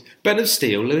buggers. Ben of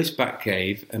Steel, Lewis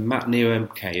Batcave and Matt Neo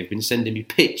MK have been sending me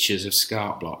pictures of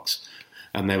SCART blocks.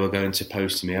 And they were going to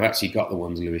post to me. I've actually got the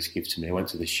ones Lewis gave to me. I went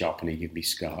to the shop and he gave me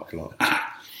SCART blocks.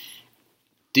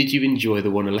 Did you enjoy the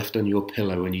one I left on your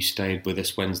pillow when you stayed with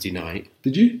us Wednesday night?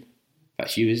 Did you?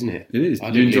 That's you, isn't it? It is.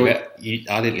 I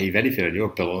didn't leave anything on your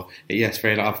pillow. Yes,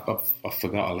 very. I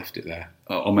forgot I left it there.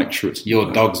 I'll make sure it's...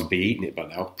 Your dogs will be eating it by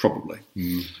now. Probably.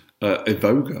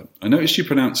 Evoga. I noticed you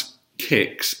pronounce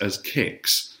kicks as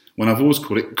kicks when I've always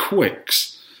called it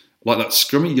quicks. Like that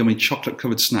scrummy, yummy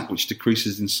chocolate-covered snack which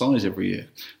decreases in size every year.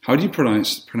 How do you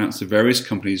pronounce the various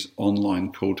companies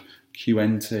online called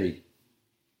QNT?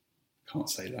 Can't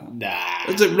say that. Nah.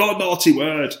 It's a naughty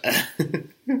word.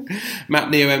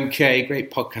 Matt Neo MK, great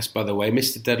podcast by the way.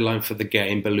 Missed the deadline for the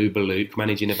game, Baloo Balook,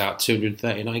 managing about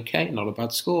 239k, not a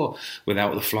bad score,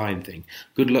 without the flying thing.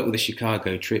 Good luck with the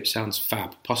Chicago trip, sounds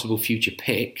fab. Possible future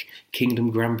pick,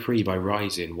 Kingdom Grand Prix by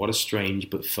Rising. What a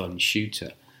strange but fun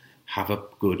shooter. Have a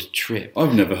good trip.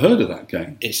 I've never heard of that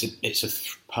game. It's a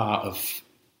part of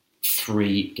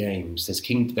 3 games.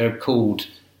 They're called.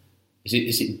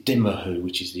 Is it Dimmerhu,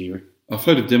 which is the. I've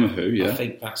heard of Dimmerhu, yeah. I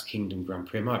think that's Kingdom Grand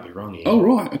Prix. I might be wrong here. Oh,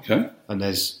 right, okay. And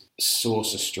there's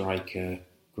Saucer Striker,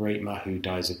 Great Mahu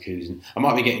Daisakusen. I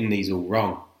might be getting these all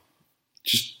wrong.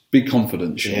 Just be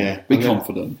confident, Sean. Yeah. Be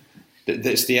confident.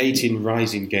 That's the 18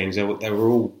 Rising games.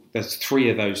 There's 3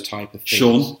 of those type of things.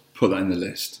 Sean, put that in the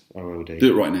list. I will do.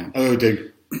 Do it right now. I will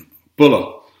do.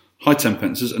 Buller. Hi,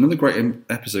 Tenpences. Another great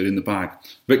episode in the bag.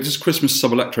 Victor's Christmas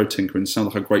sub-electro tinkering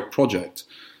sounds like a great project.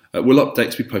 Will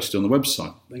updates be posted on the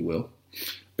website? They will.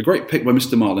 A great pick by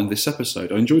Mr. Marlin this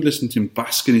episode. I enjoyed listening to him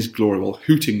bask in his glory while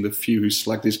hooting the few who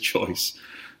slagged his choice.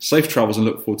 Safe travels and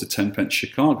look forward to 10pence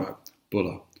Chicago.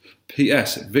 Buller.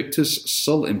 P.S. Victor's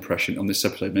Sul impression on this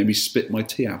episode made me spit my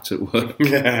tea out at work.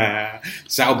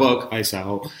 Salbug. Hi,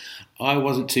 Sal. I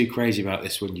wasn't too crazy about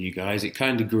this one, you guys. It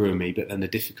kind of grew on me, but then the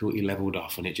difficulty levelled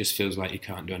off and it just feels like you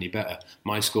can't do any better.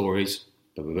 My score is...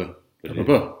 Matt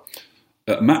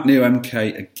Neo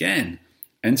MK again.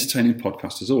 Entertaining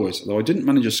podcast as always. Although I didn't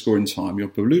manage a score in time, your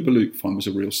Baloo Balook find was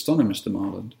a real stunner, Mr.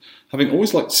 Marland. Having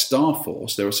always liked Star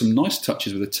Force, there are some nice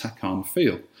touches with a tech arm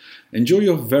feel. Enjoy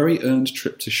your very earned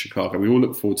trip to Chicago. We all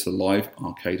look forward to the live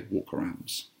arcade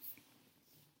walkarounds.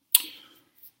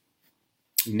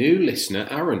 New listener,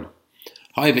 Aaron.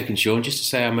 Hi Vic and Sean, just to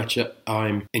say how much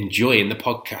I'm enjoying the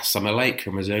podcast. I'm a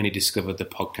latecomer and has only discovered the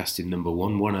podcast in number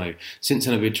 110. Since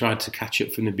then I've been trying to catch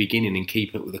up from the beginning and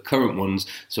keep up with the current ones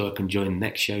so I can join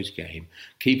next show's game.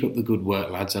 Keep up the good work,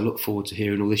 lads. I look forward to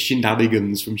hearing all the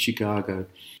shenanigans from Chicago.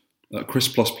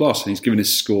 Chris++, and he's given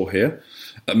his score here.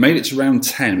 Made it to round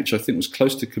 10, which I think was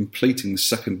close to completing the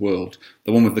second world,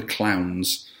 the one with the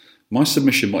clowns. My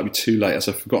submission might be too late as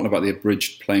I've forgotten about the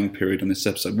abridged playing period on this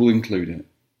episode. We'll include it.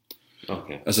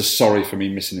 Okay. As a sorry for me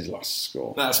missing his last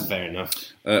score. That's fair enough.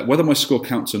 Whether my score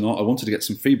counts or not, I wanted to get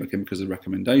some feedback in because of the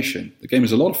recommendation. The game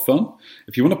is a lot of fun.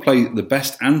 If you want to play the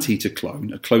best Anteater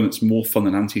clone, a clone that's more fun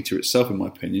than Anteater itself in my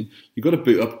opinion, you've got to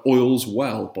boot up Oil's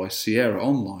Well by Sierra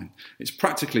Online. It's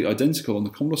practically identical on the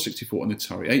Commodore 64 and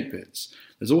Atari 8-bits.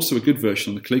 There's also a good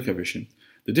version on the ColecoVision.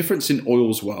 The difference in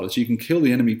Oil's Well is you can kill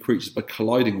the enemy creatures by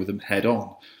colliding with them head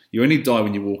on. You only die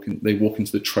when they walk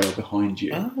into the trail behind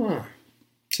you. Ah.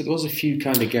 So there was a few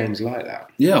kind of games like that.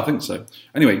 Yeah, I think so.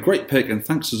 Anyway, great pick, and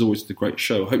thanks as always to the great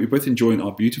show. I hope you're both enjoying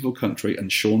our beautiful country,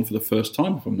 and Sean for the first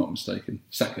time, if I'm not mistaken.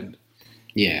 Second.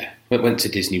 Yeah, I went to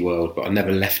Disney World, but I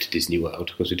never left Disney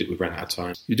World because we ran out of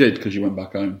time. You did, because you went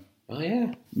back home. Oh,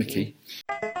 yeah. Mickey.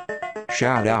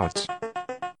 Shout outs.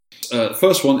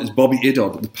 First one is Bobby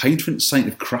Idod, the patron saint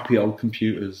of crappy old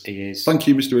computers. He is. Thank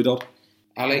you, Mr. Idod.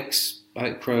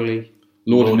 Alec Crowley.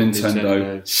 Lord of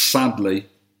Nintendo. Sadly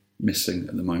missing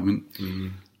at the moment.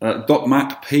 Doc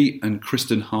Mac, Pete and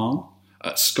Kristen Hahn,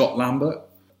 Scott Lambert,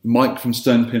 Mike from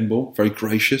Stern Pinball, very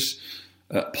gracious,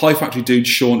 Pie Factory Dude,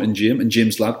 Sean and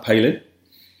Jim's lad, Palin.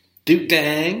 Duke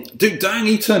Dang,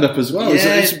 he turned up as well.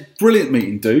 Yeah. It's a brilliant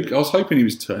meeting, Duke. I was hoping he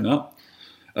was turn up.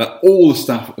 All the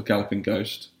staff at Galloping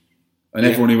Ghost and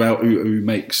everyone who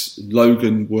makes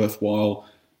Logan worthwhile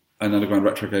and Underground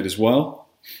Retrograde as well.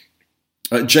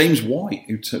 James White,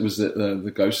 who was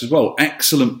the Ghost as well.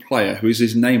 Excellent player, who is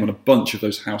his name on a bunch of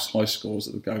those house high scores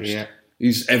at the Ghost. Yeah.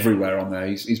 He's everywhere on there.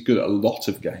 He's good at a lot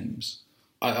of games.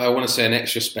 I want to say an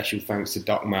extra special thanks to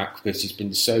Doc Mac because he's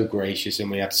been so gracious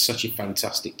and we had such a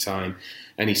fantastic time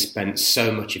and he spent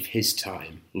so much of his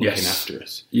time looking after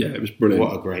us. Yeah, it was brilliant.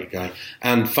 What a great guy.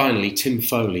 And finally, Tim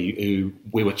Foley, who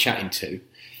we were chatting to,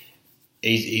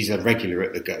 he's a regular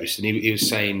at the Ghost and he was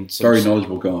saying... Very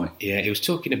knowledgeable guy. Yeah, he was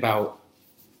talking about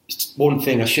one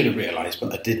thing I should have realised,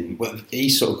 but I didn't. But he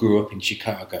sort of grew up in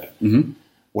Chicago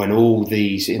when all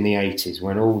these, in the 80s,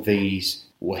 when all these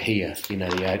were here. You know,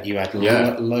 you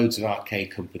had loads of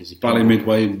arcade companies. Bally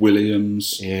Midway,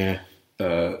 Williams, Yeah.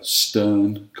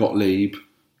 Stern, Gottlieb.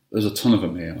 There's a ton of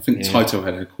them here. I think Taito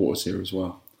had headquarters here as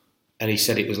well. And he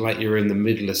said it was like you were in the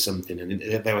middle of something,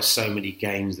 and there were so many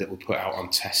games that were put out on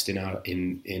testing out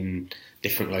in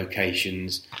different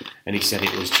locations. And he said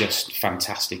it was just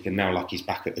fantastic. And now, like he's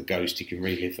back at the Ghost, he can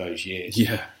relive those years.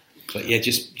 Yeah. But yeah,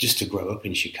 just to grow up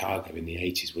in Chicago in the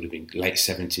 80s would have been late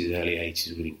 70s, early 80s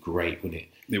would have been great, wouldn't it?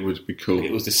 It would be cool.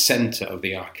 It was the centre of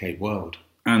the arcade world.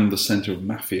 And the centre of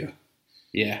Mafia.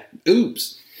 Yeah.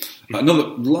 Oops. Another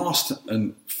last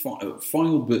and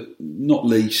final but not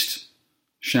least,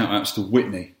 shout outs to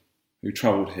Whitney, who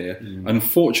travelled here. And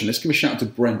unfortunately, let's give a shout out to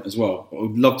Brent as well. I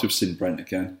would love to have seen Brent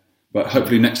again. But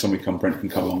hopefully next time we come, Brent can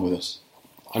come along with us.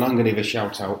 And I'm going to give a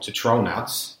shout out to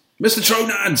Tronads. Mr.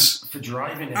 Tronads! For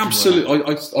driving everywhere.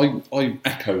 Absolutely. I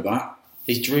echo that.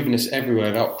 He's driven us everywhere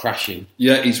without crashing.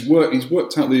 Yeah, he's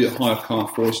worked out the hire car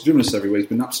for us. He's driven us everywhere. He's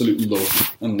been absolute love,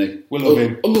 hasn't he? We love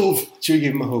him. A love. Should we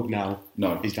give him a hug now?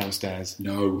 No. He's downstairs.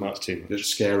 No. That's too much.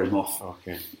 Just scare him off.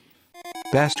 Okay.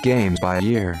 Best games by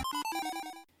year.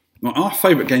 Now, our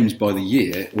favourite games by the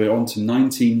year, we're on to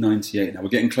 1998 now. We're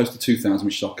getting close to 2000,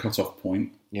 which is our cut-off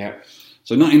point. Yeah.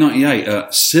 So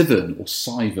 1998, Sivern or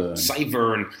Syvern.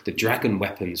 Syvern, the dragon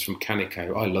weapons from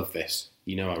Kaneko. I love this.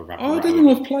 You know, I didn't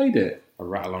know I've played it. I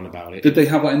rattle on about it. Did they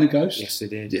have that in the Ghost? Yes, they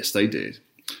did. Yes, they did.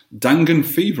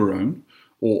 Danganronpa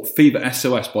or Fever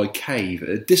SOS by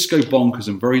Cave. Disco bonkers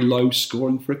and very low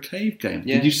scoring for a Cave game.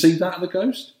 Yeah. Did you see that at the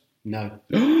Ghost? No.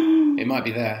 It might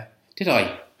be there. Did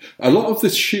I? A lot of the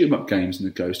shoot-em-up games in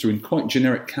the Ghost are in quite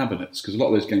generic cabinets because a lot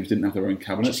of those games didn't have their own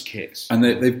cabinets. Just kits. And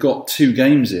they've got 2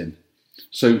 games in.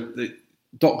 So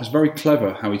Doc was very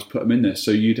clever how he's put them in there.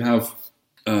 So you'd have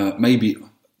maybe,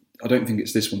 I don't think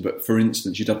it's this one, but for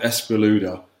instance, you'd have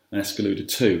Escaluda and Escaluda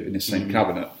 2 in the same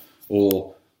cabinet,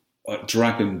 or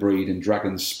Dragon Breed and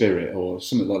Dragon Spirit, or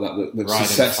something like that. The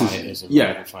successors,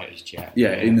 Fighters Jet.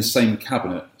 Yeah, in the same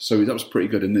cabinet. So that was pretty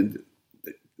good. And then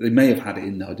they may have had it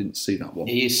in there. I didn't see that one.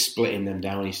 He is splitting them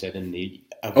down, he said, and he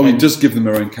does give them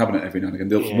their own cabinet every now and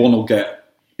again. One will get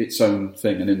its own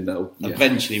thing, and then they'll... Yeah.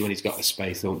 Eventually, when he's got the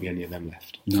space, there won't be any of them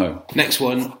left. No. Next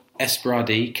one,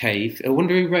 Esperadi Cave. I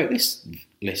wonder who wrote this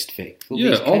list, Vic.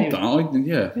 Yeah, odd that.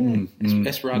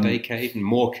 Esperadi Cave and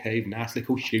more Cave, nice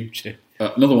little shooter.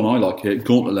 Another one I like here,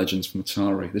 Gauntlet Legends from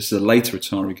Atari. This is a later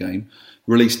Atari game,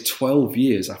 released 12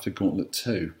 years after Gauntlet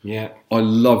 2. Yeah. I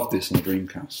loved this on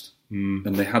Dreamcast.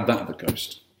 And they had that at the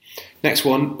Ghost. Next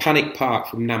one, Panic Park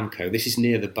from Namco. This is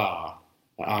near the bar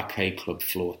at Arcade Club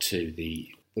Floor 2, the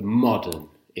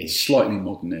modern-ish. Slightly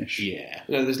modern-ish. Yeah.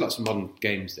 No, there's lots of modern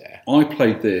games there. I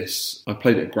played this. I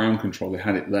played it at Ground Control. They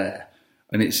had it there.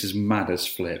 And it's as mad as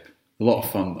flip. A lot of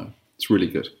fun, though. It's really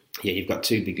good. Yeah, you've got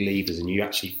 2 big levers and you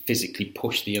actually physically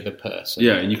push the other person.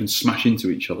 Yeah, and you can smash into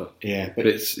each other. Yeah. But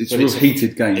it's a real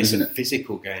heated game, isn't it? It's a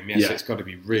physical game, yes. Yeah. So it's got to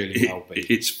be really well beat.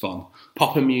 It's fun.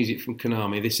 Popper music from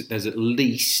Konami. There's at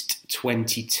least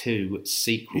 22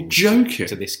 sequels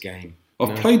to this game.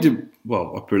 I've played it,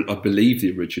 I believe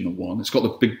the original one. It's got the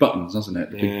big buttons, hasn't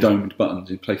it? The big domed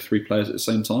buttons. You play 3 players at the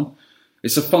same time.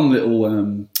 It's a fun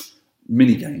little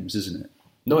mini games, isn't it?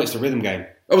 No, it's a rhythm game.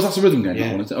 Oh, that's a rhythm game, yeah.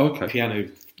 that one, is it? Oh, okay. Piano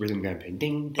rhythm game. Ding,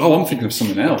 ding, ding, I'm thinking of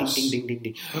something else. Ding, ding, ding,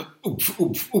 ding, ding. Oomph,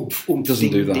 oomph, oomph, oomph.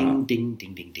 Doesn't do that. Ding, ding,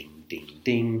 ding, ding, ding, ding,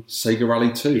 ding. Sega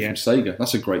Rally 2 from Sega.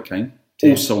 That's a great game.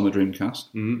 Yeah. Also on the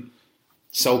Dreamcast.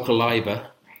 Soul Calibur.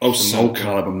 Oh, Soul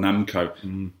Calibur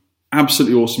Namco.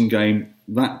 Absolutely awesome game.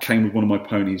 That came with one of my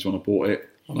ponies when I bought it.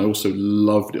 And I also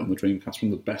loved it on the Dreamcast.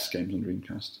 One of the best games on the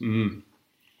Dreamcast.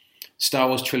 Star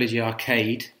Wars Trilogy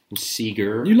Arcade with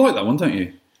Seeger. You like that one, don't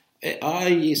you?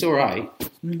 It's all right,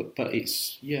 but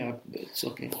it's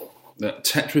okay.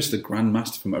 Tetris the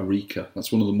Grandmaster from Eureka.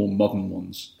 That's one of the more modern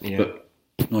ones. Yeah. But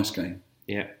nice game.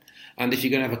 Yeah. And if you're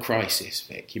going to have a crisis,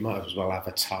 Vic, you might as well have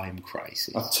a Time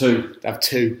Crisis. Have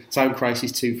 2. Time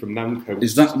Crisis 2 from Namco.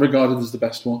 Is that regarded as the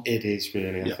best one? It is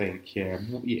really, I think. Yeah.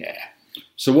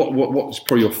 So what's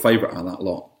probably your favourite out of that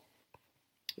lot?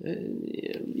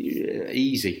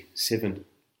 Easy. 7.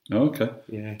 Oh, okay.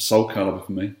 Yeah. Soul Calibur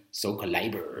for me. Soul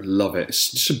Calibur. Love it.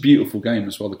 It's just a beautiful game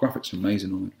as well. The graphics are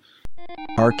amazing on it.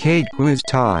 Arcade quiz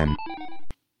time.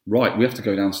 Right, we have to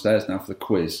go downstairs now for the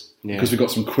quiz. Yeah. Because we've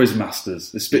got some quiz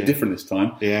masters. It's a bit different this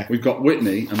time. Yeah. We've got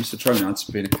Whitney and Mr.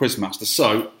 Tronads being a quiz master.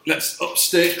 So, let's up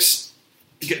sticks.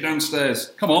 Get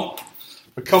downstairs. Come on.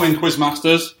 We're coming, quiz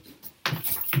masters.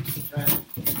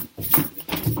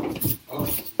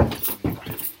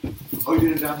 Oh, you're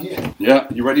doing it down here? Yeah,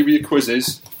 you ready with your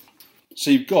quizzes? So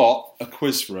you've got a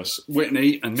quiz for us.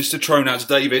 Whitney and Mr. Tronads,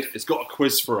 David, has got a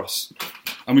quiz for us.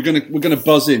 And we're gonna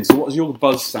buzz in. So what is your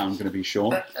buzz sound going to be,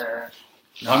 Sean?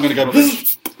 I'm going to go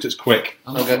because it's quick.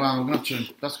 That's going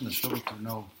to struggle to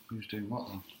know who's doing what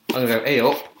then. I'm going to go A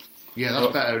up. Yeah,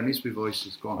 that's better. It needs to be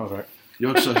voices. Go on. All right.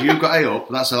 So you've got A up.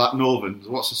 That's like northern.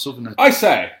 What's the southerner? I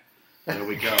say. There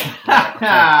we go.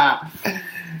 Right, okay.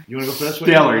 You want to go first?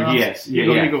 Stellar, yes. You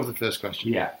go with the first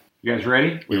question. Yeah. You guys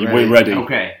ready? We're ready.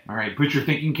 Okay. All right. Put your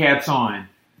thinking caps on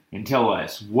and tell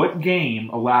us what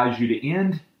game allows you to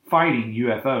end fighting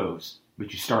UFOs,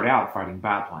 but you start out fighting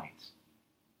biplanes.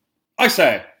 I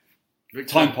say.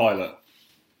 Time Pilot.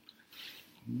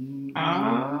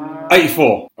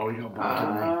 84. Oh, you got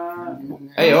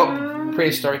A up.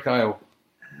 Prehistoric Isle.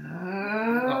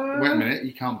 Wait a minute.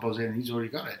 You can't buzz in. He's already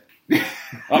got it.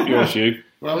 Up yours, you.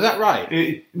 Well, was that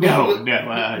right? No.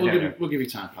 We'll give you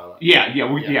Time Pilot.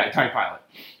 Time Pilot.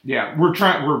 Yeah, we're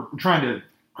trying to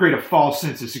create a false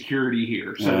sense of security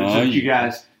here, so that you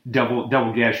guys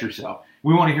double guess yourself.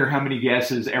 We want to hear how many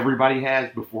guesses everybody has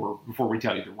before we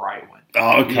tell you the right one.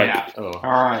 Oh, okay. Yeah. Oh.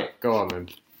 All right. Go on then.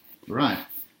 Right.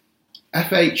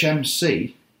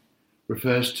 FHMC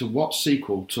refers to what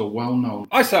sequel to a well-known...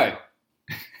 I say.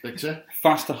 Victor?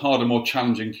 Faster, harder, more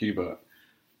challenging Qbert.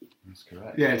 That's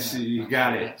correct. Yes, you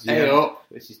got it. Hey up.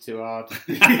 This is too hard.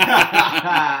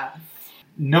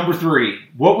 Number 3.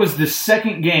 What was the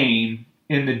second game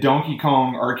in the Donkey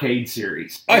Kong arcade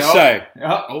series? I say.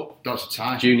 Oh, that's a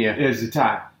tie. Junior. It's a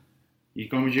tie. You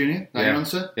going with Junior? That your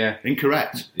answer? Yeah.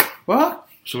 Incorrect. What?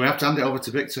 So we have to hand it over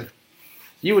to Victor.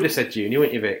 You would have said Junior,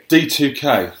 wouldn't you, Vic?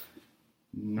 D2K.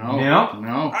 No. No.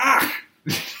 No.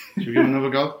 Should we give another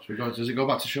go? Does it go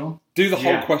back to Sean? Do the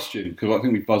whole question, because I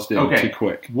think we buzzed in too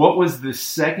quick. What was the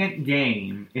second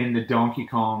game in the Donkey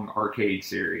Kong arcade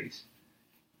series?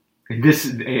 And this,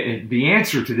 the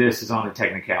answer to this is on a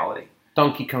technicality.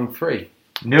 Donkey Kong 3.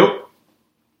 Nope.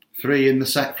 3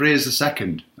 is the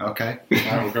second. Okay.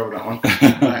 Right, we'll go with that one.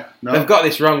 Right. No. They've got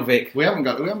this wrong, Vic. We haven't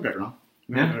got it wrong.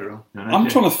 No. I'm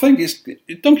trying to think. It's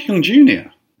Donkey Kong Jr.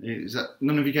 Is that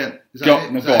none of you get? Is that Go-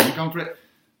 it? no, Is go that on. you gone for it?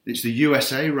 It's the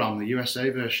USA ROM, the USA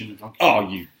version of Donkey Oh,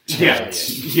 Kong. you. Yeah.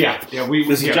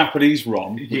 There's a Japanese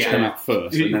ROM which came out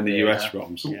first, and then the Yeah. US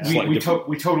ROMs. We, Slightly we, different.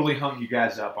 we totally hung you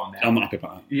guys up on that. I'm not happy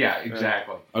about that. Yeah,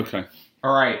 exactly. Okay.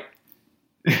 All right.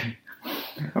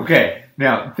 Okay.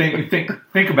 Now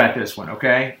think about this one.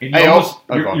 Okay. And Hey,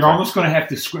 you're you're almost going to have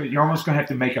to you're almost going to have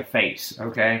to make a face.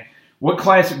 Okay. What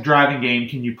classic driving game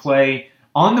can you play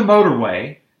on the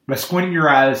motorway by squinting your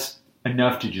eyes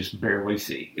enough to just barely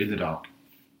see? In the dark.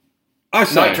 I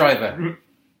say. Night Driver.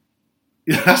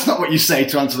 That's not what you say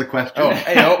to answer the question. Oh,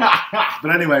 hey up.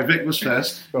 But anyway, Vic was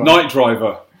first. Night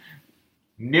Driver.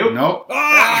 Nope. No.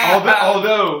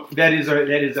 Although that is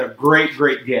a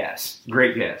great guess.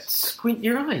 Great guess. Squint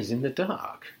your eyes in the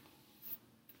dark.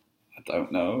 I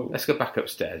don't know. Let's go back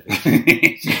upstairs.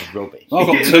 This is rubbish. I've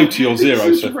got 2 to your 0 This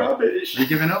is so far. rubbish. Are you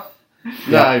giving up?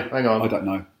 No, hang on. I don't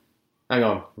know. Hang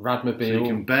on. So Radmobile. you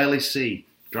can barely see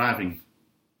driving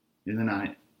in the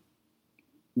night.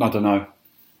 I don't know.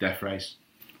 Death race.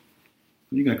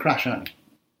 You're going to crash, aren't you?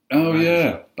 Oh,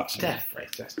 yeah. That's Death race.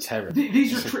 That's terrible.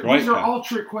 These are all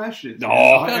trick questions. Oh,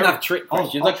 I don't have trick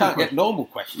questions. all I can't trick get normal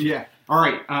questions. Yeah. All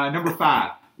right. Number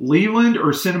 5. Leland or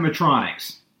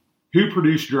Cinematronics? Who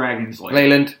produced Dragon's Lair?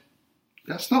 Leyland.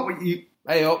 That's not what you...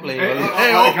 Hey up, Leland.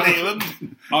 Hey up,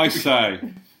 Leland. I say.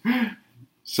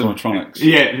 Cinematronics.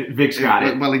 Yeah, Vic's got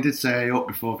it. Well, he did say up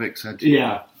before Vic said...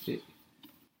 Yeah.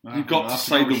 You've got to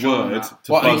say the Sean word that.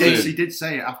 to What, buzz He in. did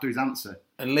say it after his answer.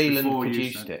 And Leland Before you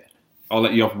produced said- it. I'll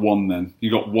let you have 1 then.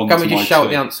 You got 1 Can to we my just shout 2.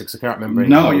 the answer because I can't remember it?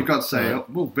 No, you've got to say it.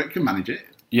 Well, Vic can manage it.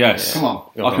 Yes. Come on.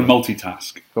 I can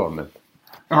multitask. Go on then.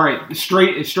 All right.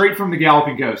 Straight from the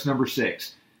Galloping Ghost. Number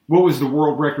 6. What was the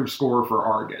world record score for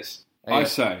Argus? I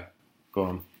say. Go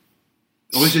on.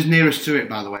 Oh, this is nearest to it,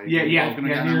 by the way. Yeah. You're gonna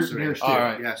get an answer Nearest here. to All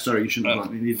it. right. Yeah, sorry, you shouldn't have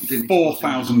gone. You didn't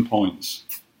 4,000 points.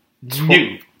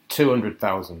 New.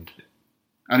 200,000.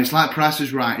 And it's like Price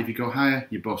is Right. If you go higher,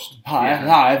 you bust.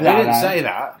 They didn't say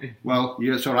that. Well,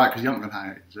 yeah, it's all right because you haven't gone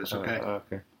higher, so it's okay.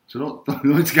 Okay. So don't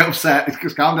need to get upset.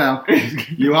 Just calm down.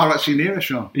 You are actually nearer,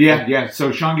 Sean. Yeah.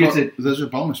 So Sean gets it. There's a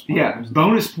bonus point. Yeah.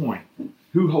 Bonus point.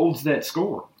 Who holds that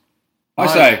score? I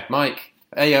say. Mike.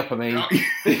 Hey up, I mean.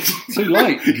 Too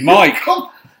late. Mike.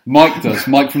 Mike does.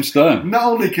 Mike from Stern. Not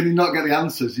only can he not get the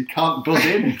answers, he can't buzz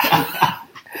in.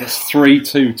 That's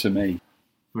 3-2 to me.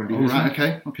 All right,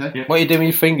 okay. What are you doing with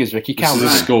your fingers, Rick? You This is counting? the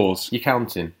scores. You're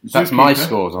counting. That's my Zookeeper.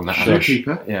 scores on that.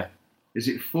 Zookeeper. Yeah. Is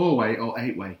it 4-way or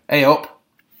 8-way? Hey up.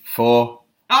 4.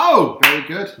 Oh, Very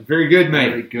good. very good, mate.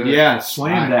 Very good. Yeah,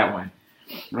 slam Right. that one.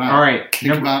 Right. All right.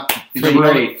 Think about number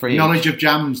 8. Free knowledge of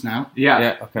jams now.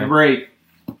 Yeah. Okay. Number 8.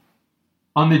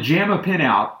 On the JAMA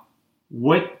pinout,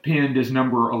 what pin does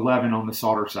number 11 on the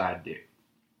solder side do?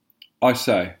 I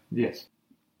say. Yes.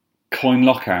 Coin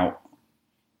lockout.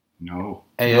 No.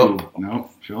 Hey up. No.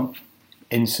 Sean?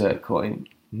 Insert coin.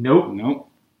 Nope. No.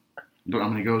 Don't know how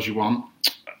many goals you want.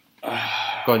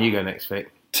 Go on, you go next,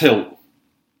 Vic. Tilt.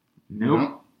 Nope.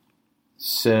 No.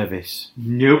 Service.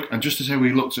 Nope. And just to say,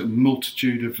 we looked at a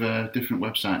multitude of different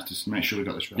websites to make sure we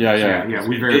got this right. Yeah. Yeah,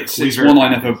 It's one I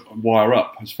never wire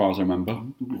up, as far as I remember.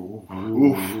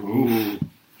 Ooh.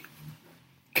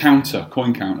 Counter.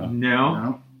 Coin counter.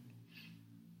 No.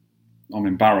 I'm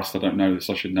embarrassed. I don't know this.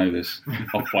 I should know this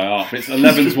off by heart. But it's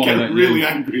 11's one I don't really know.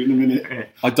 angry in a minute.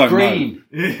 I don't Green.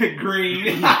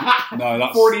 Green. know. No,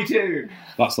 that's 42.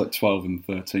 That's like 12 and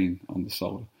 13 on the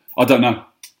solder. I don't know.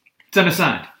 It's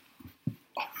unassigned.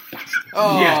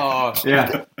 Oh.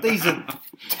 Yeah. These are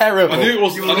terrible. I knew it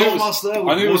was.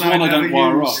 I knew it was one I don't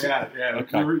wire up. Yeah.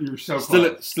 Okay. You were so Still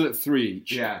close. at 3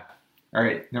 each. Yeah. All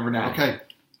right, number 9. Okay,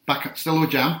 back still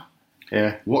with jam.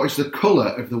 Yeah. What is the colour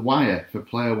of the wire for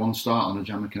player 1 start on a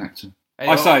jammer connector?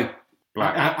 I say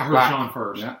black. I heard Black. Sean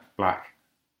first. Yeah. Black.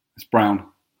 it's brown.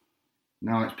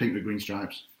 No, it's pink with green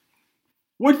stripes.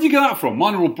 Where did you get that from?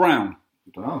 Mine are all brown.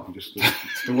 I don't know. Just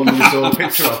the one that we saw a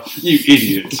picture of. You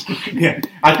idiots. Yeah,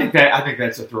 I think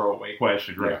that's a throwaway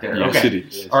question right there. Yes, okay. it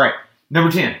is. All right,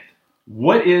 number 10.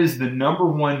 What is the number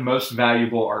 1 most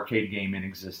valuable arcade game in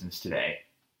existence today?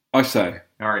 I say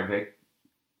All right, Vic.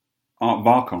 Art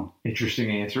Varcon. Interesting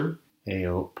answer. Hey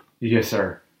up. Yes,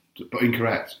 sir. But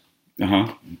incorrect.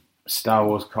 Uh-huh. Star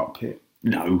Wars Cockpit.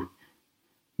 No.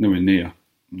 Nowhere near.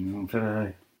 No. I don't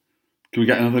know. Can we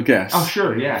get another guess? Oh,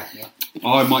 sure, yeah.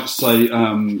 I might say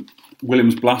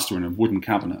Williams Blaster in a wooden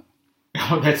cabinet.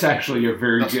 Oh, that's actually a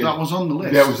very good... That was on the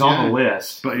list. That was on the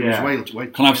list. But it was way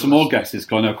Can I have some more guesses?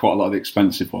 Because I know quite a lot of the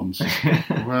expensive ones.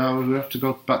 Well, we have to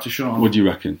go back to Sean. What do you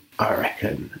reckon? I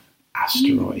reckon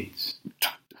asteroids.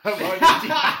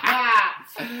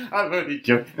 I'm only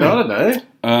joking. I don't know.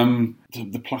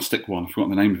 The plastic one. I forgot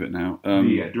the name of it now. The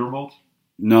Durmalt?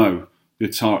 No.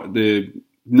 The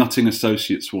Nutting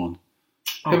Associates one.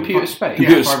 Computer Space.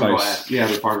 Computer Yeah, Space. Fiberglass. Yeah,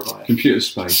 the Fiberglass. Computer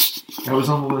Space. That was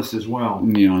on the list as well.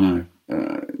 Yeah, I know.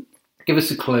 Give us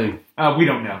a clue. We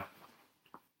don't know.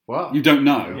 What? You don't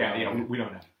know? Yeah, we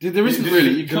don't know. There isn't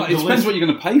really. You can't, it depends what you're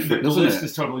going to pay for it, The doesn't list it?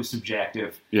 is totally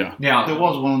subjective. Yeah. Now, There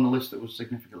was one on the list that was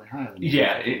significantly higher than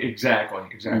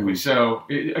exactly. So,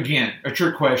 again, a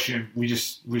trick question. We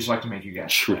just like to make you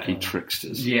guys tricky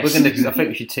tricksters. Yes. I think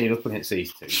we should team up against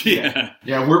these two. Yeah.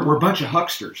 Yeah, we're a bunch of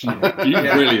hucksters. You know? You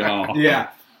really are.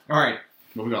 Yeah. All right.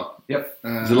 What we got? Yep.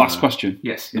 The last question.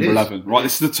 Yes. Number 11. Right,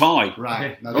 this is the tie.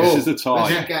 Right. Now This is the tie.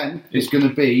 This again is going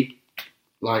to be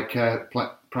like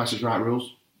Price is Right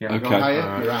rules. Yeah. Okay. Go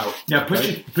higher, you're out. Now put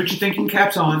your thinking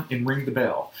caps on and ring the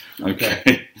bell.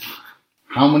 Okay.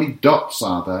 How many dots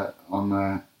are there on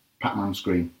the Pac-Man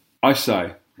screen? I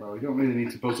say Well, you don't really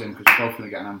need to buzz in because you're both going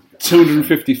to get an answer.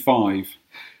 255.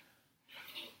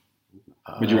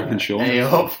 What do you reckon, Sean? Hey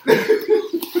up.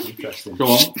 Interesting. Go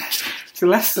on. It's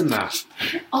less than that.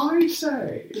 I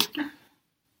say.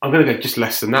 I'm going to go just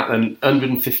less than that then.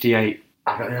 158.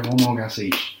 I've got to have one more guess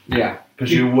each. Yeah.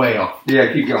 Because you're way off.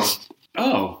 Yeah, keep going.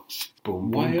 Oh.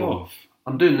 Boom, Way boom, boom. off.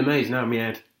 I'm doing the maze now in my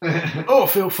head. Oh, I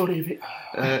feel funny of it.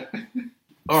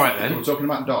 All right then. We're talking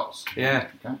about dots. Yeah.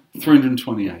 Okay.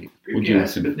 328. What do you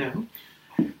Yes, reckon? but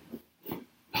no.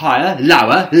 Higher,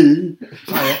 lower. It's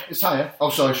higher. It's higher. Oh,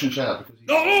 sorry, I shouldn't say that. Because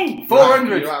Oh!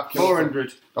 400. You're out of kilter.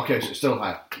 400. Okay, so it's still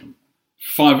higher.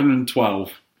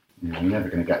 512. Yeah, you're never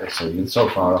going to get this, so you're so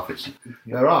far off.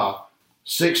 There are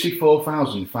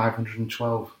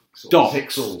 64,512 Dots.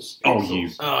 pixels. Oh, you.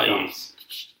 Oh, yes.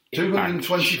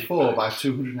 224 by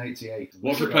 288.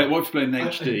 What if we play in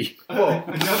HD? Well,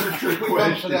 Another trick if we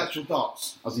went for question. the actual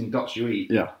dots, as in dots you eat,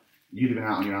 Yeah. you'd have been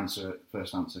out on your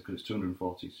first answer, because it's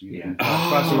 240. So you'd Yeah. have been,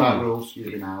 that's the right rules, you'd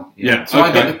have been out. Yeah. So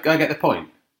Okay. I get the point.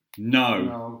 No.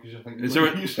 No, because I think Is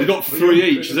there? We've got 3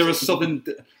 each. Is there a sudden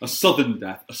death? A sudden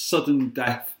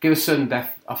death. Give us sudden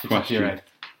death off the top of your head.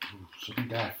 Sudden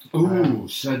death. Ooh,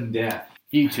 sudden death.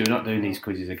 You two are not doing these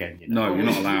quizzes again. You know? No, you're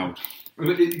not allowed.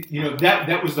 You know,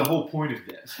 that was the whole point of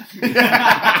this.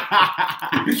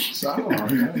 So,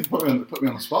 put me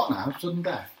on the spot now. Sudden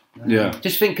death. Yeah.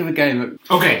 Just think of a game that...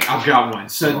 Okay, I've got one.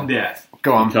 Sudden death.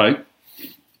 Go on. Okay.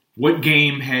 What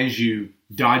game has you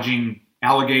dodging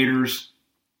alligators,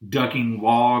 ducking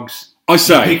logs, I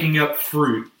say. picking up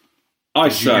fruit? I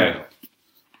as you say. go?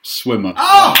 Swimmer.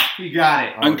 Oh, you got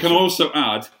it. And can also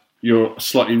add, you're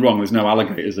slightly wrong. There's no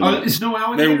alligators in it. There's no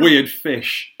alligator? They're weird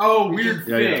fish. Oh, weird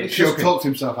Yeah, yeah. fish. He just Okay. talked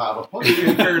himself out of a pot.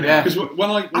 Fair enough. Because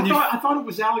I thought it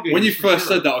was alligators. when you for first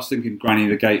sure. said that, I was thinking Granny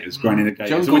the Gators. Granny the Gators.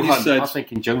 Jungle And when you Hunt. said I was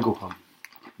thinking Jungle Hunt.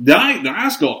 that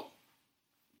has got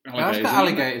It has alligators. got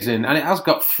alligators in, and it has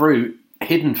got fruit,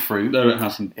 hidden fruit, No, it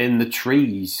hasn't. in the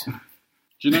trees.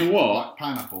 Do you know what? Like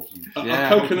pineapples. And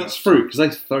Yeah. Are coconuts fruit? Because they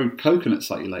throw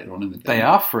coconuts at you later on in the day. They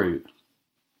are fruit.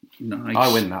 Nice.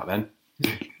 I win that then.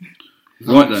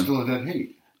 Right then. Still a dead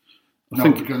heat. I No,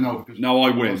 think- because No, I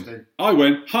win. I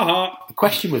win. Ha ha. The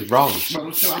question was wrong. Well,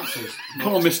 there's two answers.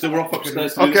 Come on, mister. We're off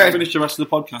upstairs. Okay. Finish the rest of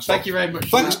the podcast. Thank you very much.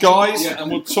 Thanks, guys.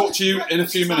 And we'll talk to you in a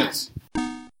few minutes.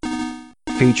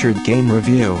 Featured game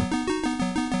review.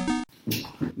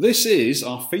 This is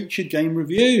our featured game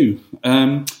review.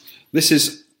 This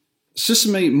is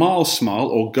Sesame Milesmile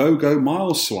or GoGo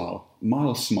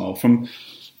Milesmile from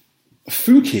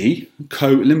Fuki Co.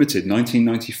 Limited,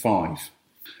 1995.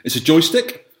 It's a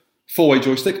joystick, 4-way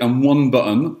joystick, and one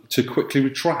button to quickly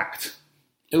retract.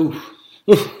 Ooh.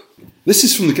 This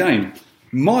is from the game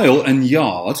Mile and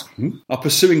Yard are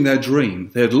pursuing their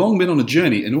dream. They had long been on a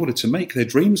journey in order to make their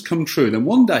dreams come true. Then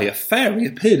one day a fairy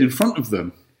appeared in front of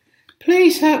them.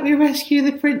 Please help me rescue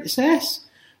the princess.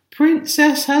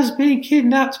 Princess has been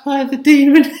kidnapped by the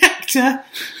demon Hector.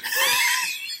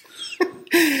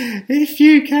 If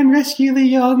you can rescue the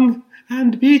young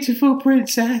and beautiful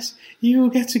princess, you will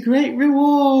get a great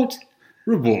reward.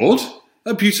 Reward?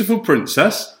 A beautiful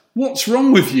princess? What's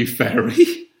wrong with you,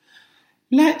 fairy?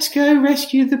 Let's go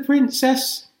rescue the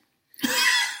princess.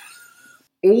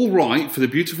 All right, for the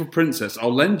beautiful princess,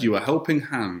 I'll lend you a helping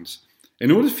hand.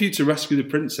 In order for you to rescue the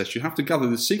princess, you have to gather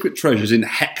the secret treasures in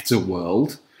Hector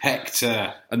World.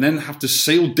 Hector. And then have to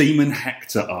seal Demon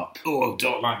Hector up. Oh, I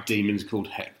don't like demons called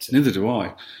Hector. Neither do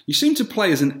I. You seem to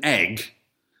play as an egg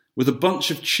with a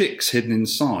bunch of chicks hidden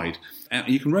inside.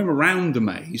 You can roam around the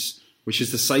maze, which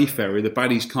is the safe area. The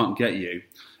baddies can't get you.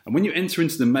 And when you enter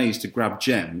into the maze to grab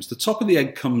gems, the top of the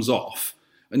egg comes off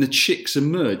and the chicks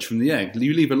emerge from the egg.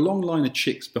 You leave a long line of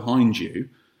chicks behind you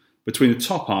between the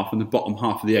top half and the bottom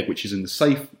half of the egg, which is in the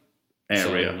safe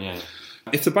area. Yeah.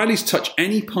 If the baddies touch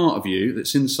any part of you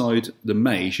that's inside the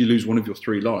maze, you lose one of your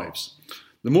 3 lives.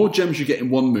 The more gems you get in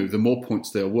one move, the more points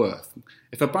they're worth.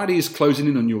 If a baddie is closing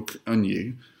in on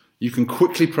you, you can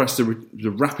quickly press the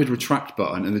rapid retract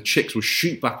button and the chicks will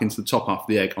shoot back into the top half of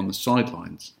the egg on the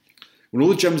sidelines. When all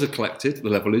the gems are collected, the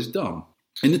level is done.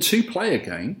 In the 2-player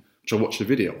game, which I watched a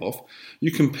video of,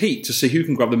 you compete to see who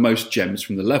can grab the most gems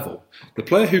from the level. The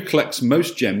player who collects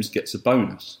most gems gets a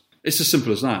bonus. It's as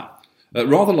simple as that.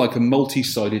 Rather like a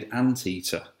multi-sided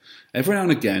anteater. Every now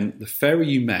and again, the fairy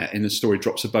you met in the story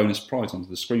drops a bonus prize onto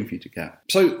the screen for you to get.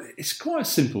 So it's quite a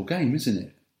simple game, isn't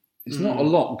it? It's not a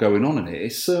lot going on in it.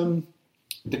 It's the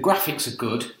graphics are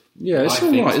good. Yeah, it's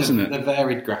all right, isn't it? They're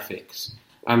varied graphics.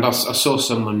 And I saw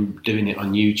someone doing it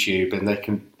on YouTube, and they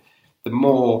can. The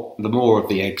more of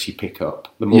the eggs you pick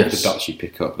up, the more of the dots you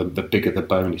pick up, the bigger the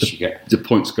bonus you get. The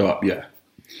points go up, yeah.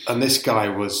 And this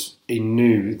guy he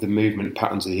knew the movement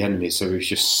patterns of the enemies, so he was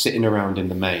just sitting around in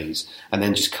the maze and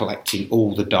then just collecting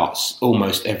all the dots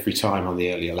almost every time on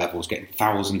the earlier levels, getting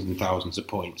thousands and thousands of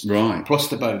points. Right. Plus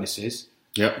the bonuses.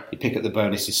 Yep. You pick up the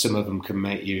bonuses, some of them can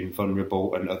make you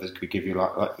invulnerable and others could give you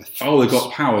like they've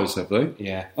got powers, have they?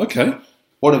 Yeah. Okay.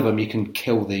 One of them, you can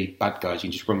kill the bad guys. You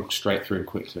can just run straight through them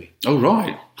quickly. Oh,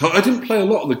 right. I didn't play a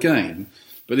lot of the game,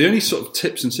 but the only sort of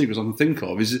tips and secrets I can think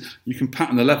of is you can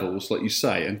pattern the levels, like you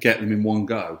say, and get them in one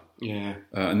go. Yeah.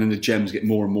 And then the gems get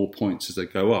more and more points as they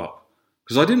go up.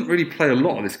 Because I didn't really play a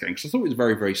lot of this game, because I thought it was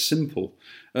very, very simple.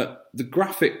 The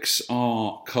graphics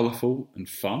are colourful and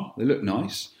fun. They look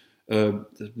nice. The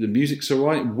music's all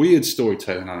right. Weird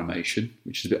storytelling animation,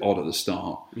 which is a bit odd at the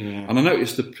start. Yeah. And I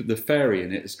noticed the fairy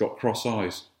in it has got cross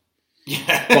eyes.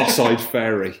 Yeah. Cross-eyed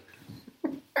fairy.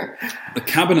 The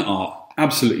cabinet art,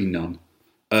 absolutely none.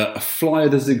 A flyer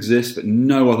does exist, but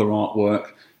no other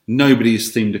artwork. Nobody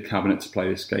has themed a cabinet to play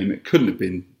this game. It couldn't have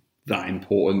been that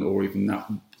important, or even that.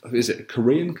 Is it a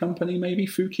Korean company, maybe?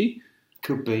 Fuki?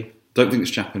 Could be. Don't think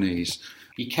it's Japanese.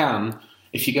 You can.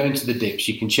 If you go into the dips,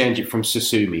 you can change it from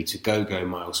Sasumi to GoGo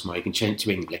Milesma. You can change it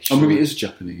to English. Oh, maybe it is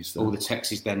Japanese, though. All the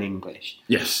text is then English.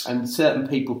 Yes. And certain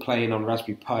people playing on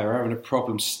Raspberry Pi are having a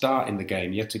problem starting the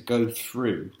game. You had to go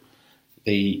through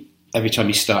every time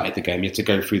you started the game, you had to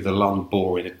go through the long,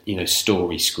 boring,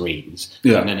 story screens.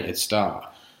 Yeah. And then it'd start.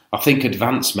 I think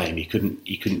Advanced MAME, you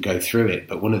couldn't go through it,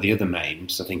 but one of the other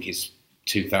MAMEs, I think it's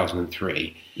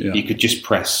 2003, you could just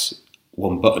press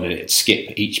one button and it'd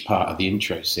skip each part of the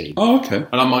intro scene. Oh, okay.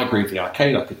 And on my Groovy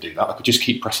Arcade, I could do that. I could just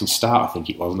keep pressing start, I think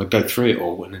it was, and I'd go through it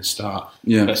all and then start.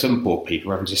 Yeah. But some poor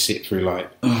people are having to sit through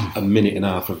a minute and a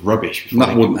half of rubbish.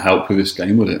 That wouldn't help with this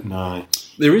game, would it? No.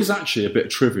 There is actually a bit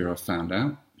of trivia I've found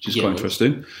out, which is quite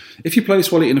interesting. If you play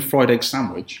this while eating a fried egg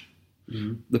sandwich,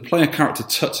 the player character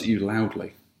tuts at you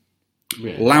loudly.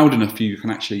 Really? Loud enough for you can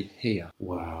actually hear.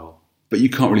 Wow. But you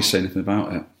can't really say anything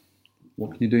about it.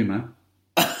 What can you do, man?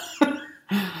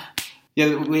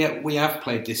 Yeah, we have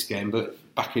played this game, but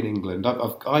back in England,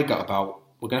 I got about.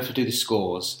 We're going to have to do the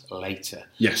scores later.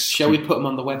 Yes. Shall we put them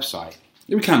on the website?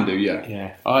 Yeah, we can do, yeah.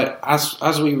 Yeah.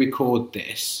 As we record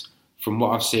this, from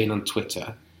what I've seen on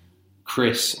Twitter,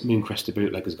 Chris Mooncrester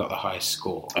Bootleg has got the highest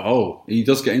score. Oh, he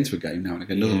does get into a game now and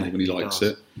again, doesn't he, when he likes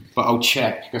it? But I'll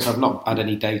check because I've not had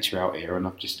any data out here, and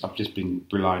I've just been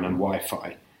relying on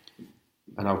Wi-Fi.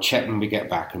 And I'll check when we get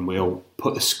back, and we'll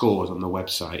put the scores on the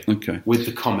website with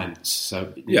the comments.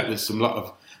 So there's a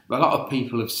lot of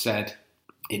people have said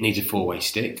it needs a 4-way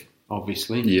stick,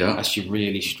 obviously. Yeah, unless you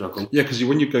really struggle. Yeah, because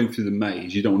when you're going through the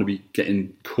maze, you don't want to be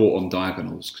getting caught on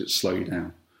diagonals because it slows you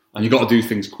down. And you've got to do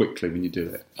things quickly when you do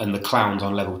it. And the clowns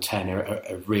on level 10 are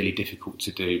really difficult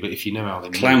to do, but if you know how they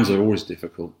Clowns move, are always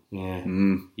difficult. Yeah.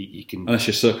 You can. Unless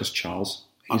you're Circus Charles.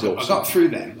 I got through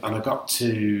them, and I got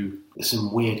to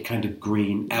some weird kind of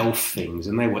green elf things,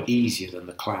 and they were easier than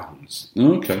the clowns.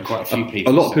 Okay. For quite a few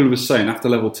people. A lot of people were saying after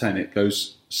level 10 it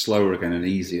goes slower again and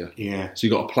easier. Yeah. So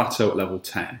you've got a plateau at level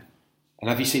 10. And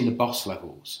have you seen the boss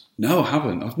levels? No, I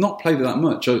haven't. I've not played it that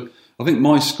much. I think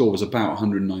my score was about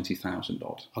 190,000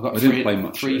 odd. I didn't play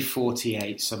much.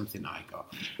 348 something I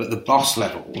got. But the boss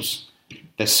levels,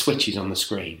 there's switches on the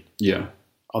screen. Yeah.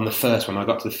 On the first one, I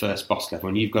got to the first boss level,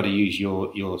 and you've got to use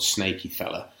your snaky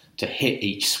fella to hit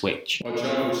each switch. Watch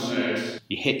out for snakes.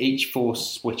 You hit each 4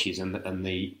 switches, and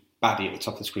the baddie at the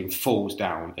top of the screen falls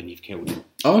down, and you've killed him.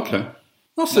 Oh, okay.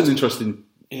 That's an interesting...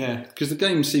 Yeah. Because the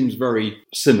game seems very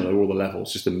similar, all the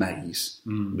levels, just a maze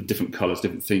with different colours,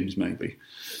 different themes maybe.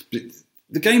 But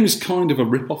the game is kind of a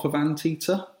rip-off of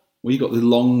Anteater, where you've got the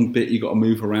long bit you've got to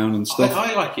move around and stuff.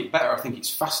 I like it better. I think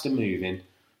it's faster moving.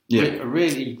 Yeah. I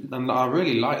really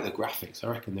like the graphics. I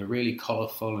reckon they're really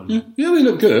colourful. And yeah, they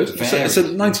look good. It's a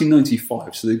varied.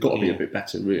 1995, so they've got to be a bit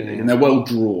better, really. Yeah. And they're well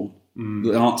drawn.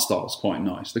 The art style's quite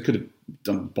nice. They could have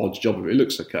done a bodge job of it. It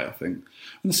looks okay, I think.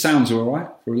 And the sounds are all right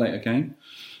for a later game.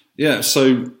 Yeah,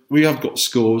 so we have got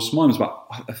scores. Mine was about,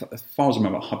 as far as I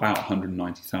remember, about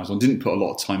 190,000. I didn't put a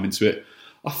lot of time into it.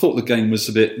 I thought the game was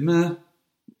a bit meh.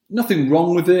 Nothing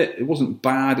wrong with it. It wasn't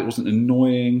bad. It wasn't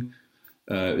annoying.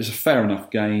 It was a fair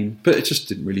enough game, but it just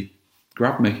didn't really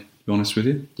grab me, to be honest with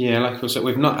you. Yeah, like I said,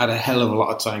 we've not had a hell of a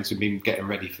lot of time because we've been getting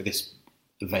ready for this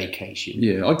vacation.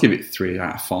 Yeah, I'd give it 3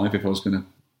 out of 5 if I was going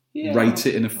to rate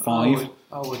it in a 5.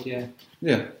 I would, yeah.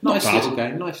 Yeah, not nice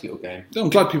bad. Nice little game. I'm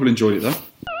glad people enjoyed it, though.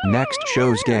 Next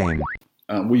show's game.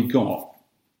 We got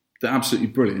the absolutely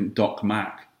brilliant Doc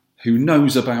Mac, who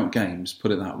knows about games,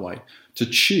 put it that way, to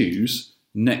choose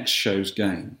next show's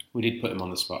game. We did put him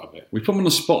on the spot a bit. We put him on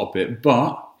the spot a bit,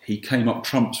 but he came up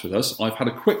trumps with us. I've had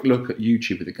a quick look at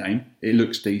YouTube of the game. It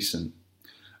looks decent.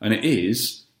 And it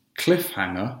is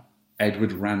Cliffhanger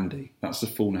Edward Randy. That's the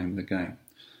full name of the game.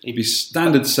 It'd be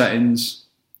standard settings.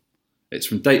 It's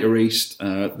from Data East.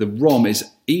 The ROM is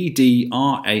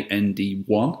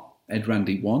EDRAND1, Ed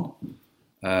Randy 1.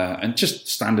 And just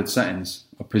standard settings.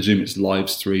 I presume it's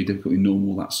lives 3, difficulty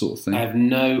normal, that sort of thing. I have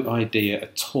no idea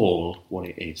at all what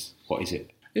it is. What is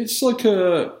it? It's like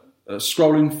a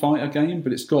scrolling fighter game,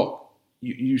 but it's got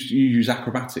you use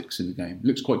acrobatics in the game. It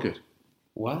looks quite good.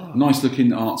 Wow. Nice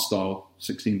looking art style,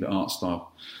 16-bit art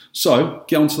style. So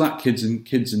get onto that, kids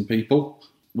and people.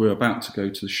 We're about to go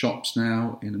to the shops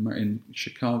now in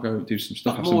Chicago, do some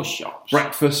stuff. Have More some shops.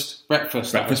 Breakfast.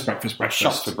 Breakfast.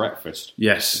 Shops for breakfast.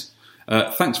 Yes.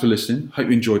 Thanks for listening. Hope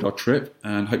you enjoyed our trip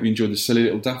and hope you enjoyed the silly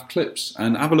little daft clips.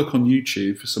 And have a look on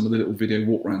YouTube for some of the little video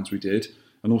walk-rounds we did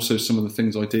and also some of the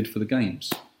things I did for the games.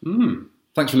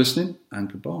 Thanks for listening and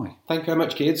goodbye. Thank you very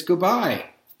much, kids. Goodbye.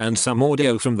 And some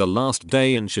audio from the last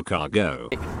day in Chicago.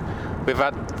 We've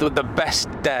had the best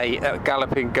day at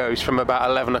Galloping Ghost from about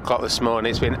 11 o'clock this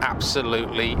morning. It's been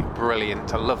absolutely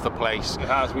brilliant. I love the place. It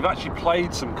has. We've actually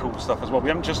played some cool stuff as well. We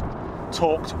haven't just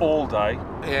talked all day.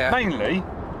 Yeah. Mainly.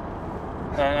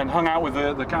 And hung out with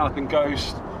the Galloping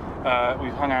Ghost.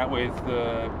 We've hung out with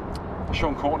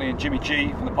Sean Courtney and Jimmy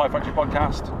G from the Pie Factory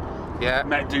podcast. Yeah.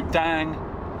 Met Duke Dang.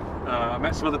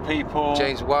 Met some other people.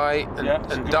 James White and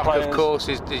Doc, players. of course,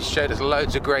 he showed us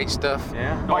loads of great stuff.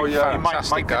 Yeah.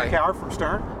 Fantastic Mike guy. Fitzgerald from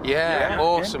Stern. Yeah,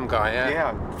 awesome guy.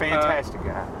 Yeah, fantastic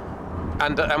guy.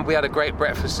 And we had a great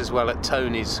breakfast as well at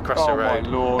Tony's across the road. Oh my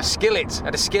lord! A skillet,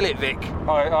 Vic.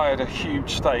 I had a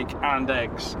huge steak and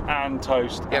eggs and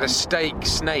toast. You had a steak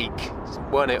snake,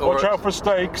 wasn't it? Watch out for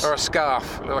steaks. Or a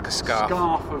scarf, looked like a scarf.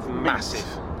 Scarf of massive,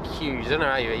 huge. I don't know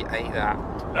how you ate that.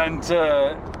 And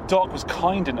Doc was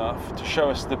kind enough to show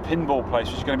us the pinball place,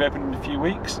 which is going to be open in a few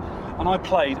weeks. And I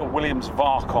played a Williams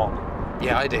Varcon.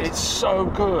 Yeah, I did. It's so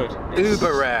good.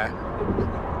 Uber rare.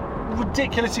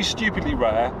 Ridiculously, stupidly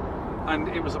rare. And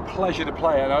it was a pleasure to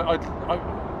play it.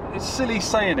 It's silly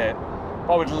saying it,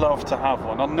 but I would love to have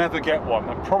one. I'll never get one.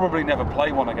 I'll probably never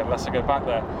play one again unless I go back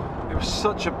there. It was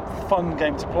such a fun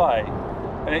game to play,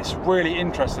 and it's really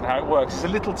interesting how it works. It's a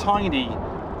little tiny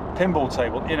pinball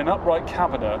table in an upright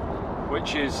cabinet,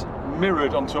 which is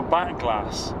mirrored onto a back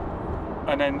glass,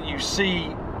 and then you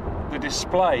see the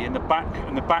display in the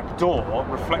back door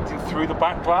reflecting through the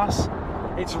back glass.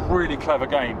 It's a really clever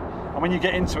game. And when you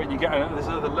get into it, there's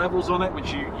other levels on it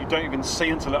which you don't even see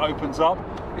until it opens up.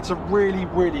 It's a really,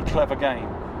 really clever game.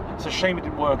 It's a shame it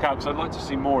didn't work out because I'd like to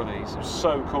see more of these. It was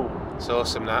so cool. It's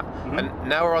awesome, that. And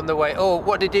now we're on the way. Oh,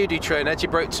 what did you do, Trainhead? You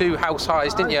broke 2 house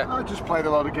highs, didn't you? I just played a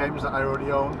lot of games that I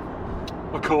already own.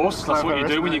 Of course, that's what you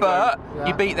do when you But go.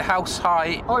 you beat the House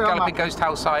High, Oh, yeah, Galloping Mappy. Ghost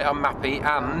House High on Mappy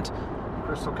and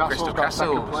Crystal Castle's got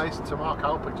second place to Mark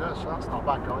Alpinger, so that's not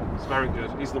bad going. It's very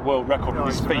good. He's the world record with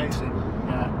his it's feet. amazing.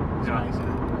 Yeah, it's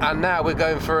amazing. And now we're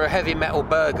going for a heavy metal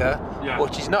burger, Yeah.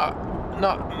 which is not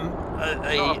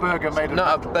a burger made of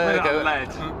not metal. a burger, Made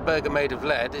out of burger made of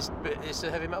lead. It's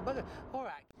a heavy metal burger. All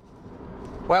right.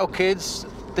 Well, kids,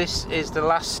 this is the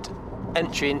last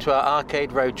entry into our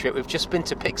arcade road trip. We've just been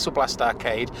to Pixel Blast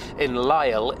Arcade in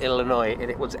Lisle, Illinois,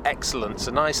 and it was excellent. It's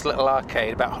a nice little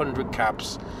arcade, about 100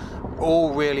 cabs,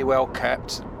 all really well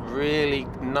kept. Really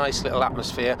nice little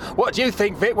atmosphere. What do you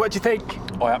think, Vic? What do you think?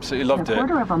 I absolutely loved In a it.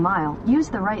 quarter of a mile, use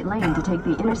the right lane to take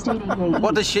the Interstate 88.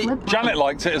 What does she? Janet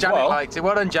liked it as Janet well. liked it.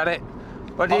 Well done, Janet.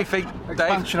 What do you think, Dave?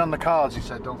 Expansion on the cards, he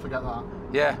said, don't forget that.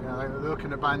 Yeah. They're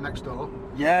looking at buying next door.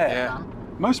 Yeah.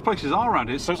 Most places are around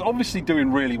it, so it's obviously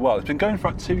doing really well. It's been going for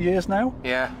about 2 years now.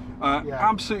 Yeah.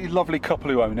 Absolutely lovely couple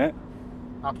who own it.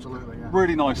 Absolutely, yeah.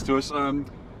 Really nice to us. And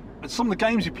some of the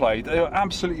games we played, they are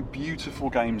absolutely beautiful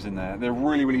games in there. They're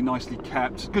really, really nicely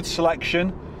kept. Good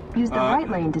selection. Use the right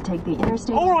lane to take the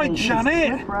Interstate 88. All right,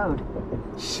 Janet. Slip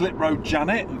Road. Slip Road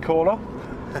Janet, we call her.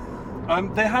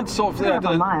 They had sort of... Quarter of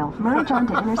a mile, merge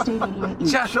onto Interstate 88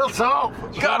 East. Shut up!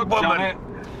 God, woman!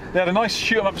 They had a nice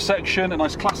shoot-em-up section, a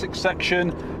nice classic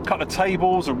section, a couple of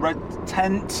tables, a red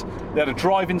tent. They had a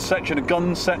driving section, a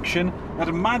gun section. They had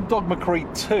a Mad Dog McCree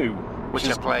 2, which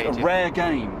is I played, a rare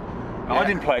game. I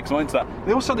didn't play it because I'm into that.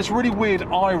 They also had this really weird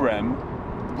IREM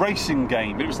racing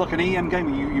game. It was like an EM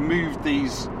game where you moved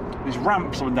these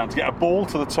ramps up and down to get a ball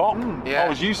to the top. I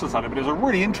was useless at it, but it was a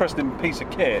really interesting piece of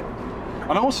kit.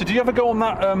 And also, do you ever go on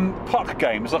that puck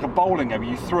game? It's like a bowling game where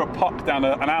you threw a puck down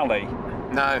an alley.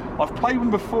 No. I've played one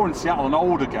before in Seattle, an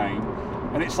older game,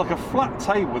 and it's like a flat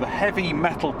table with a heavy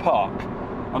metal puck.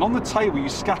 And on the table you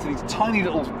scatter these tiny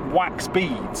little wax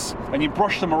beads and you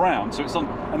brush them around so it's on,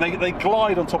 and they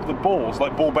glide on top of the balls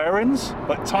like ball bearings,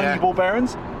 like tiny ball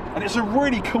bearings, and it's a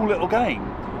really cool little game.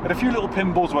 And a few little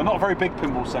pinballs, well, not a very big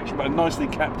pinball section, but a nicely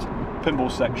kept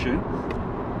pinball section.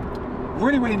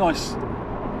 Really, really nice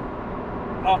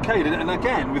arcade, and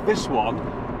again with this one,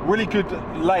 really good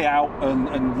layout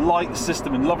and light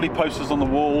system and lovely posters on the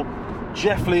wall.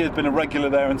 Jeff Lee had been a regular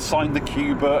there and signed the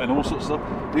Cuba and all sorts of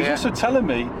stuff. He was also telling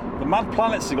me the Mad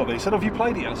Planets he got there. He said, "Have you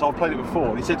played it yet?" So I've played it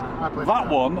before. He said that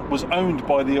one was owned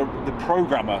by the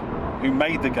programmer who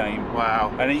made the game.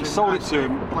 Wow! And he sold it to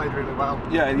him. Played really well.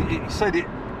 Yeah, he said it.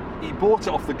 He bought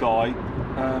it off the guy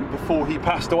before he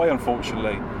passed away,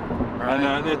 unfortunately. Right.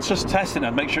 And they're just testing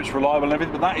it, make sure it's reliable and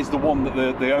everything. But that is the one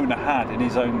that the owner had in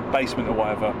his own basement or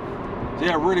whatever. So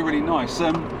yeah, really, really nice.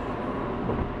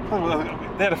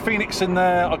 They had a Phoenix in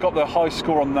there. I got the high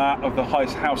score on that of the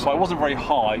highest house high. It wasn't very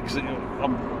high because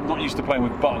I'm not used to playing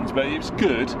with buttons, but it was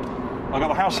good. I got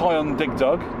the house high on Dig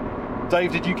Dug.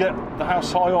 Dave, did you get the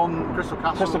house high on Crystal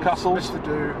Castles? Mr.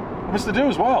 Do. Mr. Do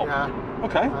as well? Yeah.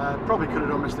 Okay. Probably could have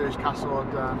done Mr. Do's Castle.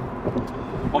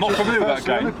 I'm not familiar with that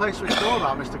game. The only place we saw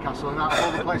about Mr. Castle, and out of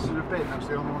all the places we've been, that's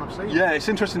the only one I've seen. Yeah, it's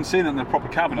interesting seeing it in the proper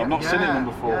cabin. I've not seen it in one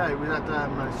before. Yeah, we had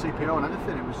CPO and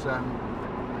everything. It was.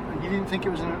 You didn't think it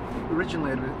was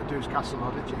originally a Do's Castle,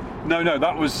 though, did you? No,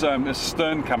 that was a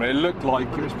Stern cabinet. It looked like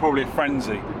it was probably a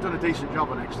frenzy. They've done a decent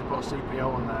job on it because they put a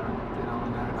CPO on there,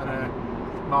 and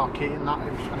a marquee and that,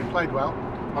 and it played well.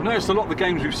 I've noticed a lot of the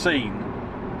games we've seen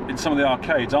in some of the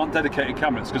arcades aren't dedicated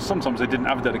cabinets because sometimes they didn't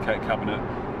have a dedicated cabinet,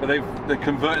 but they've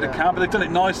converted a cabinet. They've done it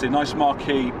nicely, nice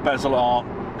marquee, bezel art,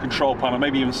 control panel,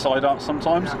 maybe even side art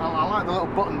sometimes. Yeah, I like the little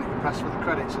button that you press for the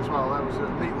credits as well. That was a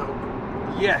neat little.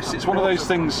 Yes, it's one of those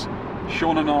things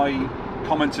Sean and I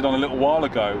commented on a little while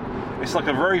ago. It's like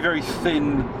a very, very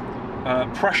thin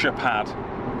pressure pad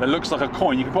that looks like a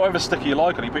coin. You can put whatever sticker you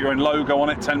like on it. You put your own logo on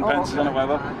it, 10 pence on it,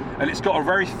 whatever. And it's got a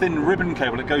very thin ribbon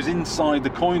cable that goes inside the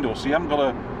coin door, so you haven't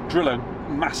got to drill a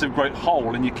massive, great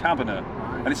hole in your cabinet.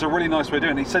 And it's a really nice way of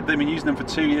doing it. He said they've been using them for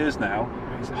 2 years now.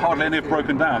 Hardly any have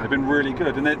broken down. They've been really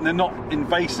good, and they're not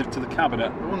invasive to the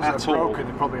cabinet the ones at that are all.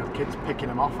 broken, they probably have kids picking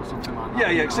them off or something like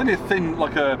that. Yeah, it's only a thin,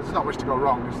 like a. There's not much to go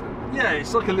wrong, is there? Yeah,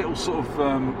 it's like a little sort of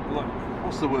like,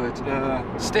 what's the word?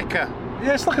 Sticker.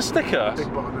 Yeah, it's like a sticker.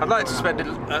 I'd like to spend.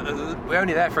 We're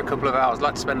only there for a couple of hours. I'd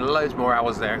like to spend loads more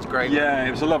hours there. It's great. Yeah,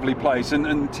 it was a lovely place,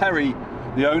 and Terry,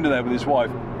 the owner there with his wife,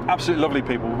 absolutely lovely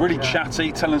people. Really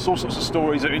chatty, telling us all sorts of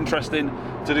stories that are interesting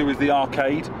to do with the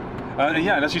arcade. And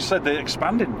yeah, and as you said, they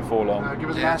expanded before long. Give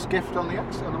us a nice gift on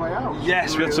the way out.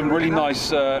 Yes, we had some really nice.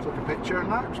 Took a picture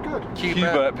and that was good.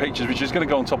 Qbert pictures, which is going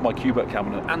to go on top of my Qbert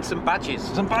cabinet. And some badges.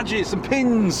 Some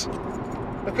pins.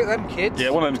 Look at them kids.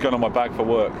 Yeah, one of them's going on my bag for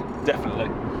work, definitely.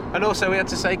 And also, we had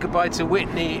to say goodbye to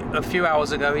Whitney a few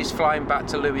hours ago. He's flying back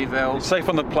to Louisville. Safe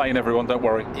on the plane, everyone. Don't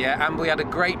worry. Yeah, and we had a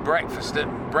great breakfast at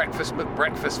Breakfast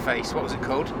McBreakfast Face. What was it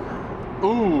called?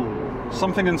 Ooh,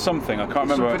 something and something. I can't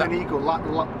remember. Something and Eagle.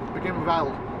 Begin with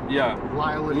L. Yeah.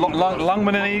 Lyle and Eagle.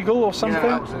 Longman and Eagle or something?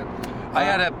 Yeah, that was it. I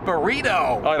had a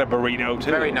burrito. I had a burrito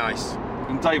too. Very nice.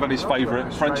 And Dave had his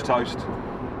favourite, French toast.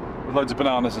 With loads of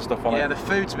bananas and stuff on it. Yeah, the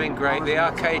food's been great. The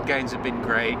arcade games have been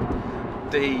great.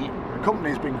 The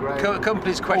company's been great.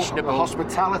 Company's questionable. The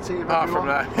hospitality of apart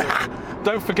everyone. from that.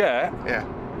 Don't forget. Yeah.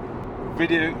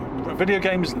 Video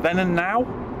games then and now.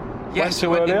 Yes, we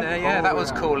went in there. Yeah, that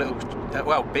was cool.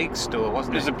 Little, big store,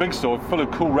 wasn't it? It's a big store full of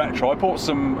cool retro. I bought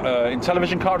some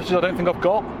Intellivision cartridges. I don't think I've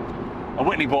got. And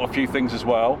Whitney bought a few things as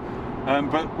well.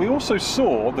 But we also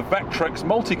saw the Vectrex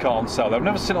multi-car on sale. I've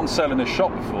never seen it on sale in a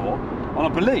shop before, and I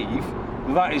believe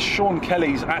that is Sean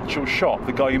Kelly's actual shop,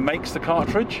 the guy who makes the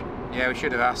cartridge. Yeah, we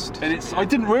should have asked. And I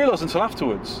didn't realise until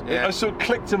afterwards. Yeah. It sort of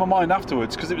clicked in my mind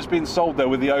afterwards because it was being sold there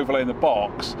with the overlay in the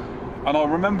box. And I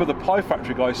remember the Pie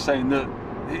Factory guy saying that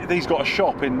he's got a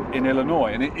shop in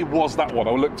Illinois, and it was that one.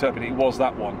 I looked up and it was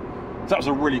that one. So that was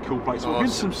a really cool place. So we've been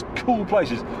to some cool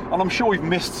places, and I'm sure we've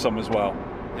missed some as well.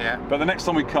 Yeah. But the next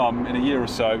time we come, in a year or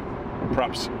so,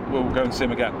 perhaps we'll go and see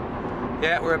him again.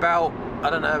 Yeah, we're about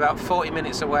 40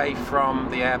 minutes away from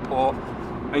the airport.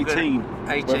 18.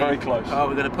 We're very close. Oh,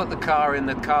 we're going to put the car in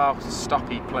the car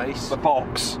stoppy place. The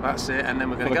box. That's it, and then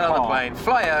we're going to get on the plane,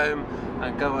 fly home,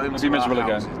 and go home to be miserable our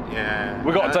again. houses. Yeah.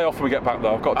 We've got a day off when we get back,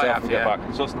 though. I've got a day off when we get back,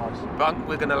 so that's nice. But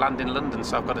we're going to land in London,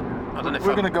 so I've got to... I don't know if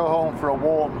we're going to go home for a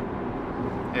warm...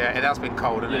 Yeah, it has been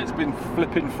cold, hasn't it? It's been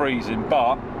flipping freezing,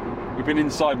 but we've been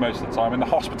inside most of the time, and the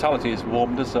hospitality has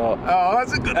warmed us up. Oh,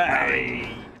 that's a good thing.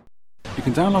 You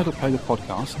can download or play the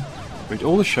podcast, read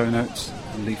all the show notes,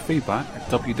 and leave feedback at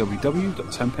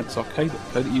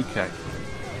www.tenpencearcade.co.uk.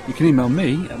 You can email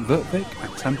me at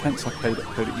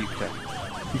vertvic@tenpencearcade.co.uk.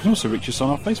 You can also reach us on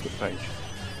our Facebook page.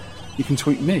 You can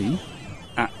tweet me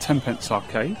at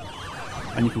tenpencearcade,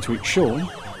 and you can tweet Sean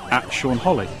at Sean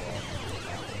Holly.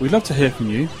 We'd love to hear from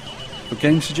you for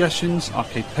game suggestions,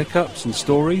 arcade pickups and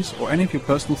stories, or any of your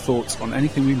personal thoughts on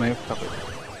anything we may have covered.